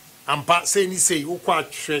say ampa say ni say o kwa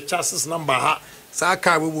chassis number ha sa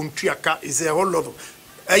car we won tuaka is a whole lot of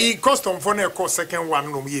custom for na cost second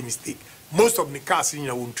one no me mistake. Most of the cars in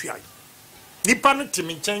your own try. Nipa no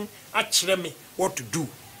timinchen actually me what to do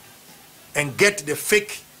and get the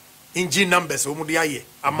fake engine numbers omudi aye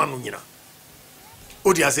amanu nyina.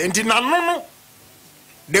 Odi ase enti na no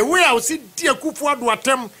the way I see dear Kufuado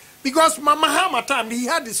attempt because Mama Mahama time he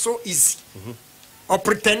had it so easy. Or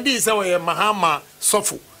pretending is our Mahama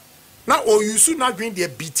suffer. Now or you soon not going the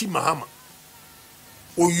BT Mahama.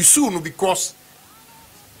 Or you soon because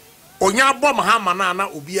Onya bo Mahama na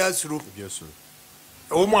obia suru.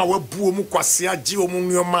 Omo awe bu omu kwase agi omu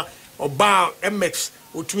nyoma oba MX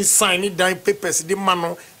otumi sign it down papers the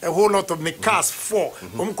man a whole lot of the cars for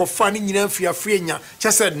omu ko fa ni nyina afia nya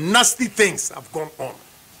just said nasty things have gone on.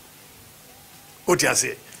 What you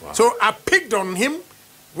say? Wow. So I picked on him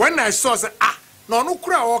when I saw say no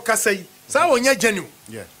kura o kasa yi sa onya genuine.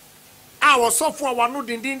 Yeah. I was so for one no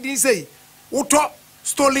din say uto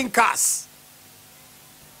stolen cars.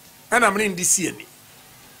 And I'm in this year.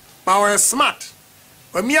 But I was smart.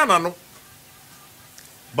 But me no.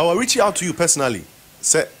 But we're reaching out to you personally.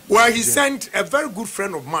 Well, he sent a very good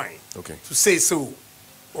friend of mine to say so.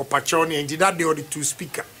 Or Pachoni, and did that the other two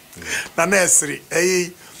speaker. The nursery.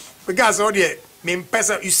 Because all the main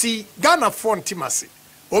person, you see, Ghana for intimacy.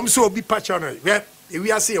 So be Pachoni.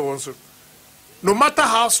 We are saying also. No matter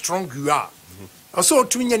how strong you are, also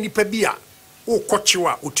to me, Nipabia, or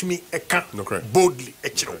Kochiwa, Utumi, Eka, boldly,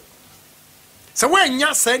 Echiro. So when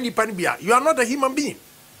you say Nipanibia, you are not a human being.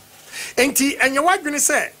 And your wife going to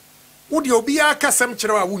say, would you be a Casam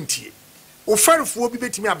Chera Wunti? Or fair for be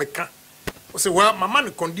betting me a beca. Or say, well, my man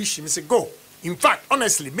condition is a go. In fact,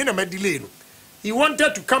 honestly, minimum delay. he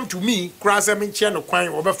wanted to come to me, but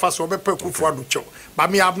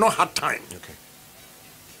me, I have not had time. Okay.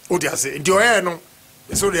 What do you say?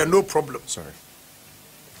 So there are no problem. Sorry.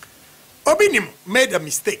 Obinim made a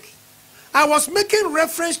mistake. I was making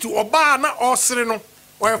reference to Obana or Sereno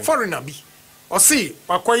or a foreigner be. Or see,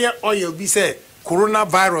 Wakoya oil be say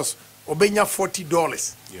coronavirus Obenya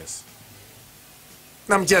 $40. Yes.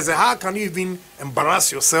 Nam just how can you even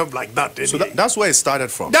embarrass yourself like that? So that's where it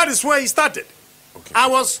started from. That is where it started. Okay. I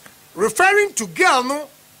was referring to girl no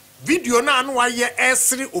video na anu aye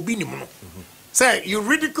esri obinim no. Say you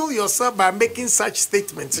ridicule yourself by making such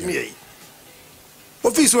statements in here.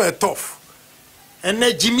 Office were tough. And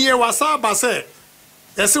then Jimmy Wasaba say,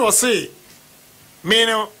 yes, was say, me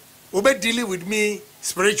no, obe dealing with me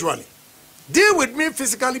spiritually. Deal with me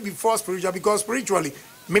physically before spiritually, because spiritually,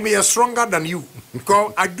 maybe I'm stronger than you.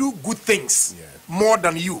 Because I do good things more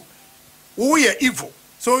than you. We are evil.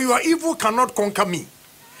 So your evil cannot conquer me.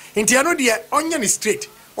 Inti ano the onion is straight.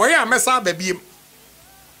 Oya mesa baby.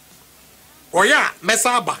 Oya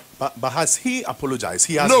mesaba. But has he apologized?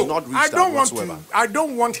 He has no, not reached I don't out want whatsoever. to. I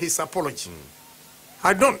don't want his apology.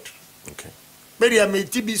 I don't. Okay. Maybe I may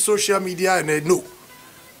TV social media and no.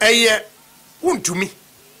 To me.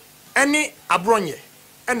 Any abronye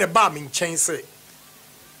and a bar in chain say.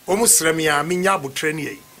 Almost remia minya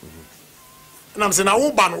butreni. And I'm saying, I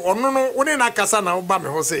will ban or no, when in a casa now, Bam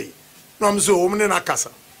Jose. No, I'm so woman in a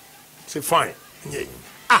casa. Say, fine.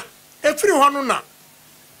 Ah, everyone na.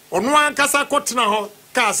 On one casa cotina ho,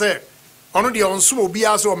 casa, on the on sumo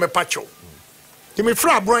bias or me pacho. To me,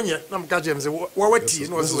 Fra Bronya, I'm catching say, what tea,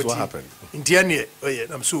 no, this is what happened. In Tiania, oh yeah,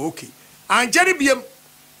 I'm so okay. And Jerry Biam,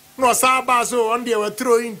 no, Sabaso, on the were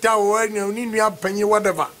throwing tower, no, Nina penny,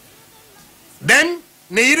 whatever. Then,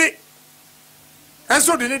 need it. And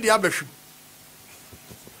so did the other.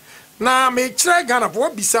 Now, may try Ghana for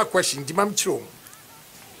what bizarre question, the mam chro.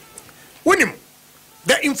 Winim,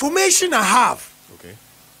 the information I have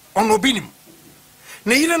on Obinim.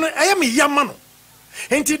 I am a young man.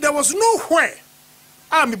 Until there was nowhere.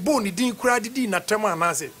 I'm a bony din crowded in a term and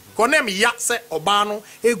answer. Conem yatse Obano,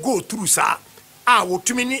 a go through, sir. I will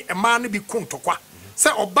to me a man be kuntokwa. Say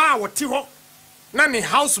Oba what tiho, nanny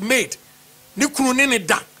housemaid, Nikunini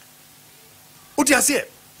da. What you say?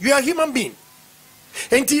 You are a human being.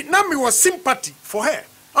 And Nami was sympathy for her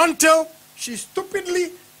until she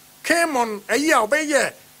stupidly came on a year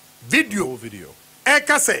video.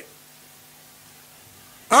 Eka say,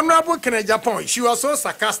 Honorable Agyapong, she was so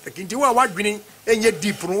sarcastic. Into what winning and yet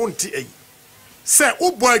deep room tea. Say,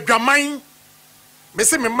 oh boy, Gamain, me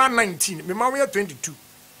say me man 19, me man we are 22.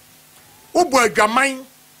 Oh boy, Gamain,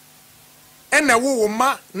 and a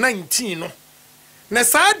woman 19. No,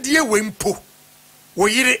 Nessa dear wimpo,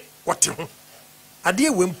 we eat it what you. A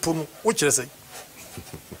dear wimpo, which I say.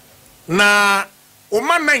 Na,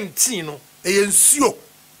 woman 19, no, a ensure,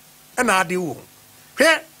 and I do.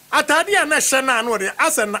 Here, Atadia na shana no de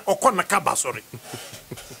asa na okona kaba sorry.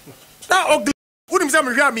 That ugly. Wouldn't say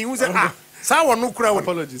me who say sa wo no kura wo.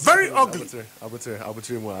 Very ugly. No.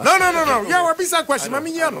 Yeah, we bisa question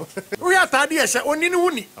mami yano. We atadia she onini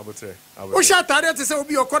wuni. We sha atadia to say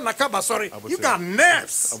obi okona kaba sorry. You got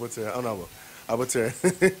nerves. Honorable.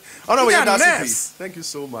 Thank you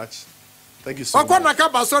so much. Thank you so much. Okona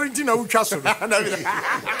kaba sorry ntina utwa so.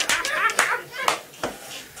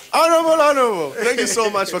 Honorable. Thank you so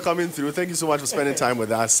much for coming through. Thank you so much for spending time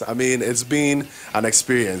with us. I mean, it's been an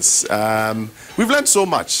experience. We've learned so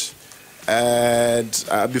much. And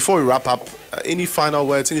before we wrap up, any final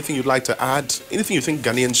words, anything you'd like to add, anything you think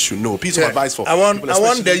Ghanaians should know? Piece of advice for I want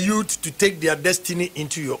the youth to take their destiny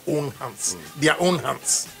into your own hands, their own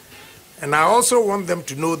hands. And I also want them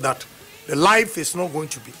to know that the life is not going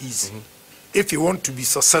to be easy. If you want to be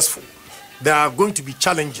successful, there are going to be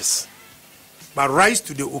challenges. But rise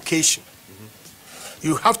to the occasion.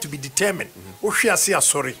 You have to be determined.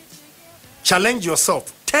 Sorry. Challenge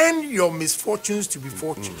yourself. Turn your misfortunes to be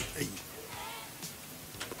fortune.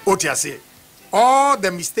 What you say? All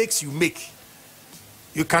the mistakes you make,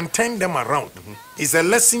 you can turn them around. It's a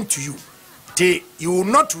lesson to you. You will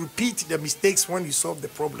not repeat the mistakes when you solve the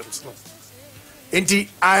problems. And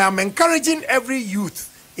I am encouraging every youth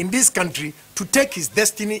in this country to take his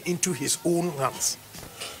destiny into his own hands.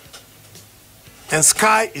 And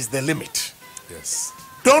sky is the limit. Yes.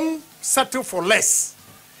 Don't settle for less.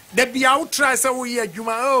 They be out try say oh yeah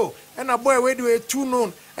Juma oh and a boy where do it too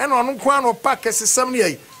known and on kwano pack as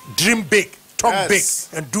somebody dream big, talk big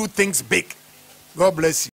and do things big. God bless you.